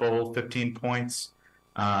received the full 15 points.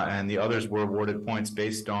 And the others were awarded points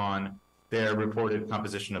based on their reported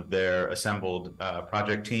composition of their assembled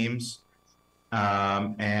project teams.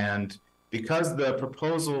 And because the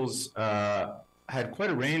proposals had quite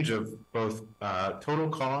a range of both total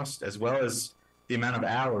cost as well as the amount of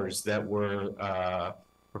hours that were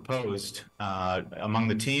proposed among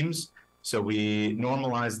the teams, so we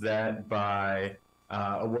normalized that by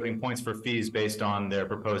awarding points for fees based on their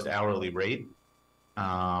proposed hourly rate.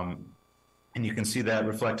 And you can see that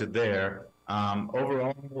reflected there.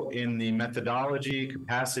 Overall, in the methodology,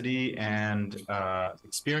 capacity, and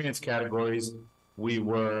experience categories, we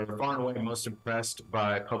were far and away most impressed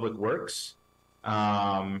by Public Works.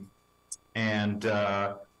 PrimCorp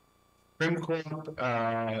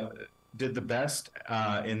did the best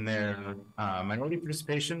in their minority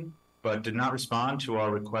participation, but did not respond to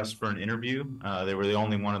our request for an interview. They were the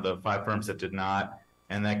only one of the 5 firms that did not,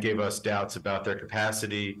 and that gave us doubts about their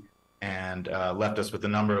capacity and left us with a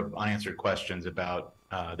number of unanswered questions about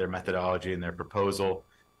their methodology and their proposal.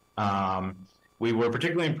 We were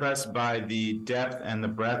particularly impressed by the depth and the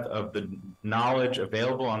breadth of the knowledge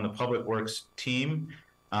available on the Public Works team.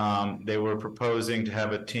 They were proposing to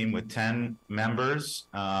have a team with 10 members,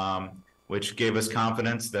 which gave us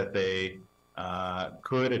confidence that they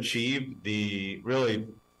could achieve the really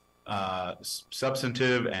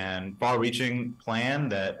substantive and far-reaching plan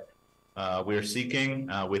that we are seeking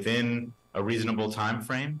within a reasonable time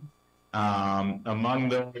frame. Among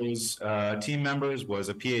those team members was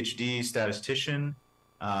a PhD statistician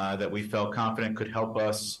that we felt confident could help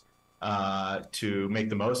us to make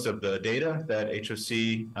the most of the data that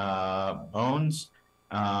HOC owns,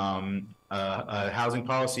 a housing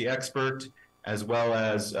policy expert, as well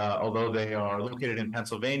as, although they are located in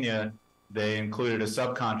Pennsylvania, they included a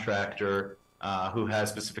subcontractor who has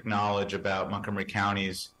specific knowledge about Montgomery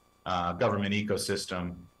County's government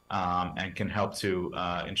ecosystem and can help to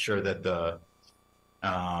ensure that the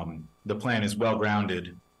plan is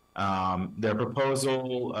well-grounded. Their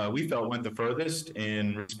proposal, we felt, went the furthest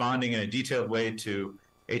in responding in a detailed way to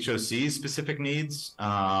HOC's specific needs,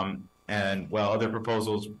 and while other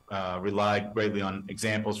proposals relied greatly on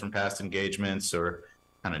examples from past engagements or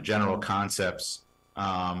kind of general concepts.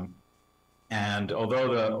 And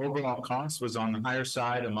although the overall cost was on the higher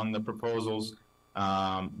side among the proposals,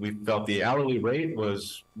 we felt the hourly rate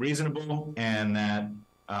was reasonable and that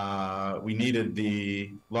we needed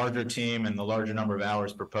the larger team and the larger number of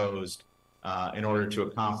hours proposed in order to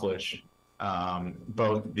accomplish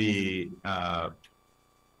both the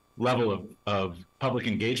level of public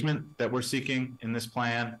engagement that we're seeking in this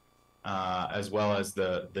plan as well as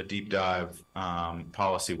the deep dive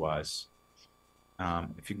policy-wise.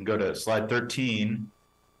 If you can go to slide 13.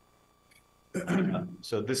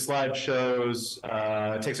 So this slide shows,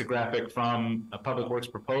 takes a graphic from a Public Works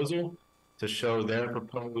proposal to show their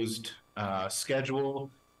proposed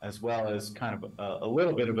schedule, as well as kind of a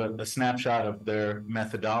little bit of a snapshot of their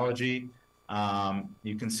methodology.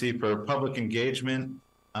 You can see for public engagement,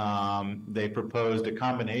 they proposed a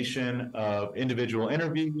combination of individual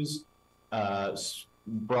interviews,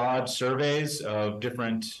 broad surveys of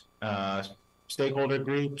different stakeholder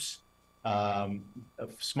groups,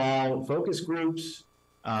 small focus groups,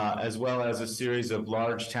 as well as a series of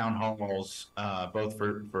large town halls, both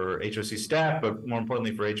for HOC staff, but more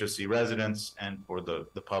importantly for HOC residents and for the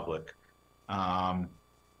public.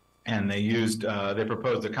 And they used, they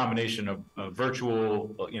proposed a combination of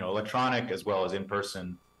virtual, electronic, as well as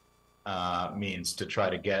in-person means to try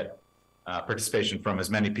to get participation from as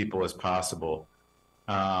many people as possible.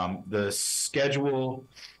 The schedule,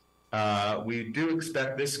 we do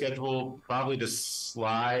expect this schedule probably to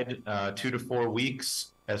slide 2 to 4 weeks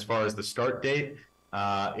as far as the start date.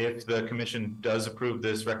 If the commission does approve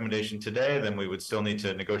this recommendation today, then we would still need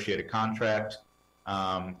to negotiate a contract.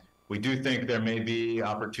 We do think there may be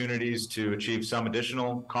opportunities to achieve some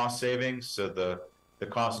additional cost savings. So the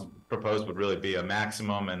cost proposed would really be a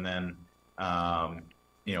maximum, and then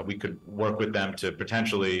we could work with them to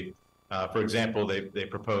potentially, for example, they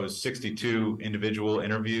proposed 62 individual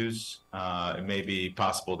interviews. It may be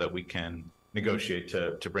possible that we can negotiate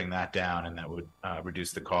to bring that down, and that would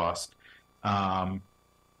reduce the cost.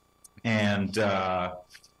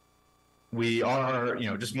 We are,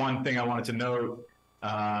 just one thing I wanted to note,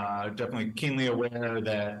 definitely keenly aware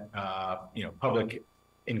that, public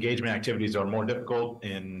engagement activities are more difficult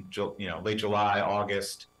in, late July,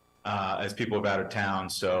 August, as people are out of town.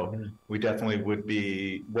 So we definitely would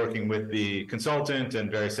be working with the consultant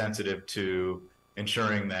and very sensitive to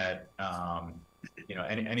ensuring that,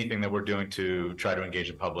 anything that we're doing to try to engage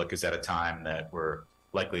the public is at a time that we're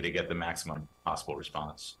likely to get the maximum possible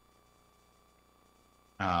response.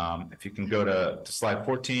 If you can go to slide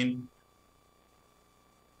 14.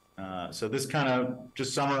 So this kind of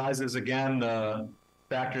just summarizes again the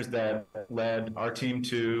factors that led our team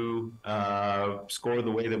to score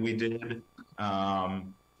the way that we did.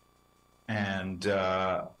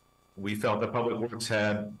 We felt that Public Works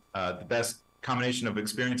had the best combination of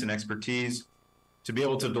experience and expertise to be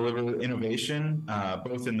able to deliver innovation,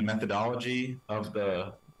 both in the methodology of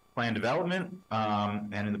the plan development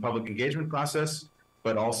and in the public engagement process,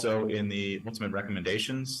 but also in the ultimate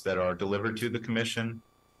recommendations that are delivered to the commission.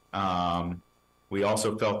 We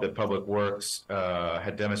also felt that Public Works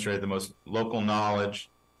had demonstrated the most local knowledge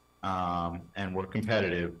and were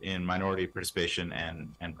competitive in minority participation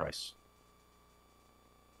and price.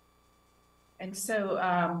 And so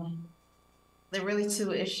there are really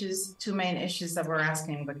two main issues that we're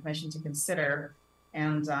asking the commission to consider.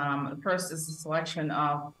 And the first is the selection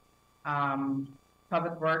of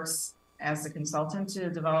Public Works as the consultant to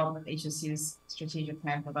develop HOC's strategic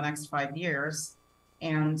plan for the next 5 years.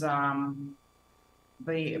 And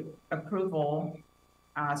the approval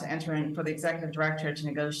to enter in for the executive director to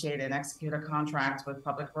negotiate and execute a contract with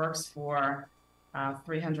Public Works for up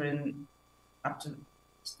to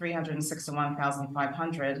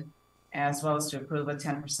 $361,500, as well as to approve a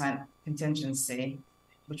 10% contingency,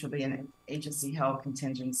 which will be an HOC held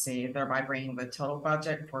contingency, thereby bringing the total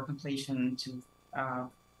budget for completion to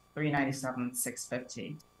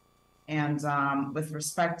 $397,650. And with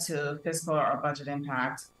respect to fiscal or budget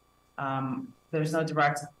impact, there's no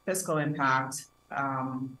direct fiscal impact,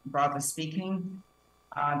 broadly speaking.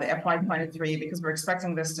 The FY23, because we're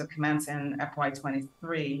expecting this to commence in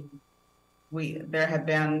FY23, there had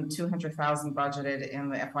been $200,000 budgeted in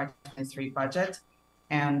the FY23 budget,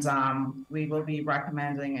 and we will be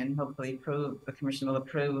recommending and hopefully the commission will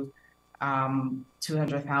approve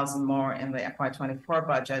 $200,000 more in the FY24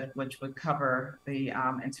 budget, which would cover the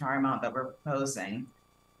entire amount that we're proposing.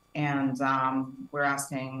 And we're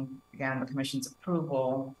asking, again, the commission's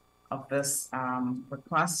approval of this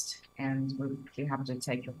request, and we'd be happy to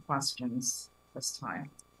take your questions this time.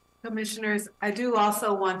 Commissioners, I do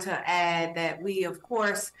also want to add that we, of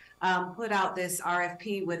course, put out this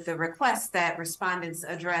RFP with the request that respondents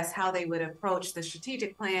address how they would approach the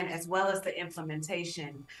strategic plan as well as the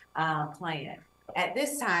implementation plan. At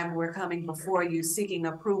this time, we're coming before you seeking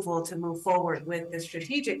approval to move forward with the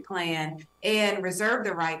strategic plan and reserve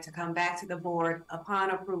the right to come back to the board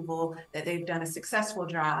upon approval that they've done a successful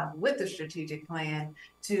job with the strategic plan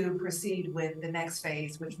to proceed with the next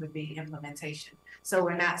phase, which would be implementation. So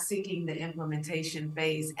we're not seeking the implementation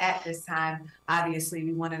phase at this time. Obviously,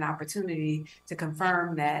 we want an opportunity to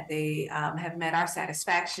confirm that they have met our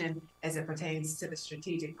satisfaction as it pertains to the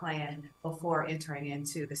strategic plan before entering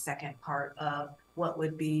into the second part of what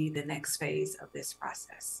would be the next phase of this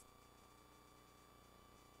process.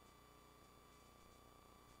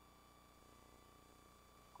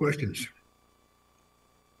 Questions?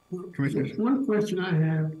 Commissioners? One question I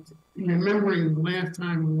have, remembering the last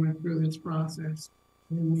time we went through this process,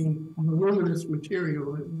 and the voluminous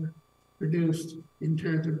material that was produced in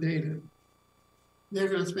terms of data, they're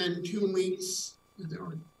going to spend 2 weeks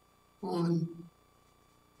on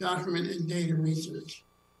document and data research.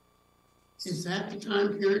 Is that the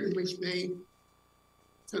time period in which they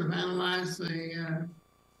sort of analyze the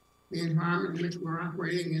environment in which we're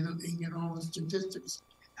operating and get all the statistics?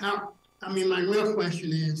 How, I mean, my real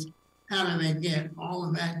question is, how do they get all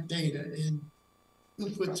of that data and who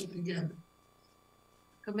puts it together?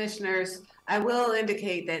 Commissioners, I will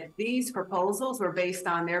indicate that these proposals were based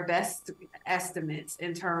on their best estimates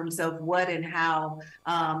in terms of what and how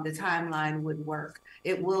the timeline would work.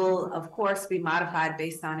 It will, of course, be modified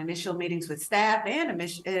based on initial meetings with staff and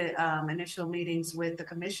initial meetings with the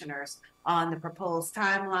commissioners on the proposed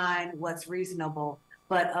timeline, what's reasonable.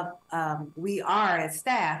 But we are, as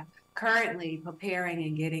staff, currently preparing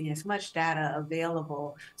and getting as much data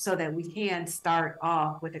available so that we can start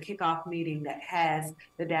off with a kickoff meeting that has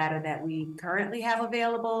the data that we currently have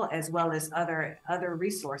available, as well as other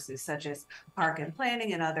resources such as park and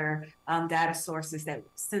planning and other data sources, that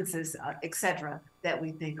census, et cetera, that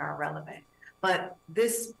we think are relevant. But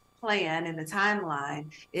this plan and the timeline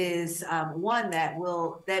is one that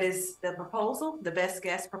is the proposal, the best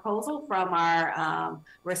guess proposal from our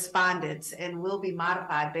respondents, and will be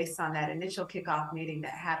modified based on that initial kickoff meeting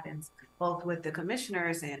that happens both with the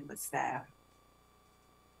commissioners and with staff.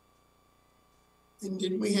 And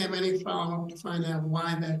did we have any follow-up to find out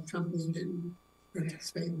why that company didn't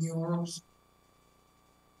participate in the orals?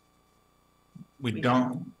 We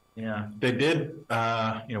don't. Yeah, they did.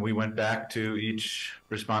 You know, we went back to each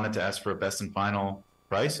respondent to ask for a best and final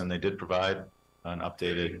price, and they did provide an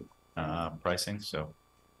updated pricing. So,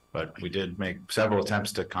 but we did make several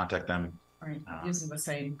attempts to contact them. Right, using the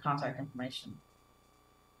same contact information.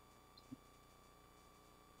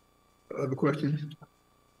 Other questions?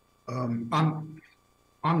 On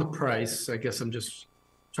the price, I guess I'm just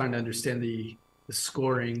trying to understand the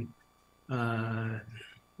scoring. I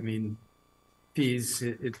mean, fees,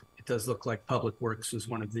 it does look like Public Works was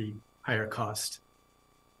one of the higher cost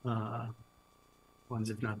ones,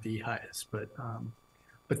 if not the highest. But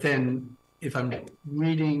then if I'm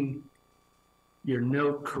reading your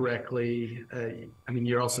note correctly, I mean,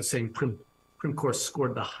 you're also saying Primcore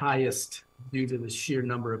scored the highest due to the sheer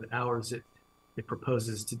number of hours it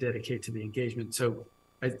proposes to dedicate to the engagement. So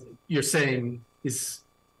you're saying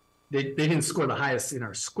they didn't score the highest in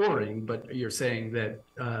our scoring, but you're saying that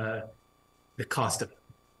the cost of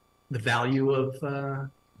the value of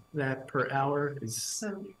that per hour is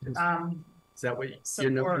that what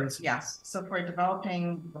your note means? Yes. So for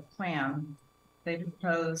developing the plan, they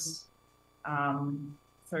proposed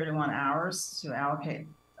 31 hours to allocate.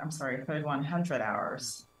 I'm sorry, 3,100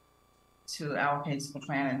 hours to allocate to the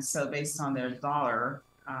plan. And so based on their dollar,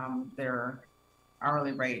 their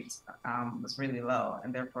hourly rate was really low,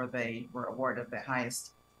 and therefore they were awarded the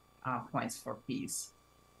highest points for fees.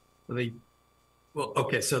 Well,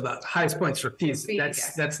 okay, so the highest points for fees,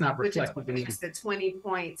 that's not reflected in the 20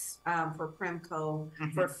 points for Primco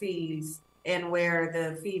for fees, and where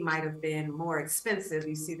the fee might have been more expensive,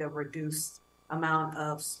 you see the reduced amount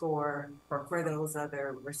of score for those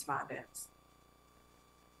other respondents.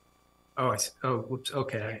 Oh, whoops,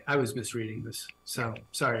 okay, I was misreading this, so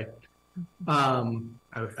sorry.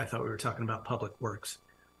 I thought we were talking about Public Works,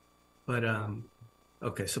 but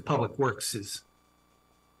okay, so Public Works is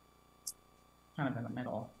kind of in the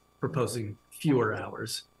middle, proposing fewer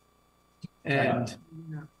hours, and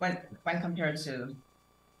when compared to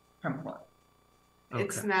Primcore.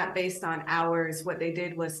 It's not based on hours. What they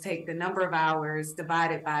did was take the number of hours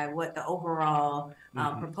divided by what the overall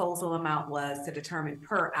proposal amount was to determine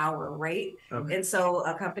per hour rate. Okay. And so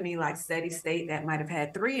a company like Steady State that might have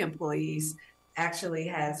had 3 employees actually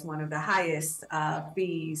has one of the highest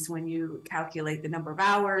fees when you calculate the number of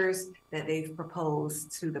hours that they've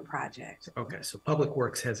proposed to the project. Okay, so Public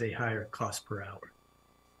Works has a higher cost per hour.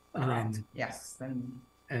 Yes.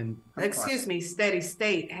 and. Excuse me, steady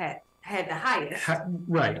state had the highest.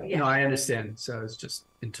 Right, Yeah. no, I understand. So it's just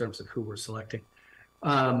in terms of who we're selecting.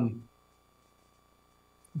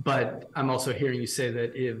 But I'm also hearing you say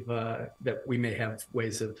that if, that we may have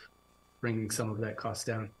ways of bringing some of that cost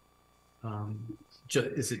down.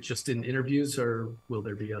 Is it just in interviews, or will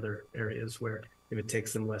there be other areas where if it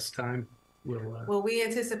takes them less time, Well, we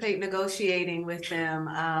anticipate negotiating with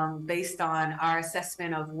them based on our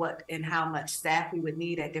assessment of what and how much staff we would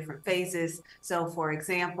need at different phases. So for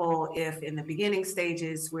example, if in the beginning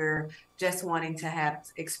stages, we're just wanting to have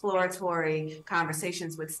exploratory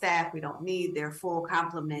conversations with staff, we don't need their full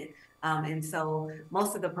complement. And so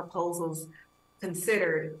most of the proposals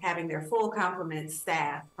considered having their full complement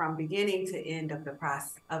staff from beginning to end of the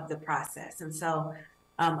process. And so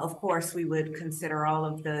of course, we would consider all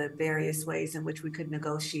of the various ways in which we could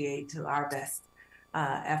negotiate to our best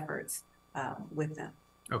efforts with them.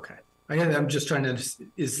 Okay. I'm just trying to,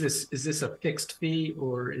 is this a fixed fee,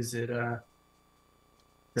 or is it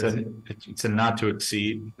it's a not to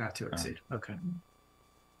exceed. Not to exceed. Okay.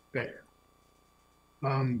 Great.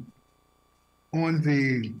 On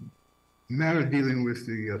the matter dealing with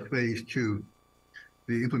the phase 2,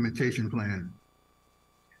 the implementation plan,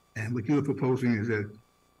 and what you're proposing is that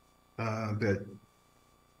that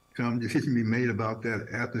some decision be made about that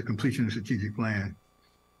after the completion of the strategic plan.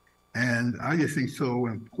 And I just think so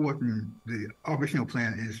important, the operational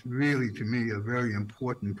plan is really, to me, a very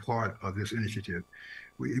important part of this initiative.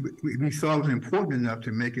 We thought it was important enough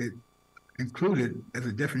to make it included as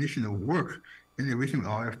a definition of work in the original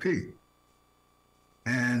RFP.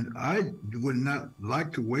 And I would not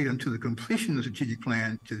like to wait until the completion of the strategic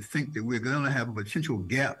plan to think that we're going to have a potential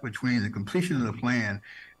gap between the completion of the plan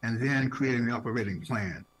and then creating the operating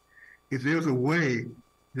plan. If there's a way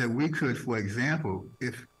that we could, for example,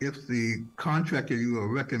 if the contractor you are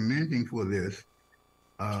recommending for this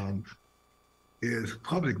is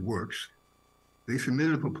Public Works, they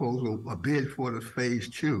submitted a proposal, a bid for the phase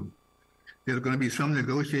 2. There's going to be some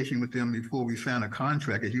negotiation with them before we sign a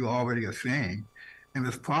contract, as you already are saying. And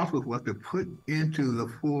it's possible for us to put into the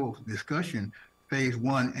full discussion phase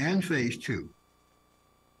 1 and phase 2.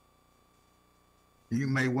 You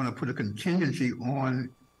may want to put a contingency on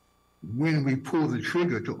when we pull the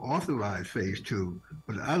trigger to authorize phase 2,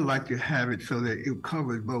 but I'd like to have it so that it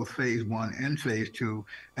covers both phase 1 and phase 2,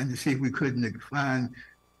 and to see if we couldn't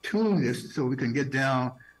fine-tune this so we can get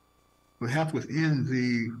down perhaps within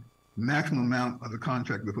the maximum amount of the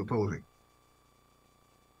contract we're proposing.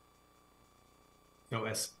 So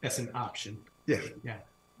as an option. Yes. Yeah.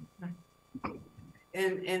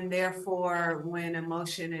 And therefore, when a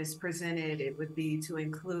motion is presented, it would be to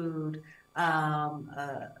include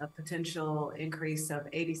a potential increase of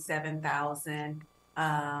 87,000,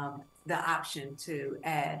 the option to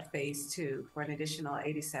add phase 2 for an additional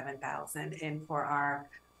 87,000, and for our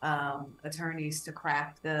attorneys to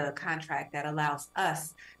craft the contract that allows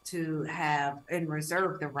us to have and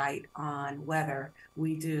reserve the right on whether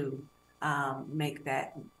we do make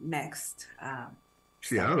that next.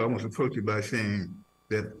 See, I would almost approach it by saying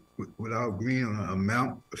that without agreeing on an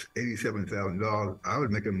amount of $87,000, I would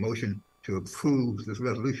make a motion to approve this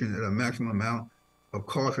resolution at a maximum amount of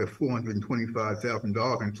cost of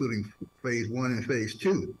 $425,000, including phase 1 and phase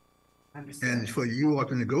 2. And for you all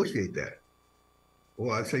to negotiate that.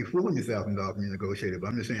 Or I'd say $400,000 when you negotiate it, but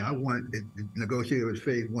I'm just saying I want it negotiated with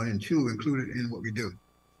phase 1 and 2 included in what we do.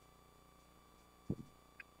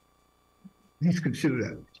 Please consider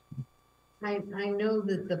that. I know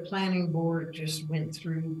that the planning board just went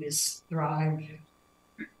through this Thrive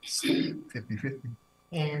 50-50.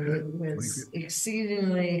 and it was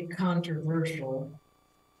exceedingly controversial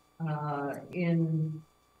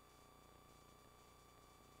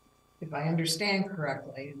if I understand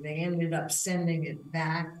correctly, they ended up sending it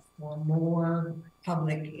back for more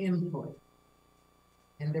public input.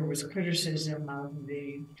 And there was criticism of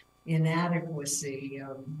the inadequacy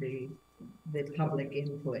of the public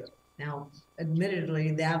input. Now,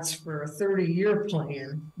 admittedly, that's for a 30-year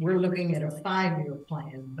plan. We're looking at a 5-year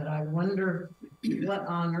plan, but I wonder what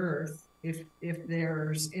on earth, if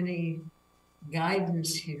there's any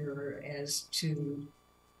guidance here as to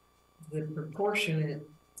the proportionate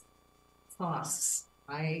costs.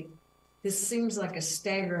 This seems like a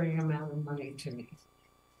staggering amount of money to me.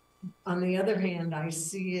 On the other hand, I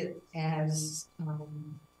see it as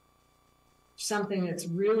something that's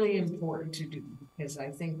really important to do, because I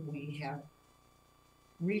think we have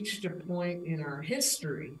reached a point in our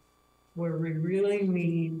history where we really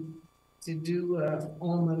need to do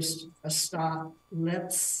almost a stop.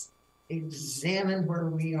 Let's examine where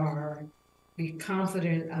we are, be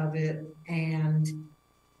confident of it, and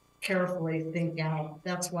carefully think out.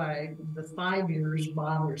 That's why the 5 years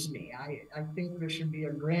bothers me. I think there should be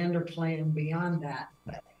a grander plan beyond that.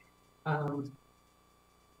 But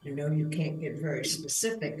I know you can't get very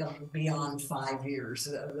specific on beyond 5 years.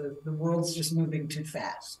 The world's just moving too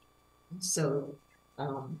fast. So,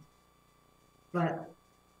 but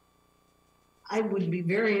I would be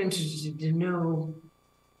very interested to know,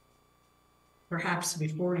 perhaps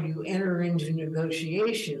before you enter into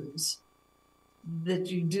negotiations, that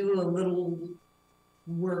you do a little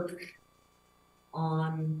work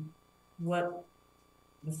on what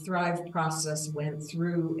the Thrive process went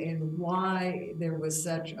through and why there was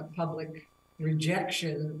such a public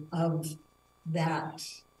rejection of that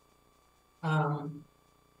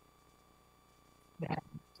that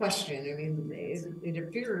question. I mean, it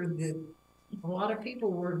appeared that a lot of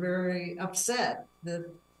people were very upset that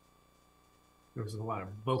There was a lot of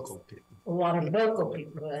vocal people. a lot of vocal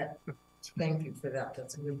people that, thank you for that,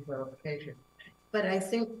 that's a good clarification. But I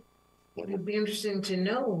think it would be interesting to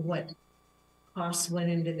know what costs went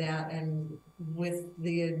into that, and with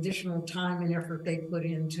the additional time and effort they put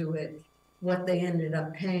into it, what they ended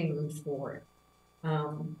up paying for it.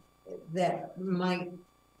 That might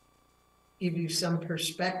give you some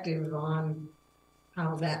perspective on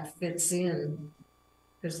how that fits in,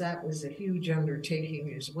 because that was a huge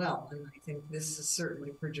undertaking as well. And I think this is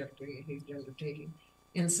certainly projecting a huge undertaking.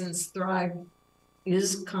 And since Thrive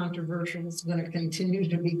is controversial, it's going to continue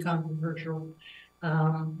to be controversial.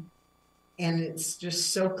 And it's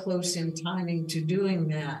just so close in timing to doing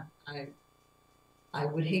that. I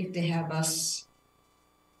would hate to have us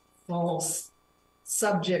fall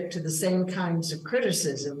subject to the same kinds of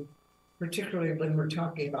criticism, particularly when we're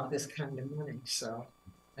talking about this kind of money. So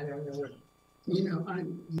I don't know what. You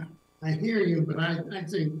know, I hear you, but I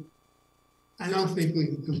don't think we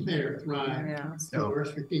can compare Thrive to our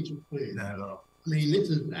strategic plan. Not at all. I mean, this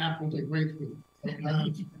is apples and grapefruit.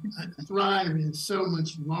 Thrive is so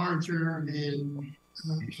much larger and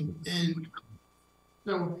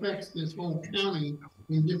so affects this whole county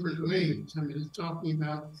in different ways. I mean, it's talking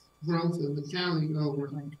about growth of the county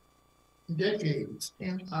over decades.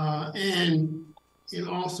 And it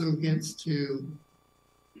also gets to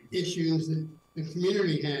issues that the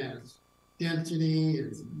community has, density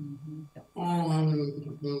and all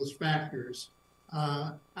of those factors.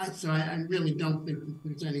 So I really don't think that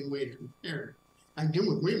there's any way to compare it. I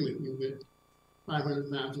do agree with you that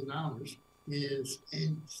 $500,000 is a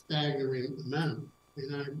staggering amount,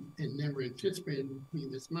 and I had never anticipated it would be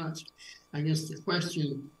this much. I guess the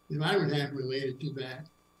question that I would have related to that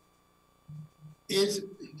is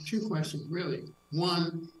two questions, really.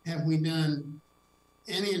 One, have we done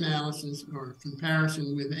any analysis or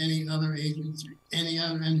comparison with any other agents, any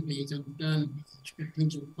other entities that have done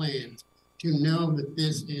strategic plans to know that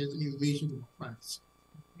this is a reasonable price?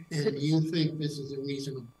 And do you think this is a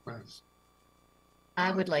reasonable price?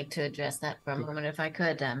 I would like to address that for a moment, if I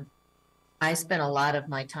could. I spent a lot of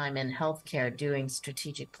my time in healthcare doing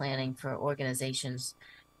strategic planning for organizations,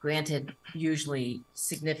 granted, usually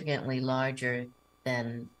significantly larger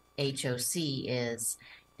than HOC is,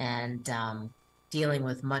 and dealing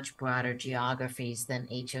with much broader geographies than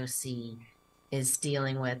HOC is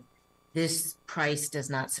dealing with. This price does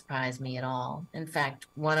not surprise me at all. In fact,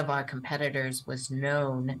 one of our competitors was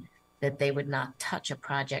known that they would not touch a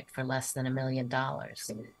project for less than $1 million.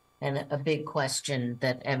 And a big question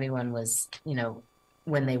that everyone was, you know,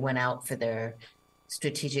 when they went out for their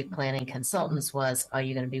strategic planning consultants was, are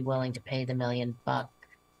you going to be willing to pay the $1 million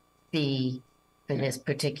fee for this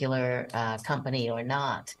particular company or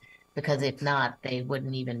not? Because if not, they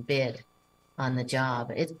wouldn't even bid on the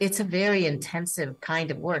job. It's a very intensive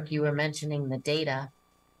kind of work. You were mentioning the data,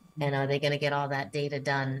 and are they going to get all that data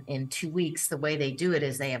done in 2 weeks? The way they do it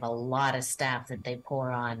is they have a lot of staff that they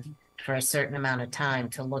pour on for a certain amount of time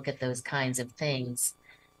to look at those kinds of things.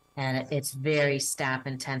 And it's very staff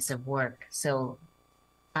intensive work. So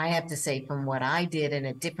I have to say, from what I did in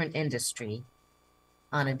a different industry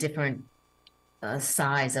on a different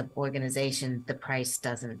size of organization, the price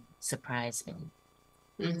doesn't surprise me.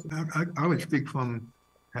 I would speak from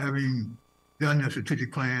having done a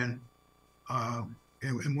strategic plan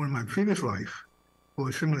in one of my previous life for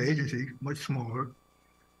a similar agency, much smaller,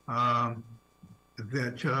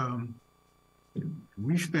 that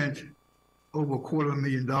we spent over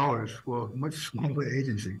 $250,000 for a much smaller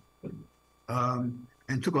agency,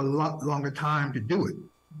 and took a lot longer time to do it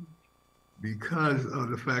because of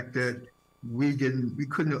the fact that we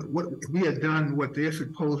couldn't, what if we had done what they're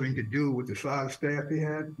supposing to do with the size of staff they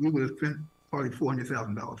had, we would have spent probably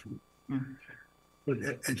 $400,000.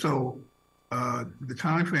 And so the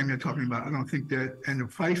time frame they're talking about, I don't think that, and the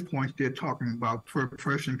price points they're talking about per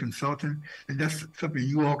person consultant, and that's something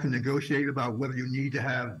you all can negotiate about whether you need to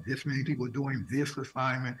have this many people doing this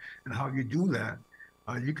assignment and how you do that.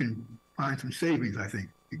 You can find some savings, I think.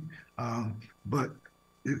 But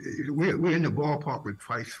we're in the ballpark with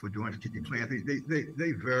price for doing strategic plans.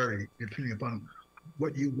 They vary depending upon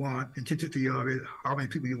what you want, intensity of it, how many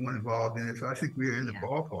people you want involved in it. So I think we're in the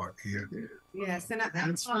ballpark here. Yes, and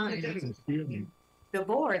That's fine. The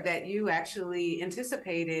board that you actually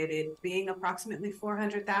anticipated it being approximately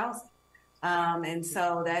 400,000. And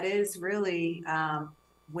so that is really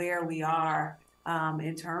where we are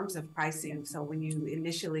in terms of pricing. So when you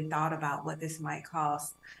initially thought about what this might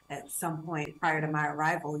cost at some point prior to my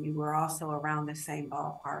arrival, you were also around the same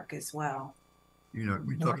ballpark as well. You know,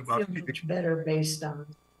 we talk about much better based on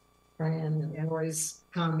Fran and Roy's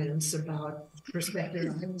comments about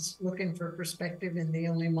perspective. I was looking for perspective, and the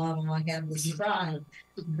only model I had was Stride.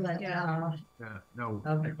 But no,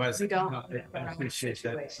 we don't. I appreciate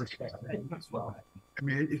that perspective as well. I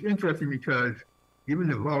mean, it's interesting because given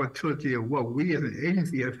the volatility of what we as an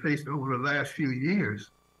agency have faced over the last few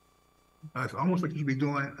years, it's almost like you should be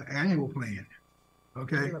doing an annual plan,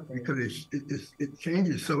 okay? Because it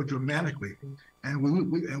changes so dramatically. And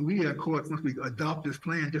we of course, once we adopt this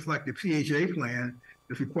plan, just like the PHA plan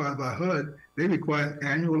that's required by HUD, they require an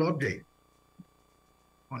annual update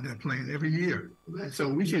on that plan every year. And so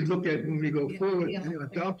we should look at when we go forward and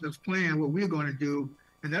adopt this plan, what we're going to do,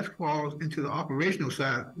 and that falls into the operational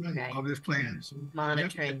side of this plan.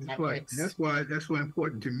 Monitoring metrics. That's why that's so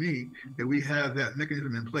important to me that we have that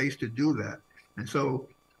mechanism in place to do that. And so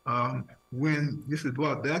when this is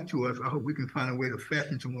brought back to us, I hope we can find a way to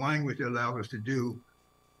fashion some language that allows us to do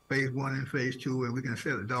phase 1 and phase 2, and we can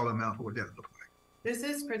set a dollar amount for what that looks like. This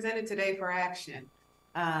is presented today for action.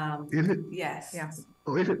 Is it? Yes. Yes.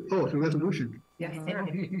 Oh, is it? Oh, it's a resolution. Yes.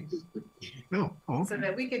 No. Oh, So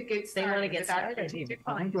that we could get They want to started. get started.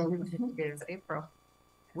 It's April.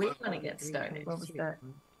 We want to get started. What was that?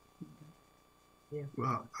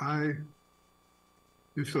 well,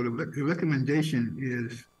 so the recommendation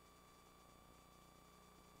is,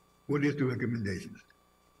 what is the recommendation?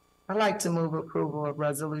 I'd like to move approval of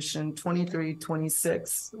resolution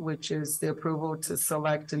 2326, which is the approval to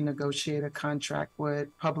select and negotiate a contract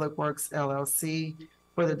with Public Works LLC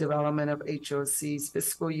for the development of HOC's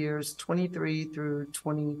fiscal years 23 through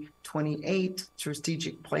 2028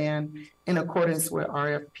 strategic plan in accordance with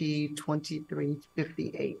RFP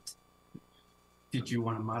 2358. Did you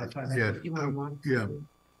want to modify that? Yes,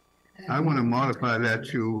 I want to modify that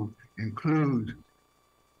to include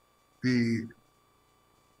the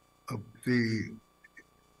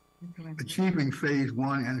achieving phase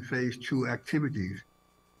 1 and phase 2 activities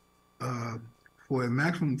for a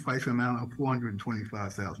maximum price amount of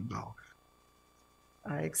 $425,000.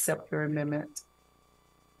 I accept your amendment.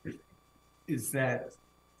 Is that?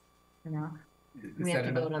 No. We have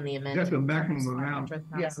to vote on the amendment. That's a maximum amount.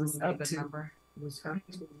 Yes, it's up to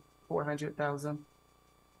 400,000.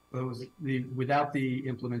 Well, was without the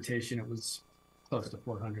implementation, it was close to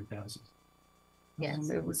 400,000. Yes.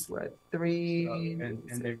 It was what, three? And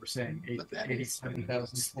they were saying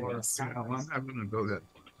 87,000 for. I'm going to go that.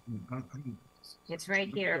 It's right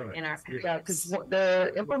here in our. Yeah, because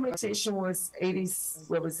the implementation was 80,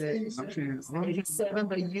 what was it? 87,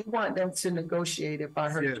 but you want them to negotiate, if I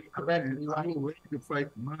heard you correctly, I right? will raise the price,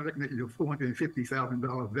 my recommendation is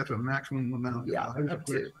 $450,000. That's a maximum amount. Yeah, I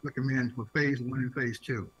would recommend for phase 1 and phase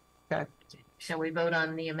 2. Okay. Shall we vote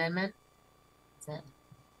on the amendment? Is that?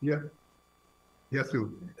 Yeah. Yes, sir.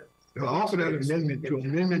 I'll offer that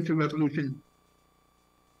amendment to resolution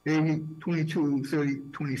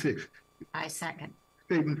 223026. I second.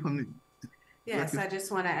 Statement from the. Yes, I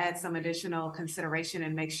just want to add some additional consideration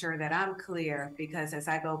and make sure that I'm clear, because as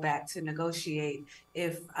I go back to negotiate,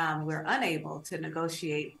 if we're unable to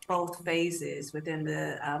negotiate both phases within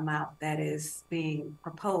the amount that is being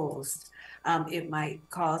proposed, it might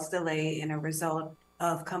cause delay in a result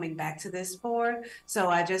of coming back to this board. So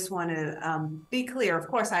I just want to be clear. Of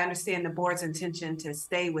course, I understand the board's intention to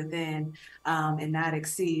stay within and not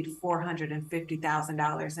exceed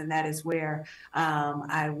 $450,000. And that is where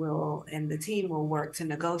I will and the team will work to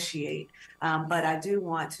negotiate. But I do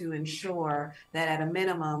want to ensure that at a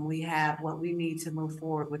minimum, we have what we need to move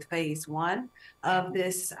forward with phase 1 of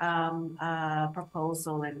this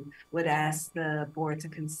proposal, and would ask the board to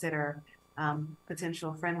consider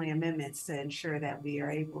potential friendly amendments to ensure that we are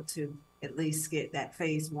able to at least get that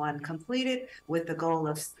phase 1 completed, with the goal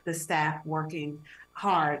of the staff working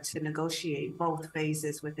hard to negotiate both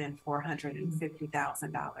phases within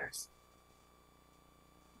 $450,000.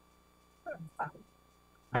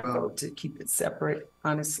 I vote to keep it separate,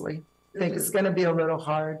 honestly. I think it's gonna be a little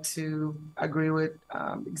hard to agree with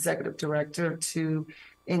Executive Director to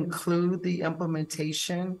include the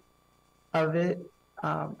implementation of it.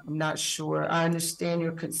 I'm not sure. I understand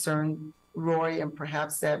your concern, Roy, and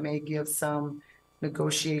perhaps that may give some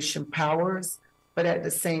negotiation powers, but at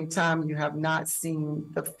the same time, you have not seen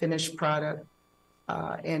the finished product.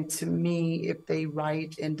 And to me, if they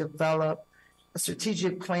write and develop a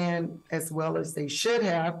strategic plan as well as they should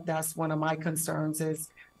have, that's one of my concerns is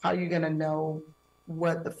how are you gonna know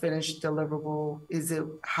what the finished deliverable is?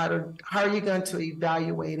 How are you going to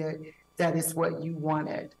evaluate it that is what you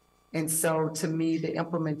wanted? And so to me, the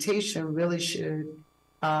implementation really should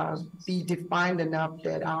be defined enough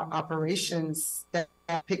that our operations that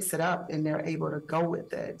picks it up and they're able to go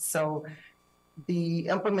with it. So the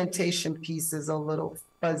implementation piece is a little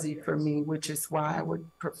fuzzy for me, which is why I would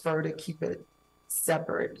prefer to keep it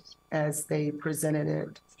separate as they presented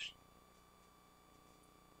it.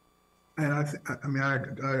 And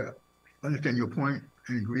I understand your point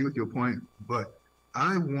and agree with your point, but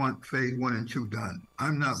I want phase 1 and 2 done.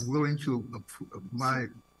 I'm not willing to, my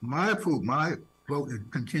vote is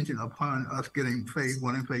contingent upon us getting phase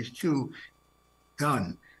 1 and phase 2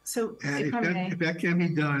 done. So and if that can be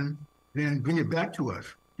done, then bring it back to us.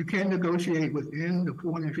 You can't negotiate within the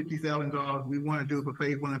 $450,000 we want to do for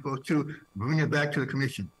phase 1 and phase 2, bring it back to the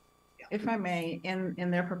commission. If I may,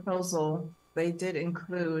 in their proposal, they did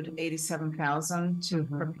include $87,000 to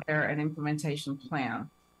prepare an implementation plan.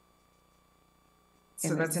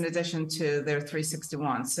 So that's in addition to their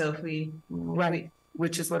 361. So if we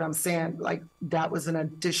which is what I'm saying, like that was an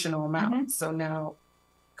additional amount. So now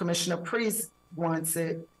Commissioner Priest wants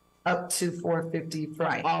it up to 450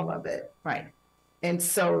 for all of it. Right. And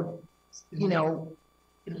so, you know,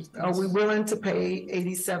 are we willing to pay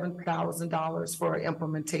 $87,000 for an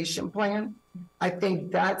implementation plan? I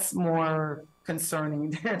think that's more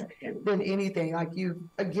concerning than anything. Like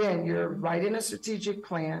you're writing a strategic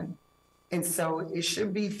plan. And so it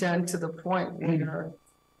should be done to the point where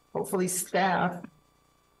hopefully staff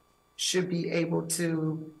should be able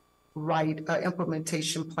to write an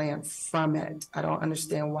implementation plan from it. I don't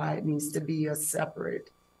understand why it needs to be a separate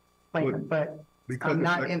plan, but I'm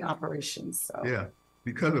not in operations, so. Yeah,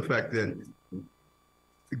 because of the fact that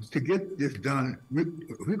to get this done, we're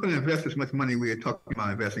going to invest as much money we are talking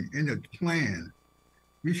about investing in the plan.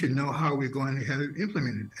 We should know how we're going to have it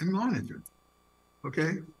implemented and monitored.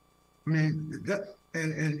 Okay, I mean that,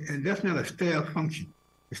 and that's not a staff function.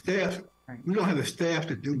 The staff, we don't have the staff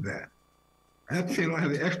to do that. I have to say, I don't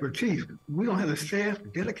have the expertise. We don't have the staff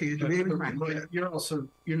dedicated to be able to do that.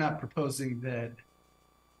 You're not proposing that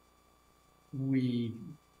we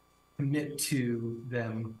commit to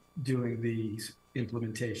them doing the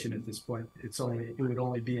implementation at this point. It would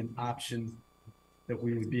only be an option that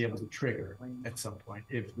we would be able to trigger at some point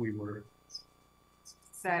if we were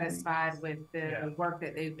satisfied with the work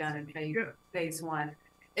that they've done in phase 1.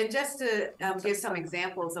 And just to give some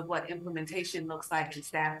examples of what implementation looks like in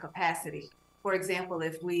staff capacity. For example,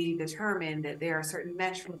 if we determine that there are certain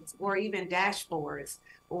metrics or even dashboards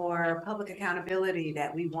or public accountability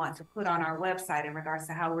that we want to put on our website in regards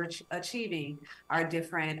to how we're achieving our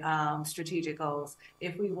different strategic goals,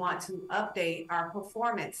 if we want to update our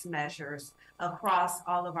performance measures across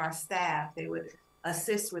all of our staff, they would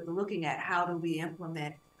assist with looking at how do we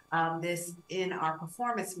implement this in our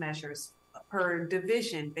performance measures per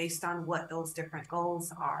division based on what those different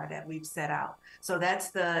goals are that we've set out. So that's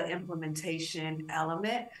the implementation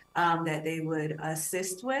element that they would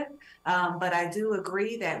assist with. But I do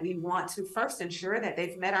agree that we want to first ensure that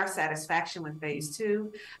they've met our satisfaction with phase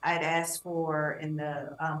 2. I'd ask for in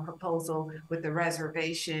the proposal with the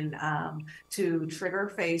reservation to trigger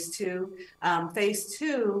phase 2. Phase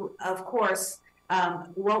 2, of course,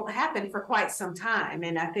 won't happen for quite some time.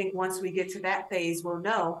 And I think once we get to that phase, we'll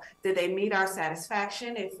know that they meet our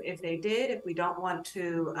satisfaction. If they did, if we don't want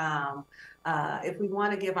to, if we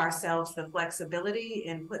want to give ourselves the flexibility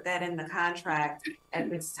and put that in the contract at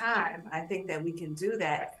this time, I think that we can do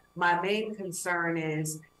that. My main concern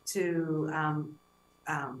is to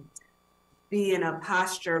be in a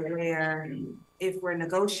posture where if we're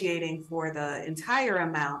negotiating for the entire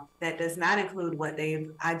amount, that does not include what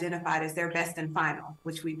they've identified as their best and final,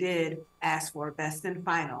 which we did ask for best and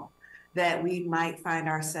final, that we might find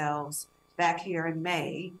ourselves back here in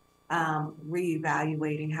May,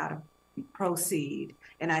 reevaluating how to proceed.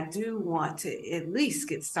 And I do want to at least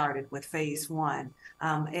get started with phase 1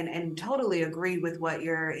 and totally agree with what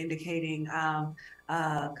you're indicating,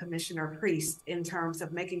 Commissioner Priest, in terms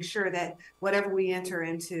of making sure that whatever we enter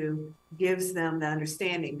into gives them the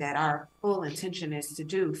understanding that our full intention is to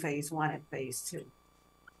do phase 1 and phase 2.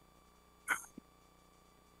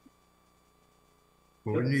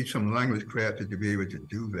 Well, we need some language crafted to be able to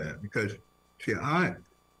do that, because, see,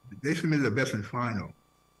 they submitted a best and final.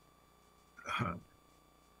 I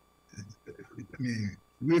mean,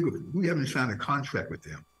 we haven't signed a contract with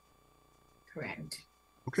them. Correct.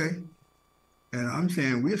 Okay?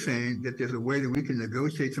 And we're saying that there's a way that we can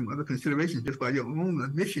negotiate some other considerations. Just by your own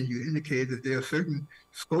admission, you indicated that there are certain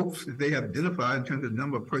scopes that they have identified in terms of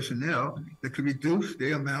number of personnel that could reduce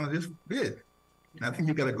the amount of this bid. And I think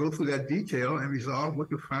you've got to go through that detail and resolve what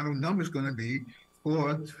the final number is going to be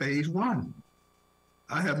for phase one.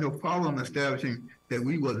 I have no problem establishing that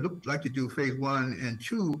we would like to do phase 1 and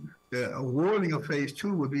 2. The awarding of phase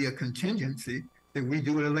 2 would be a contingency that we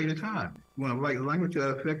do at a later time. You want to write language to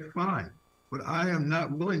that effect, fine. But I am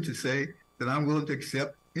not willing to say that I'm willing to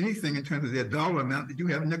accept anything in terms of their dollar amount that you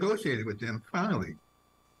haven't negotiated with them finally.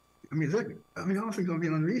 I mean, I don't think going to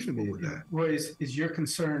be unreasonable with that. Roy, is your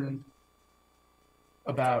concern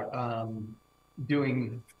about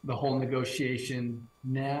doing the whole negotiation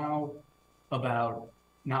now, about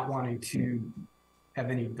not wanting to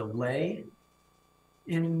have any delay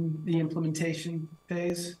in the implementation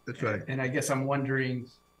phase? That's right. And I guess I'm wondering,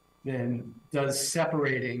 then, does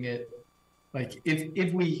separating it, like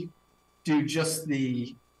if we do just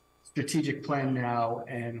the strategic plan now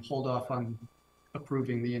and hold off on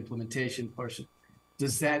approving the implementation portion,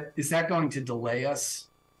 is that going to delay us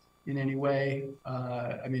in any way?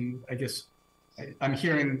 I mean, I guess I'm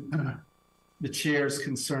hearing the chair's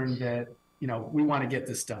concern that, we want to get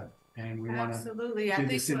this done and we want to do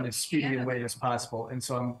this in as speedy a way as possible. And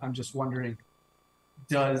so I'm just wondering,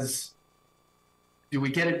 do we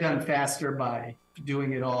get it done faster by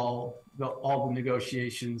doing it all the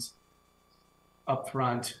negotiations up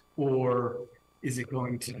front, or is it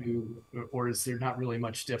going to, or is there not really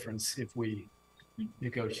much difference if we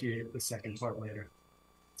negotiate the second part later?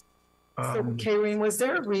 So, Kareem, was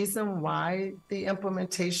there a reason why the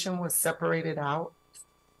implementation was separated out?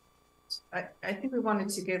 I think we wanted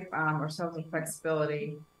to give ourselves the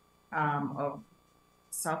flexibility of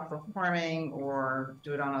self-performing or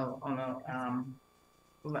do it on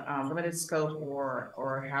a limited scope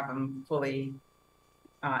or have them fully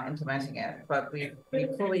implementing it. But we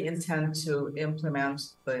fully intend to implement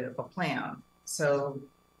the plan. So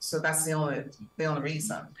that's the only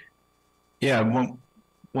reason. Yeah,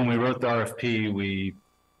 when we wrote the RFP, we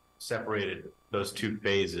separated those two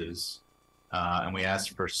phases, and we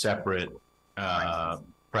asked for separate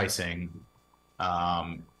pricing.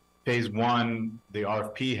 Phase 1, the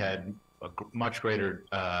RFP had a much greater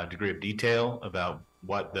degree of detail about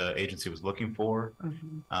what the agency was looking for.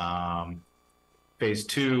 Phase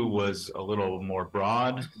 2 was a little more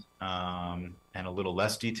broad and a little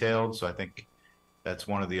less detailed. So I think that's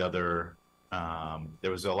one of the other,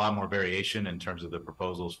 there was a lot more variation in terms of the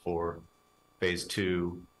proposals for phase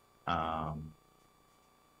 2.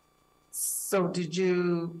 So did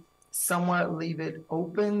you somewhat leave it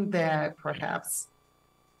open that perhaps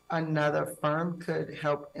another firm could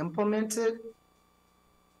help implement it?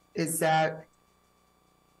 Is that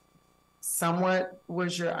somewhat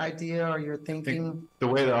was your idea or your thinking? The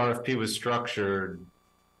way the RFP was structured,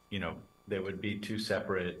 there would be two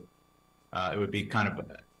separate, it would be kind of,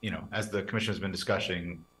 as the commission has been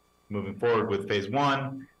discussing, moving forward with phase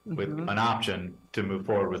 1 with an option to move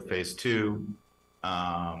forward with phase 2.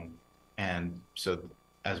 And so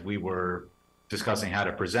as we were discussing how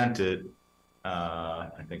to present it,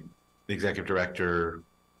 I think the executive director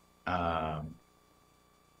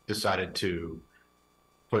decided to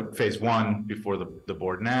put phase 1 before the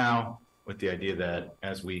board now, with the idea that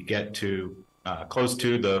as we get to close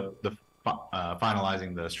to the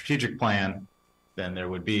finalizing the strategic plan, then there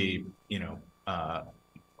would be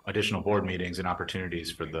additional board meetings and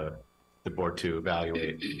opportunities for the board to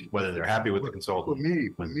evaluate whether they're happy with the consultant.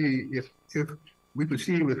 For me, if we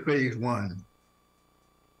proceed with phase 1,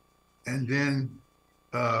 and then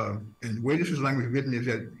and the way this is language written is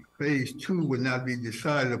that phase 2 would not be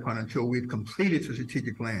decided upon until we've completed the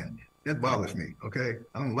strategic plan. That bothers me, okay?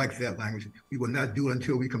 I don't like that language. We will not do it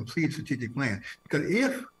until we complete strategic plan. Because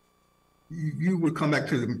if you would come back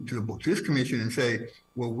to this commission and say,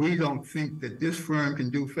 well, we don't think that this firm can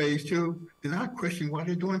do phase 2, then I question why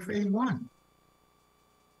they're doing phase 1.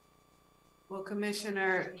 Well,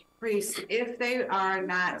 Commissioner, increase, if they are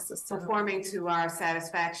not performing to our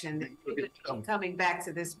satisfaction, coming back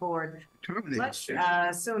to this board much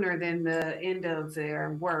sooner than the end of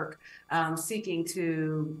their work, seeking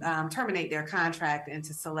to terminate their contract and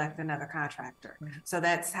to select another contractor. So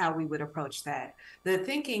that's how we would approach that. The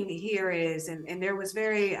thinking here is, and there was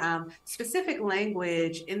very specific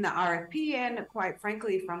language in the RFP and quite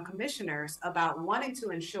frankly from commissioners about wanting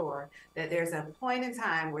to ensure that there's a point in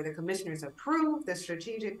time where the commissioners approve the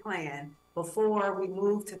strategic plan before we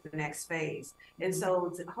move to the next phase. And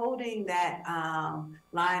so holding that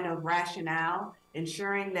line of rationale,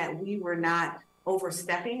 ensuring that we were not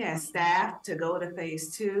overstepping as staff to go to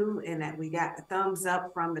phase 2 and that we got the thumbs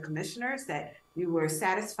up from the commissioners that we were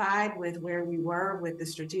satisfied with where we were with the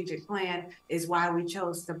strategic plan is why we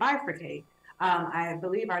chose to bifurcate. I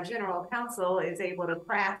believe our general counsel is able to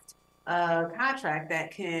craft a contract that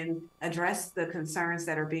can address the concerns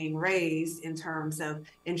that are being raised in terms of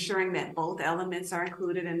ensuring that both elements are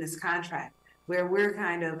included in this contract. Where we're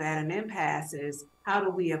kind of at an impasse is how do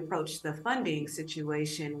we approach the funding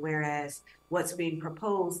situation, whereas what's being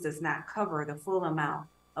proposed does not cover the full amount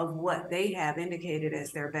of what they have indicated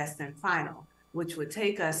as their best and final, which would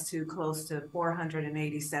take us to close to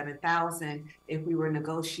 $487,000 if we were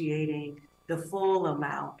negotiating the full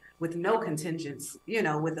amount with no contingents, you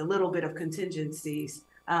know, with a little bit of contingencies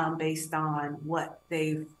based on what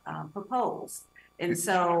they've proposed. And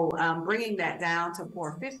so bringing that down to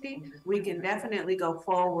 450, we can definitely go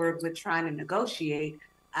forward with trying to negotiate.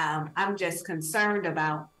 I'm just concerned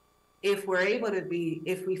about if we're able to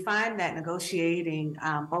if we find that negotiating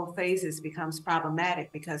both phases becomes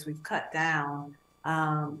problematic because we've cut down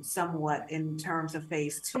somewhat in terms of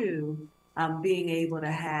phase 2, being able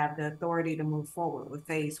to have the authority to move forward with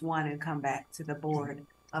phase 1 and come back to the board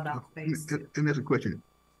about phase 2. And there's a question.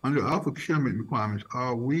 Under our procurement requirements,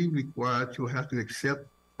 are we required to have to accept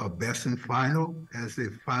a best and final as the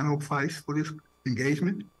final price for this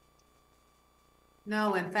engagement?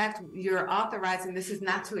 No, in fact, you're authorizing, this is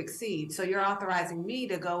not to exceed. So you're authorizing me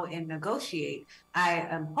to go and negotiate. I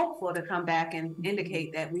am hopeful to come back and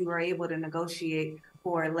indicate that we were able to negotiate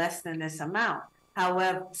for less than this amount.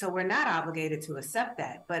 However, so we're not obligated to accept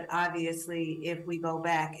that. But obviously, if we go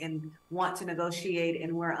back and want to negotiate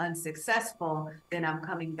and we're unsuccessful, then I'm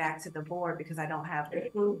coming back to the board because I don't have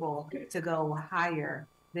approval to go higher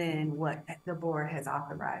than what the board has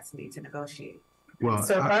authorized me to negotiate. Well,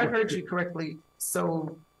 so if I heard you correctly,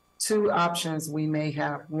 so 2 options we may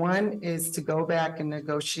have. One is to go back and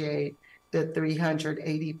negotiate the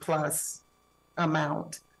 380 plus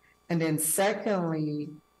amount. And then secondly,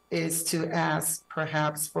 is to ask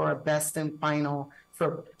perhaps for a best and final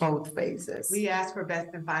for both phases. We asked for best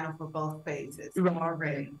and final for both phases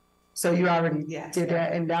already. So you already did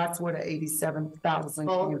that, and that's where the 87,000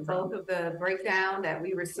 came from. Both of the breakdown that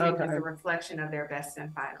we received is a reflection of their best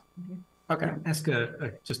and final. Okay. Ask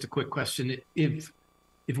just a quick question. If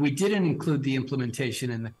we didn't include the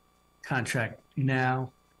implementation in the contract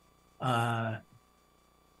now,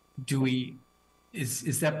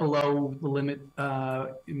 is that below the limit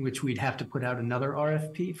in which we'd have to put out another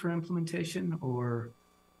RFP for implementation, or?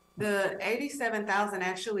 The 87,000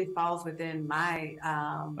 actually falls within my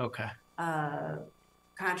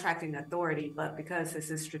contracting authority, but because this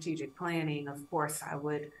is strategic planning, of course, I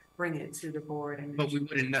would bring it to the board. But we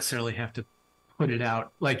wouldn't necessarily have to put it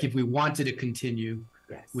out. Like if we wanted to continue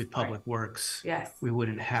with Public Works, we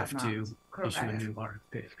wouldn't have to issue a new RFP.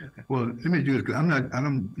 Okay. Well, let me do this because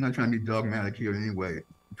I'm not trying to be dogmatic here in any way.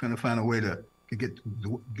 I'm trying to find a way to get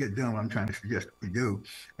done what I'm trying to suggest we do.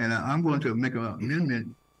 And I'm going to make an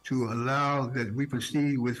amendment to allow that we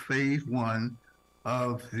proceed with phase 1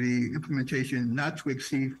 of the implementation not to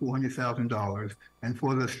exceed $400,000, and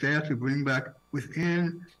for the staff to bring back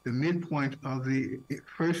within the midpoint of the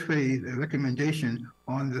first phase a recommendation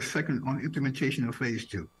on the implementation of phase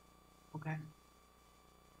 2. Okay.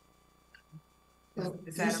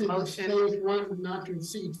 Is that a motion? Phase 1 not to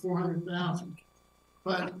exceed 400,000.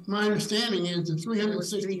 But my understanding is the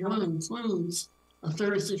 361 includes a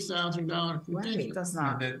 $36,000 contingent. It does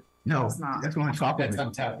not. No, it's not. That's on top of it. That's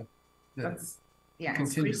on top of it. That's, yeah,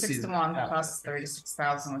 it's 361 plus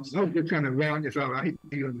 36,000. No, you're trying to round this out. I hate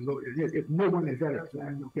to if no one is at it.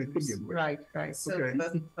 Right. So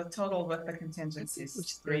the total with the contingencies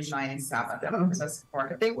is 397.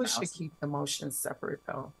 I think we should keep the motion separate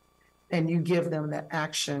though. And you give them the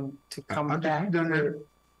action to come back.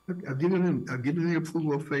 I've given them the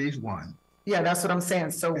approval of phase 1. Yeah, that's what I'm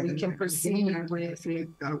saying. So we can proceed with.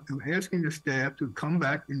 I'm asking the staff to come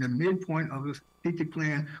back in the midpoint of the strategic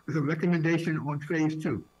plan with a recommendation on phase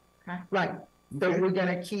 2. Okay. Right. So we're going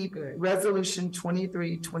to keep resolution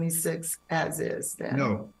 2326 as is then.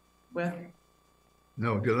 No. Well,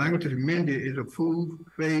 No, the language is amended is approved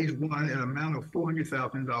phase one at an amount of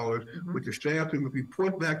 $400,000 with the staff to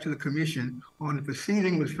report back to the commission on the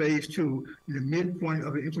proceeding with phase two in the midpoint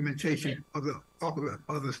of the implementation of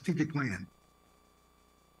the strategic plan.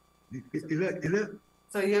 Is that?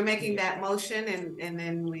 So you're making that motion and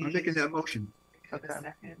then we. I'm making that motion. Okay.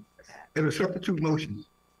 Second. It's a substitute motion.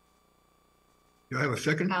 Do I have a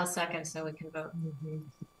second? I'll second so we can vote.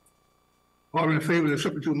 All in favor of the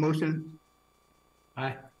substitute motion?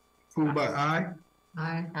 Aye. Approved by aye.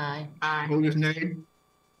 Aye. Aye. Aye. Opposed, nay.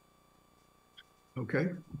 Okay,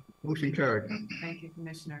 motion carried. thank you,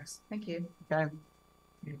 commissioners. Thank you. Okay.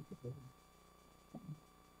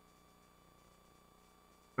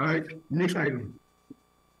 All right, next item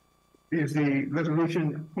is the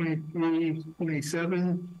resolution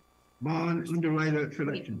 2327 bond underwriter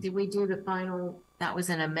selection. Did we do the final? That was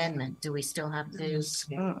an amendment. Do we still have to?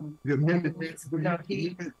 The amendment. No,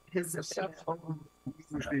 his.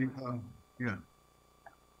 Yeah.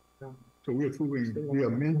 So we're approving the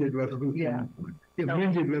amended resolution. Yeah. The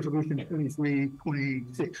amended resolution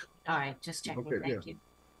 2326. All right, just checking. Okay, Thank yeah. you.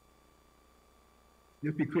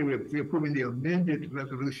 Just be clear, we're approving the amended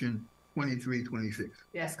resolution 2326.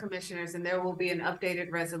 Yes, commissioners, and there will be an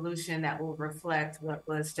updated resolution that will reflect what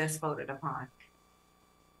was just voted upon.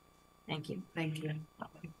 Thank you. Thank you.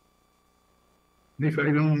 Next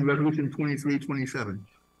item, resolution 2327.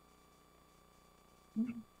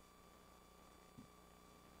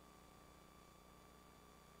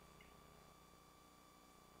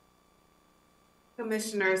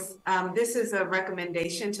 Commissioners, this is a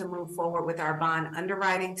recommendation to move forward with our bond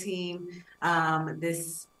underwriting team.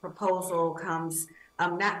 This proposal comes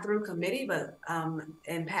not through committee, but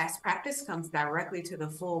in past practice comes directly to the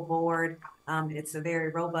full board. It's a very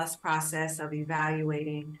robust process of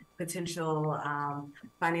evaluating potential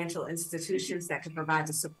financial institutions that can provide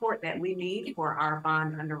the support that we need for our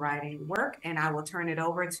bond underwriting work. And I will turn it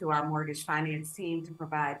over to our mortgage finance team to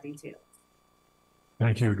provide details.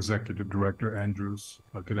 Thank you, Executive Director Andrews.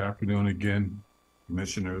 Good afternoon again,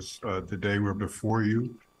 Commissioners. Today we're before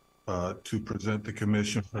you to present the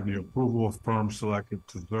Commission for the approval of firms selected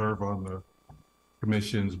to serve on the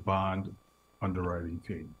Commission's bond underwriting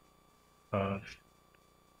team.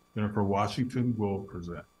 Jennifer Washington will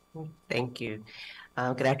present. Thank you.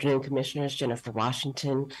 Good afternoon, Commissioners. Jennifer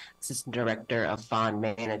Washington, Assistant Director of Bond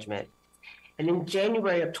Management. And in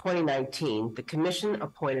January of 2019, the Commission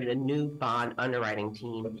appointed a new bond underwriting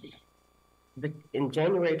team. In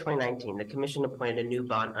January 2019, the Commission appointed a new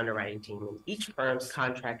bond underwriting team, and each firm's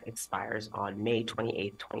contract expires on May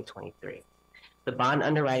 28, 2023. The bond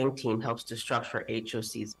underwriting team helps to structure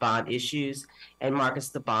HOC's bond issues and markets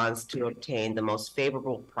the bonds to obtain the most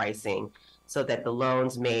favorable pricing so that the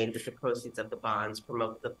loans made with the proceeds of the bonds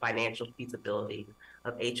promote the financial feasibility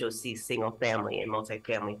of HOC's single-family and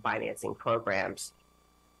multifamily financing programs.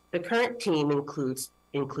 The current team includes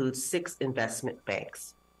 6 investment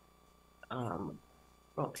banks.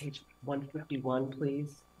 Page 151,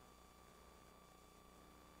 please.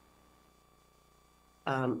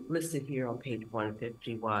 Listed here on page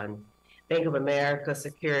 151. Bank of America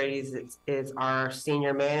Securities is our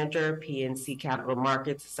senior manager. PNC Capital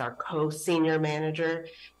Markets is our co-senior manager,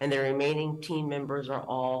 and the remaining team members are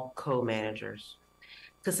all co-managers.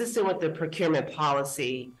 Consistent with the procurement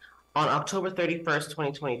policy, on October 31st,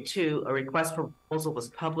 2022, a request for proposal was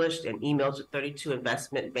published and emailed to 32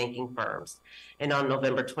 investment banking firms. And on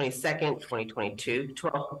November 22nd, 2022,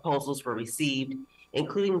 12 proposals were received,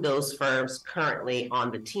 including those firms currently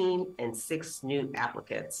on the team and 6 new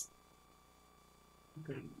applicants.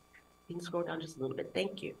 You can scroll down just a little bit.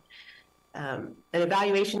 Thank you. An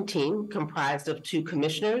evaluation team comprised of 2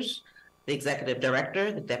 commissioners, the executive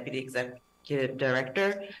director, the deputy executive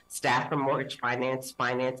director, staff from mortgage finance,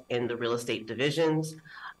 and the real estate divisions,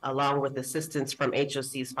 along with assistance from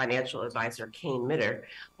HOC's financial advisor, Kane Mitter,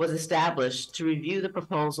 was established to review the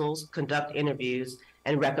proposals, conduct interviews,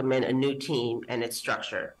 and recommend a new team and its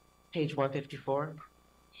structure. Page 154.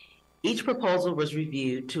 Each proposal was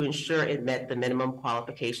reviewed to ensure it met the minimum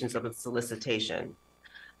qualifications of the solicitation.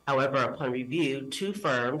 However, upon review, 2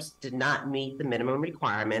 firms did not meet the minimum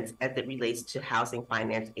requirements as it relates to housing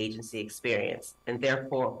finance agency experience, and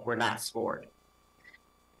therefore were not scored.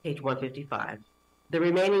 Page 155. The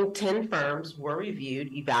remaining 10 firms were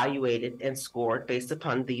reviewed, evaluated, and scored based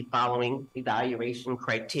upon the following evaluation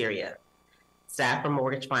criteria. Staff from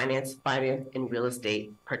mortgage finance, and real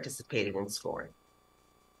estate participated in scoring.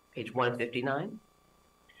 Page 159.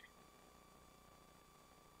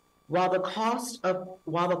 While the cost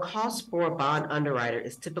for a bond underwriter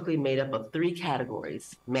is typically made up of 3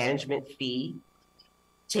 categories: management fee,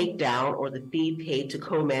 takedown, or the fee paid to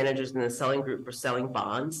co-managers in the selling group for selling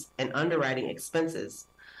bonds, and underwriting expenses.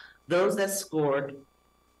 Those that scored,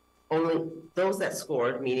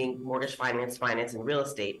 meaning mortgage finance, finance, and real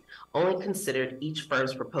estate, only considered each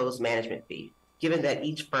firm's proposed management fee, given that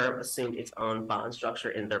each firm assumed its own bond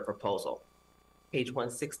structure in their proposal. Page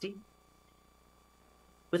 160.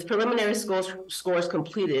 With preliminary scores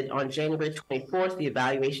completed on January 24th, the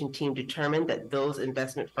evaluation team determined that those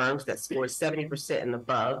investment firms that scored 70% and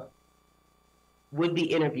above would be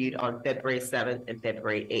interviewed on February 7th and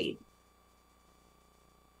February 8th.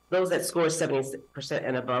 Those that scored 70%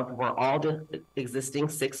 and above were all the existing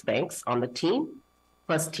 6 banks on the team,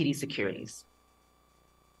 plus TD Securities.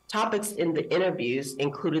 Topics in the interviews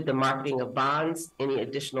included the marketing of bonds, any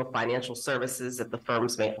additional financial services that the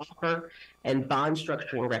firms may offer, and bond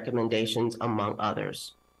structuring recommendations, among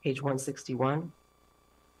others. Page 161.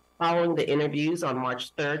 Following the interviews on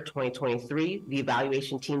March 3rd, 2023, the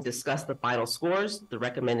evaluation team discussed the final scores, the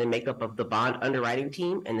recommended makeup of the bond underwriting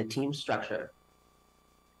team, and the team structure.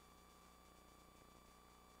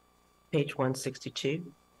 Page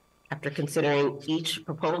 162. After considering each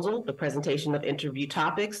proposal, the presentation of interview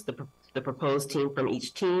topics, the proposed team from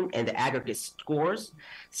each team, and the aggregate scores,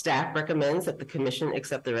 staff recommends that the commission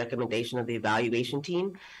accept the recommendation of the evaluation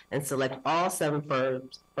team and select all 7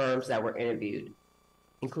 firms that were interviewed,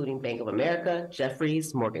 including Bank of America,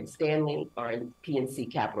 Jefferies, Morgan Stanley, PNC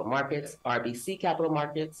Capital Markets, RBC Capital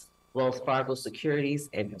Markets, Wells Fargo Securities,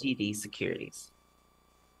 and TD Securities.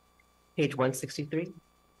 Page 163.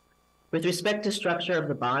 With respect to structure of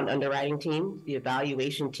the bond underwriting team, the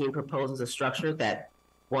evaluation team proposes a structure that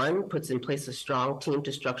 1, puts in place a strong team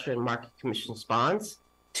to structure and market commission's bonds.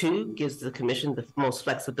 2, gives the commission the most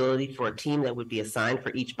flexibility for a team that would be assigned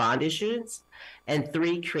for each bond issuance. And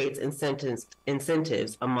 3, creates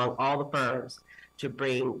incentives among all the firms to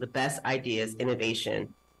bring the best ideas,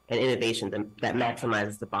 innovation that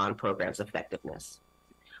maximizes the bond program's effectiveness.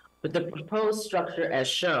 With the proposed structure as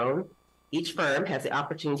shown, each firm has the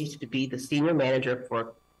opportunity to be the senior manager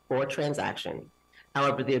for a transaction.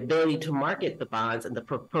 However, the ability to market the bonds and the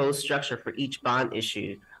proposed structure for each bond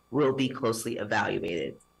issue will be closely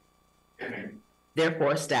evaluated.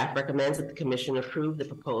 Therefore, staff recommends that the commission approve the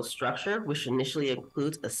proposed structure, which initially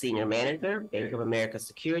includes a senior manager, Bank of America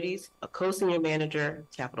Securities, a co-senior manager,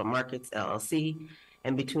 Capital Markets, LLC,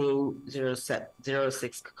 and between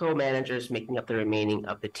 0.06 co-managers making up the remaining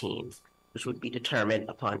of the teams, which would be determined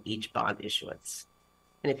upon each bond issuance.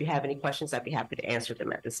 And if you have any questions, I'd be happy to answer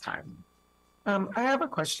them at this time. I have a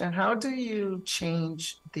question. How do you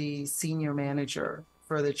change the senior manager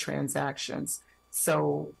for the transactions?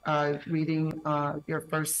 So reading your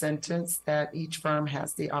first sentence that each firm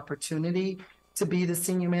has the opportunity to be the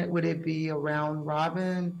senior manager, would it be a round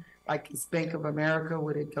robin? Like it's Bank of America,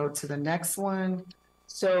 would it go to the next one?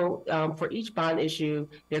 So for each bond issue,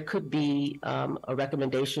 there could be a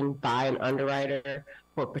recommendation by an underwriter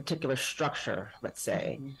for a particular structure, let's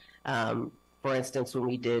say. For instance, when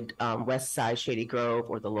we did West Side Shady Grove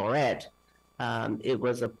or the Lorette, it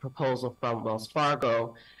was a proposal from Wells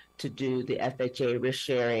Fargo to do the FHA risk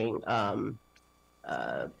sharing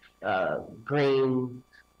green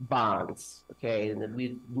bonds, okay? And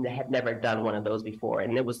we had never done one of those before,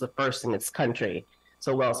 and it was the first in its country.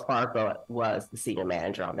 So Wells Fargo was the senior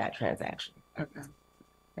manager on that transaction. Okay,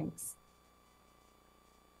 thanks.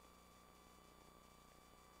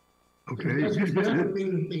 Okay. It doesn't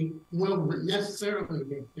mean they will necessarily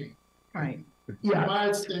get paid. Right. Yeah.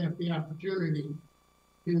 Provide staff the opportunity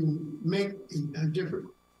to make a different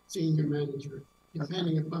senior manager,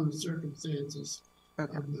 depending upon the circumstances of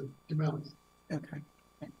the development. Okay.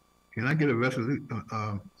 Can I get a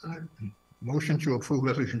motion to approve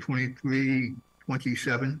resolution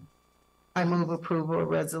 2327? I move approval of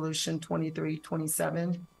resolution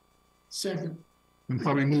 2327. Second. And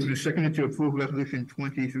probably moved and seconded to approve resolution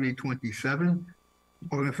 2327.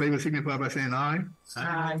 All in favor signify by saying aye.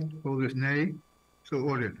 Aye. Opposed, nay. So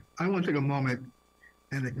ordered. I want to take a moment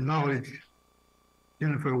and acknowledge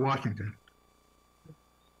Jennifer Washington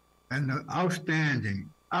and the outstanding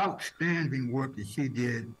work that she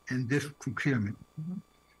did in this procurement.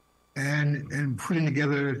 And putting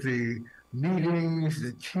together the meetings,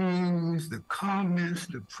 the teams, the comments,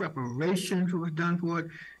 the preparations that was done for it.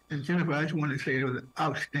 And Jennifer, I just want to say it was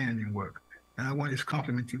outstanding work. And I want to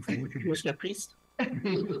compliment you for what you did. Commissioner Priest?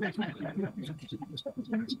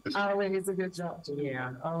 Always a good job.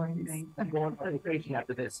 Yeah. Always. I'm going for the creation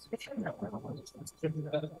after this.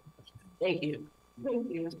 Thank you.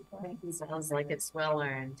 Thank you. Sounds like it's well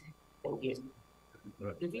earned. Thank you.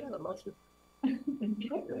 Did you have a motion? Oh,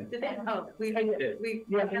 we,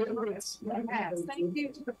 Yeah. thank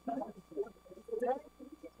you.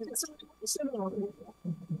 A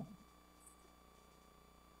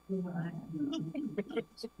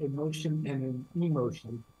motion and an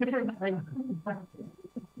emotion.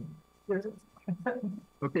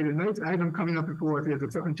 Okay, the next item coming up before us is a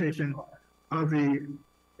presentation of the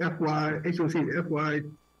HOC FY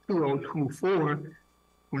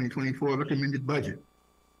 2024 recommended budget.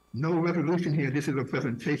 No resolution here. This is a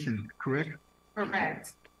presentation, correct?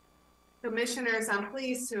 Correct. Commissioners, I'm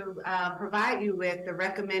pleased to provide you with the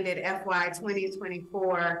recommended FY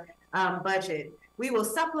 2024 budget. We will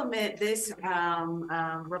supplement this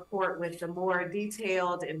report with the more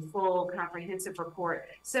detailed and full comprehensive report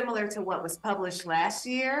similar to what was published last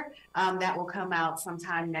year. That will come out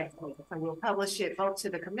sometime next week. So we'll publish it both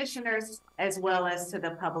to the commissioners as well as to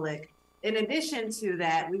the public. In addition to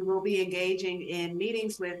that, we will be engaging in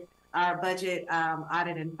meetings with our budget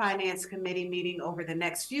audit and finance committee meeting over the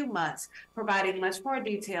next few months, providing much more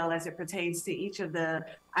detail as it pertains to each of the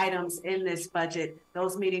items in this budget.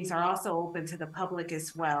 Those meetings are also open to the public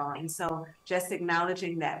as well. And so just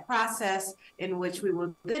acknowledging that process in which we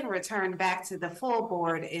will then return back to the full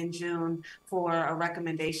board in June for a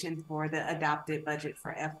recommendation for the adopted budget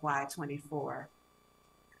for FY24.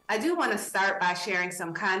 I do want to start by sharing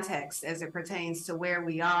some context as it pertains to where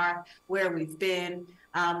we are, where we've been.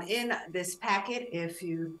 In this packet, if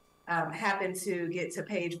you happen to get to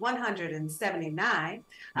page 179,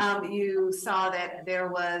 you saw that there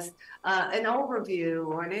was an overview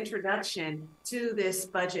or an introduction to this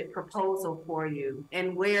budget proposal for you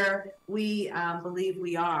and where we believe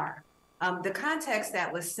we are. The context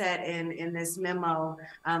that was set in this memo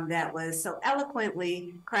that was so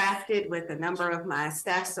eloquently crafted with a number of my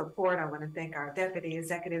staff support. I want to thank our Deputy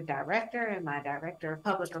Executive Director and my Director of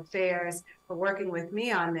Public Affairs for working with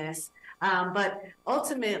me on this. But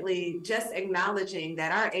ultimately, just acknowledging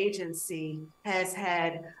that our agency has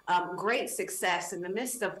had great success in the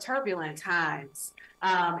midst of turbulent times.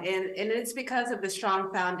 And it's because of the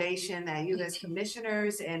strong foundation that you as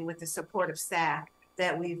commissioners and with the support of staff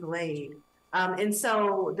that we've laid. And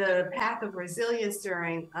so the path of resilience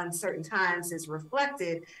during uncertain times is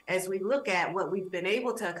reflected as we look at what we've been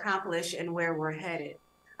able to accomplish and where we're headed.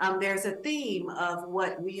 There's a theme of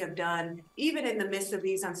what we have done, even in the midst of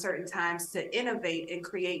these uncertain times, to innovate and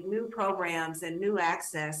create new programs and new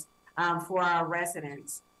access for our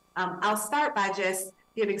residents. I'll start by just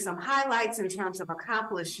giving some highlights in terms of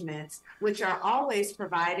accomplishments, which are always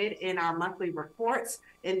provided in our monthly reports,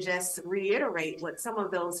 and just reiterate what some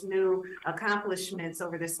of those new accomplishments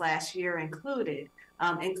over this last year included.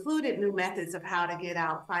 Included new methods of how to get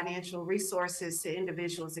out financial resources to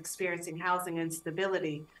individuals experiencing housing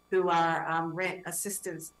instability through our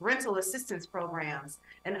rental assistance programs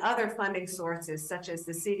and other funding sources such as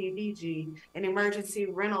the CDBG and emergency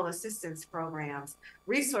rental assistance programs,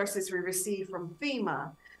 resources we receive from FEMA,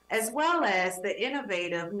 as well as the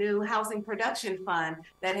innovative new housing production fund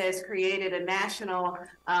that has created a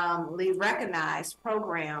nationally recognized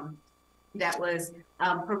program that was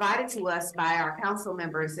provided to us by our council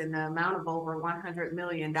members in the amount of over $100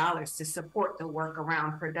 million to support the work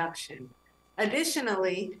around production.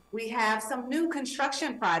 Additionally, we have some new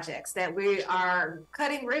construction projects that we are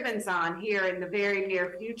cutting ribbons on here in the very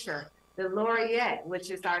near future. The Laureate, which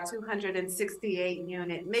is our 268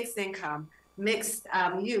 unit mixed income, mixed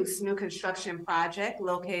use new construction project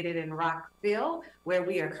located in Rockville, where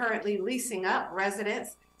we are currently leasing up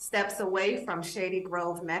residents steps away from Shady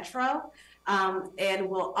Grove Metro, and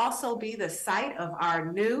will also be the site of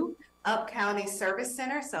our new Up County Service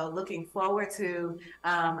Center. So looking forward to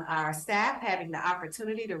our staff having the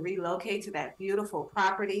opportunity to relocate to that beautiful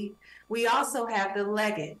property. We also have the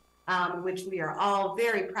Leggett, which we are all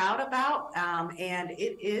very proud about, and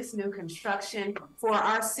it is new construction for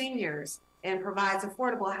our seniors and provides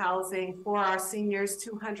affordable housing for our seniors,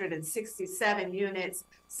 267 units,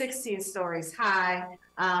 16 stories high,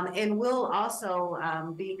 and will also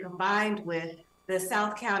be combined with the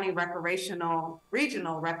South County Regional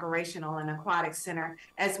Recreational and Aquatic Center,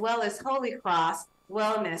 as well as Holy Cross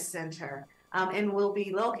Wellness Center, and will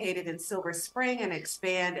be located in Silver Spring and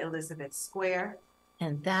expand Elizabeth Square.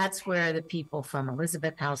 And that's where the people from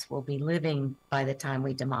Elizabeth House will be living by the time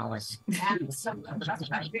we demolish.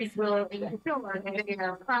 Absolutely. Will be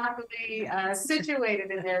properly situated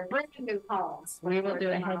in their brand new homes. We will do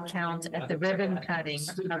a head count at the ribbon cutting.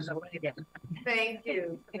 Thank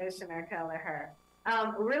you, Commissioner Kelleher.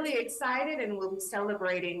 Really excited, and we'll be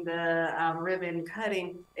celebrating the ribbon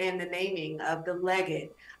cutting and the naming of the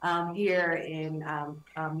Leggett here in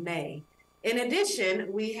May. In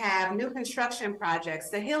addition, we have new construction projects,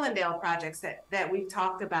 the Hillendale projects that we've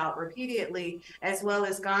talked about repeatedly, as well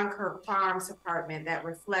as Gonkirk Farms Apartment that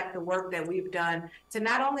reflect the work that we've done to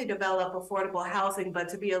not only develop affordable housing, but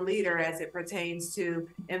to be a leader as it pertains to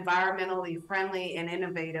environmentally friendly and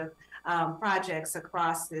innovative projects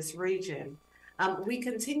across this region. We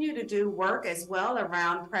continue to do work as well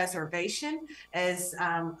around preservation, as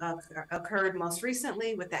occurred most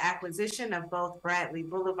recently with the acquisition of both Bradley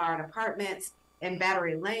Boulevard Apartments and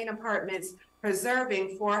Battery Lane Apartments,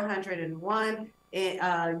 preserving 401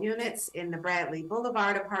 units in the Bradley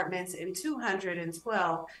Boulevard Apartments and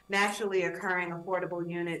 212 naturally occurring affordable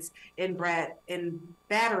units in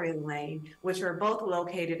Battery Lane, which are both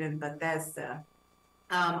located in Bethesda.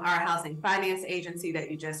 Our housing finance agency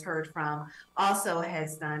that you just heard from also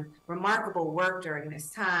has done remarkable work during this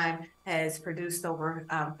time, has produced over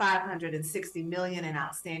 $560 million in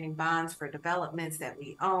outstanding bonds for developments that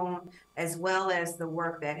we own, as well as the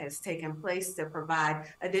work that has taken place to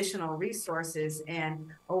provide additional resources and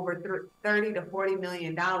over $30 to $40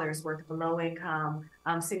 million worth of low-income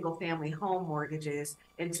single-family home mortgages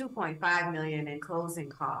and $2.5 million in closing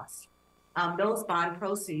costs. Those bond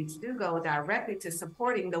proceeds do go directly to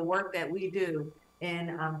supporting the work that we do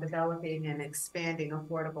in developing and expanding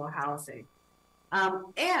affordable housing.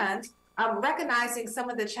 And recognizing some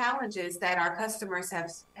of the challenges that our customers have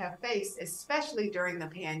faced, especially during the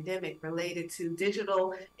pandemic related to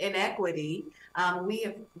digital inequity. We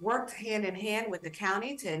have worked hand in hand with the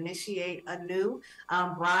county to initiate a new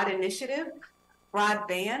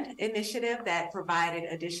broadband initiative that provided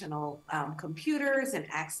additional computers and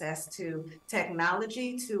access to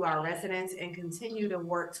technology to our residents, and continue to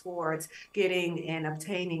work towards getting and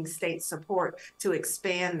obtaining state support to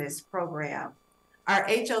expand this program. Our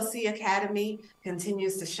HOC Academy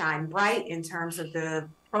continues to shine bright in terms of the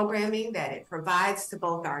programming that it provides to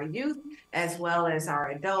both our youth as well as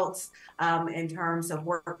our adults in terms of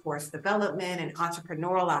workforce development and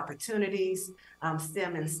entrepreneurial opportunities,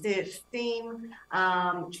 STEM and STEAM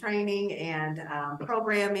training and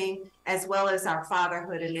programming, as well as our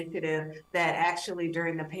fatherhood initiative that actually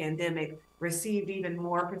during the pandemic received even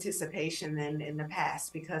more participation than in the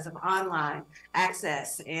past because of online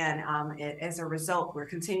access. And as a result, we're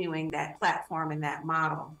continuing that platform and that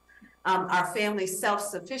model. Our family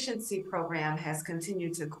self-sufficiency program has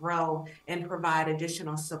continued to grow and provide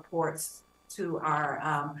additional supports to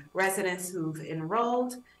our residents who've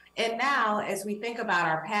enrolled. And now, as we think about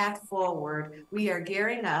our path forward, we are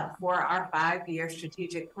gearing up for our 5-year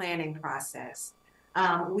strategic planning process.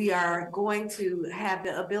 We are going to have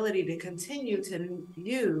the ability to continue to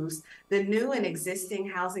use the new and existing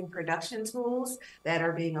housing production tools that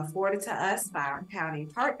are being afforded to us by our county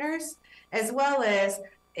partners, as well as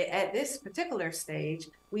at this particular stage,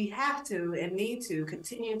 we have to and need to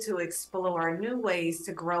continue to explore new ways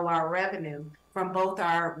to grow our revenue from both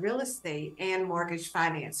our real estate and mortgage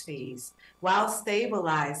finance fees while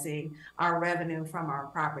stabilizing our revenue from our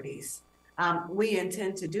properties. We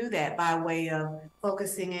intend to do that by way of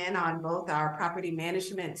focusing in on both our property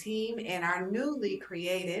management team and our newly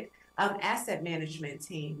created asset management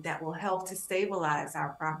team that will help to stabilize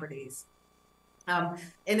our properties.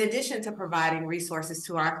 In addition to providing resources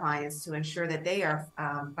to our clients to ensure that they are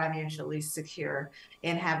financially secure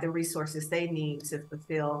and have the resources they need to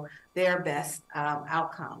fulfill their best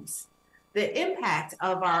outcomes. The impact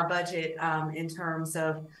of our budget in terms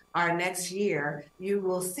of our next year, you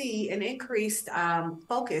will see an increased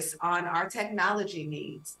focus on our technology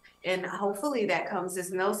needs. And hopefully that comes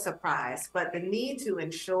as no surprise, but the need to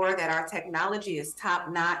ensure that our technology is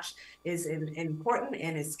top-notch is important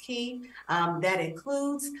and is key. That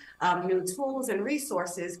includes new tools and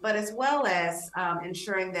resources, but as well as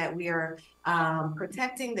ensuring that we are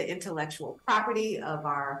protecting the intellectual property of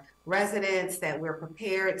our residents, that we're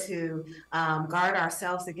prepared to guard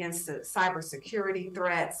ourselves against the cybersecurity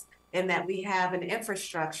threats, and that we have an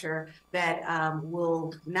infrastructure that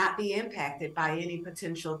will not be impacted by any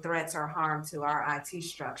potential threats or harm to our IT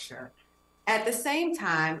structure. At the same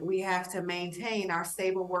time, we have to maintain our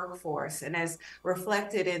stable workforce. And as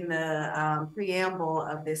reflected in the preamble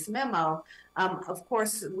of this memo, of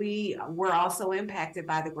course, we were also impacted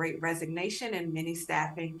by the Great Resignation and many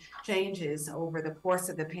staffing changes over the course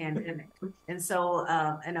of the pandemic. And so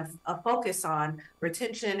a focus on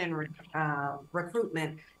retention and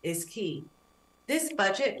recruitment is key. This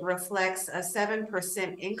budget reflects a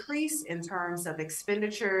 7% increase in terms of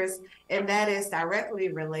expenditures, and that is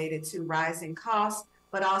directly related to rising costs,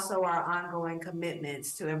 but also our ongoing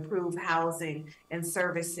commitments to improve housing and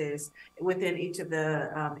services within each of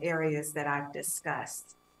the areas that I've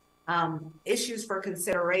discussed. issues for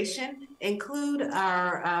consideration include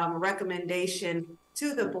our recommendation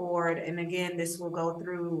to the board. And again, this will go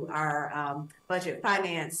through our budget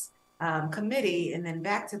finance committee and then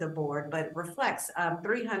back to the board, but reflects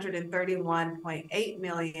 $331.8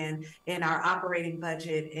 million in our operating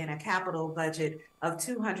budget and a capital budget of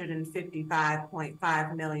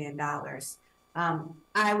 $255.5 million.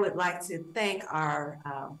 I would like to thank our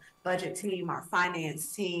budget team, our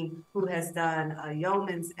finance team, who has done a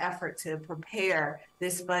yeoman's effort to prepare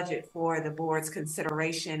this budget for the board's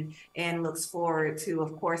consideration, and looks forward to,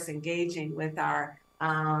 of course, engaging with our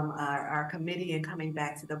committee and coming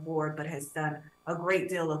back to the board, but has done a great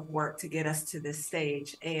deal of work to get us to this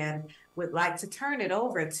stage. And would like to turn it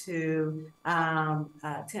over to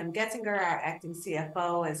Tim Getzinger, our acting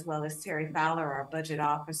CFO, as well as Terry Fowler, our budget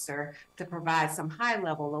officer, to provide some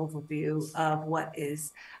high-level overview of what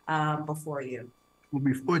is before you. Well,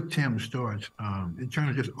 before Tim starts, in terms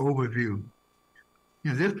of just overview,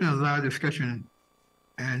 there's been a lot of discussion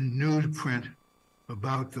and newsprint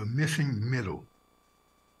about the missing middle.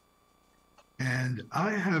 And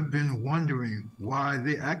I have been wondering why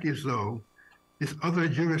they act as though this other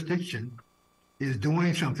jurisdiction is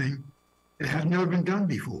doing something that has never been done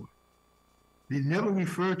before. They never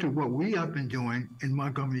refer to what we have been doing in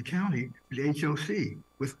Montgomery County with HOC,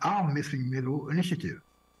 with our missing middle initiative.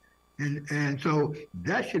 And so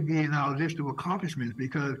that should be in our list of accomplishments,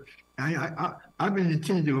 because I've been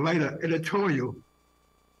intending to write an editorial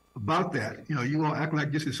about that. You all act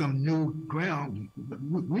like this is some new ground.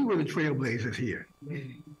 We were the trailblazers here.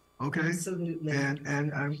 Okay. Absolutely. And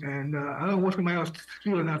I don't want somebody else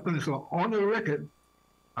stealing our thunder. So on the record,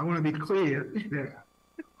 I want to be clear that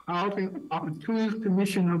Housing Opportunities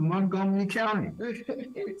Commission of Montgomery County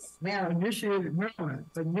initiated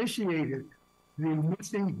the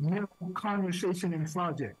missing middle conversation and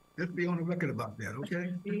project. Let's be on the record about that,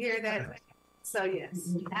 okay? You hear that? So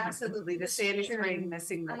yes, absolutely. The sanitary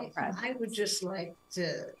missing middle project. I would just like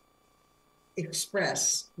to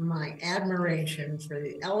express my admiration for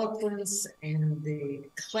the eloquence and the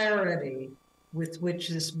clarity with which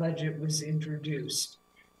this budget was introduced.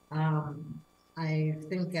 I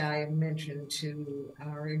think I mentioned to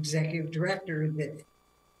our executive director that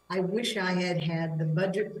I wish I had had the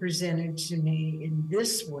budget presented to me in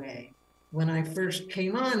this way when I first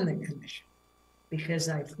came on the commission, because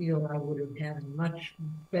I feel I would have had a much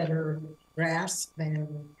better grasp and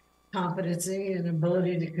competency and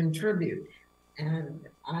ability to contribute. And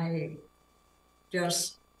I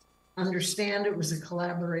just understand it was a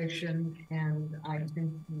collaboration, and I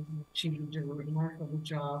think she did a remarkable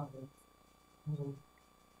job of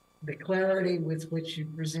the clarity with which you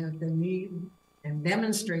present the need and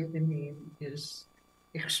demonstrate the need is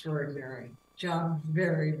extraordinary. Job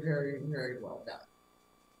very, very, very well done.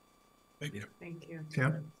 Thank you. Thank you.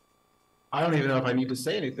 Tim? I don't even know if I need to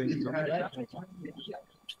say anything.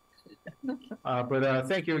 But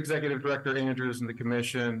thank you, Executive Director Andrews and the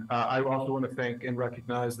Commission. I also want to thank and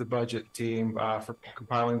recognize the budget team for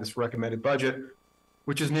compiling this recommended budget,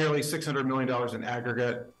 which is nearly $600 million in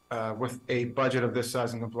aggregate. With a budget of this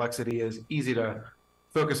size and complexity, is easy to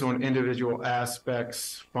focus on individual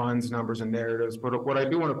aspects, funds, numbers, and narratives. But what I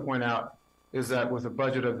do want to point out is that with a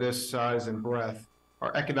budget of this size and breadth,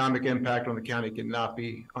 our economic impact on the county cannot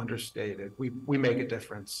be understated. We make a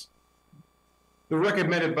difference. The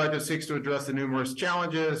recommended budget seeks to address the numerous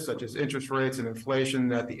challenges, such as interest rates and inflation,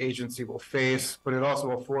 that the agency will face, but it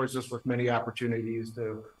also affords us with many opportunities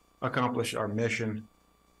to accomplish our mission.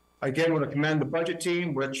 I again want to commend the budget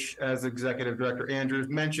team, which, as Executive Director Andrews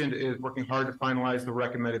mentioned, is working hard to finalize the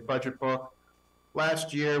recommended budget book.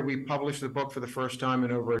 Last year, we published the book for the first time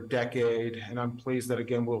in over a decade, and I'm pleased that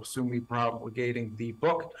again we'll soon be promulgating the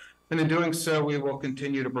book. And in doing so, we will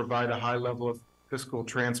continue to provide a high level of fiscal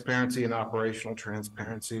transparency and operational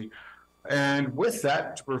transparency. And with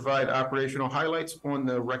that, to provide operational highlights on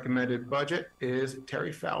the recommended budget is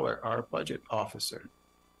Terry Fowler, our budget officer.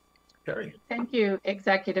 Terry. Thank you,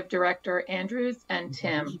 Executive Director Andrews and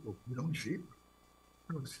Tim. You don't see it.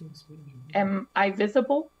 Am I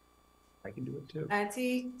visible? I can do it too.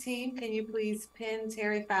 Team, can you please pin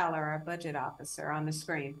Terry Fowler, our budget officer, on the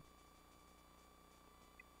screen?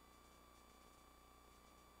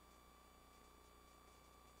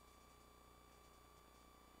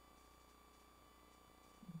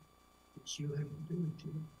 You have to do it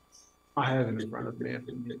too. I have it in front of me.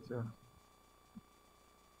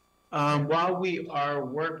 While we are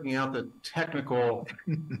working out the technical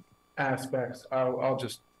aspects, I'll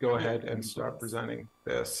just go ahead and start presenting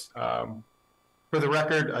this. For the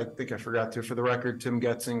record, I think I forgot to, for the record, Tim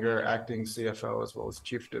Getzinger, acting CFO, as well as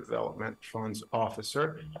Chief Development Funds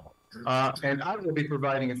Officer. And I will be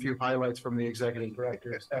providing a few highlights from the Executive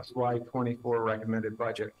Director's FY24 recommended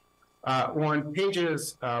budget. On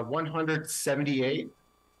pages 178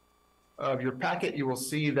 of your packet, you will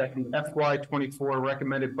see that the FY24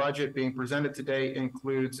 recommended budget being presented today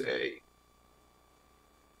includes a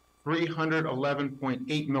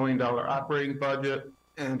 $311.8 million operating budget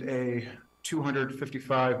and a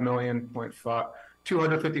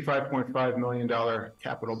 $255.5 million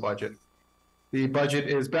capital budget. The budget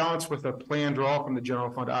is balanced with a planned draw from the general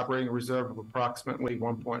fund operating reserve of approximately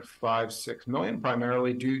 $1.56 million,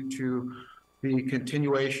 primarily due to the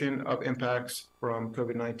continuation of impacts from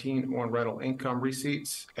COVID-19 on rental income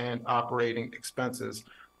receipts and operating expenses.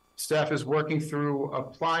 Staff is working through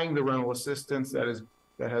applying the rental assistance that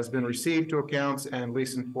has been received to accounts and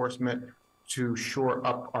lease enforcement to shore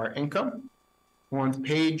up our income. On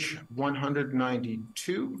page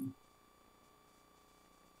 192,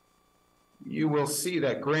 you will see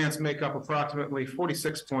that grants make up approximately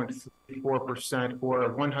 46.34% or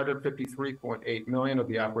 $153.8 million of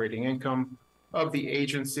the operating income of the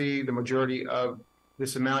agency. The majority of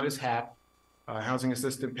this amount is HAP, housing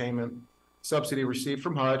assistance payment subsidy received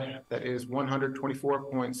from HUD, that is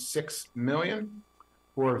 $124.6 million.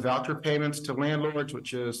 For voucher payments to landlords,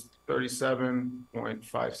 which is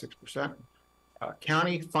 37.56%.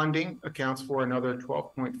 County funding accounts for another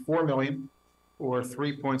 $12.4 million, or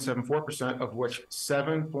 3.74%, of which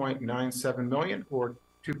 $7.97 million, or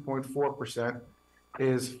 2.4%,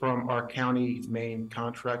 is from our county main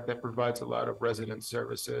contract that provides a lot of resident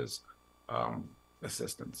services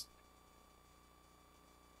assistance.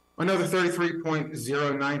 Another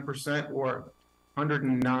 33.09%, or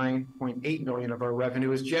 $109.8 million of our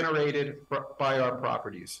revenue is generated by our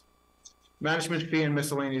properties. Management fee and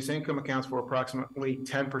miscellaneous income accounts for approximately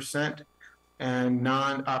 10%, and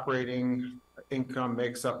non-operating income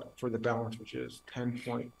makes up for the balance, which is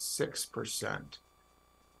 10.6%.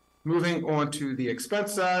 Moving on to the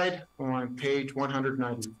expense side, on page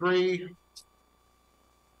 193,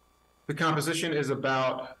 the composition is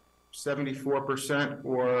about 74%,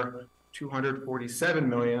 or $247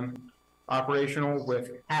 million. Operational,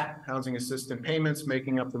 with housing assistance payments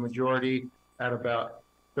making up the majority at about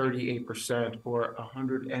 38%, or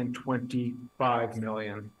 $125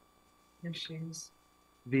 million.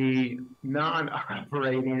 The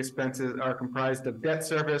non-operating expenses are comprised of debt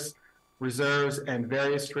service, reserves, and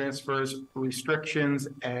various transfers, restrictions,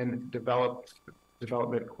 and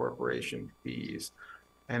development corporation fees.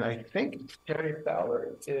 And I think Terry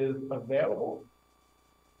Fowler is available.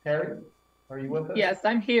 Terry? Are you with us? Yes,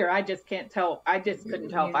 I'm here. I just can't tell. I just couldn't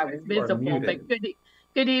tell if I was visible. But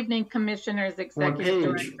good evening, Commissioners, Executive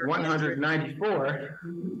Director. Page 194.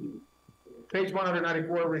 Page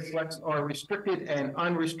 194 reflects our restricted and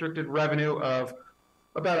unrestricted revenue of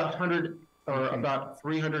about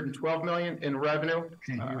 $312 million in revenue.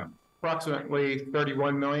 Approximately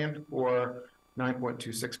 $31 million, or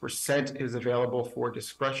 9.26%, is available for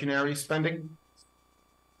discretionary spending.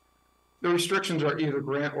 The restrictions are either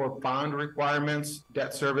grant or bond requirements,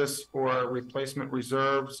 debt service or replacement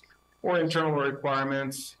reserves, or internal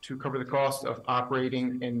requirements to cover the cost of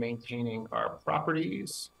operating and maintaining our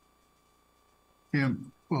properties.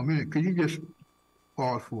 Tim, for a minute, could you just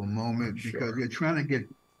pause for a moment? Sure. Because you're trying to get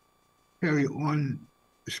Terry on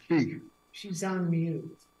to speak. She's on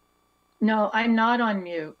mute. No, I'm not on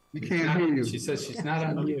mute. You can't hear you. She says she's not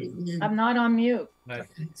on mute. I'm not on mute. But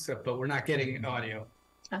we're not getting audio.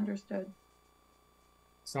 Understood.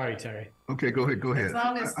 Sorry, Terry. Okay, go ahead. As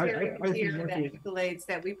long as Terry can hear the accolades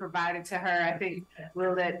that we provided to her, I think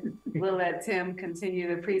we'll let Tim continue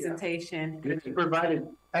the presentation. You provided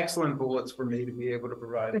excellent bullets for me to be able to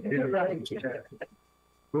provide.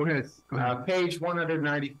 Go ahead. Page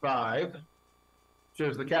 195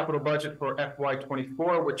 shows the capital budget for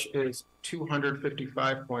FY24, which is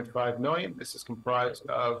 $255.5 million. This is comprised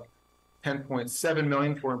of $10.7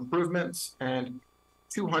 million for improvements and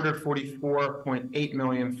 $244.8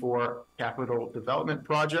 million for capital development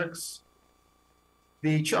projects.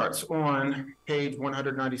 The charts on page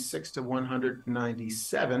 196 to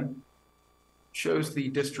 197 shows the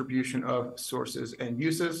distribution of sources and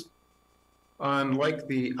uses. Unlike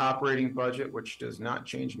the operating budget, which does not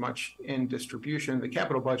change much in distribution, the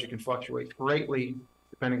capital budget can fluctuate greatly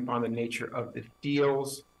depending upon the nature of the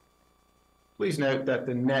deals. Please note that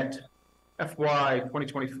the net FY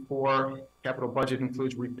 2024 capital budget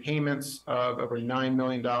includes repayments of over $9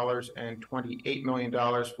 million and $28 million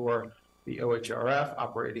for the OHRF,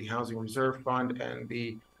 Operating Housing Reserve Fund, and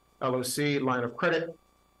the LOC line of credit,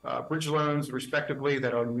 bridge loans, respectively,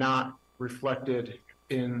 that are not reflected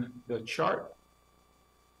in the chart.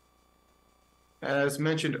 As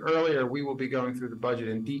mentioned earlier, we will be going through the budget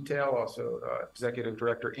in detail. Also, Executive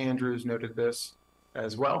Director Andrews noted this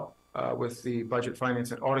as well with the Budget,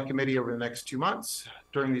 Finance, and Audit Committee over the next 2 months.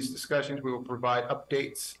 During these discussions, we will provide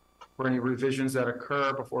updates for any revisions that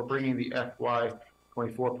occur before bringing the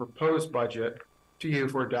FY24 proposed budget to you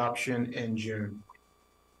for adoption in June.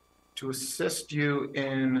 To assist you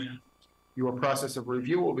in your process of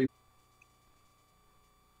review, we'll be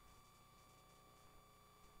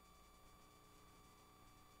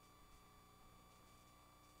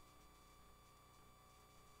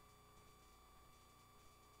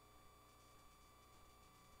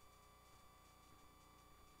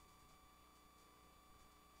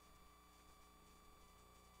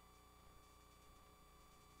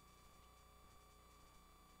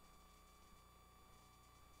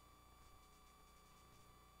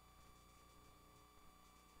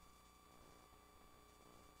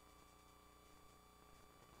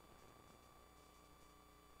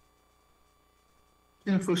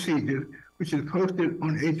and procedure, which is posted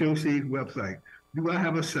on HOC's website. Do I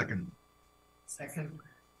have a second? Second.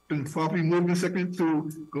 Been properly moved and second to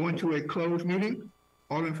go into a closed meeting.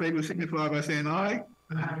 All in favor signify by saying aye.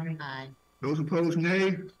 Aye. Those opposed,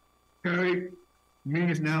 nay. Carried. Meeting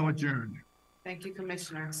is now adjourned. Thank you,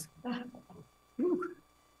 commissioners. That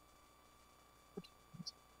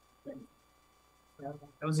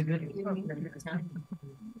was a good.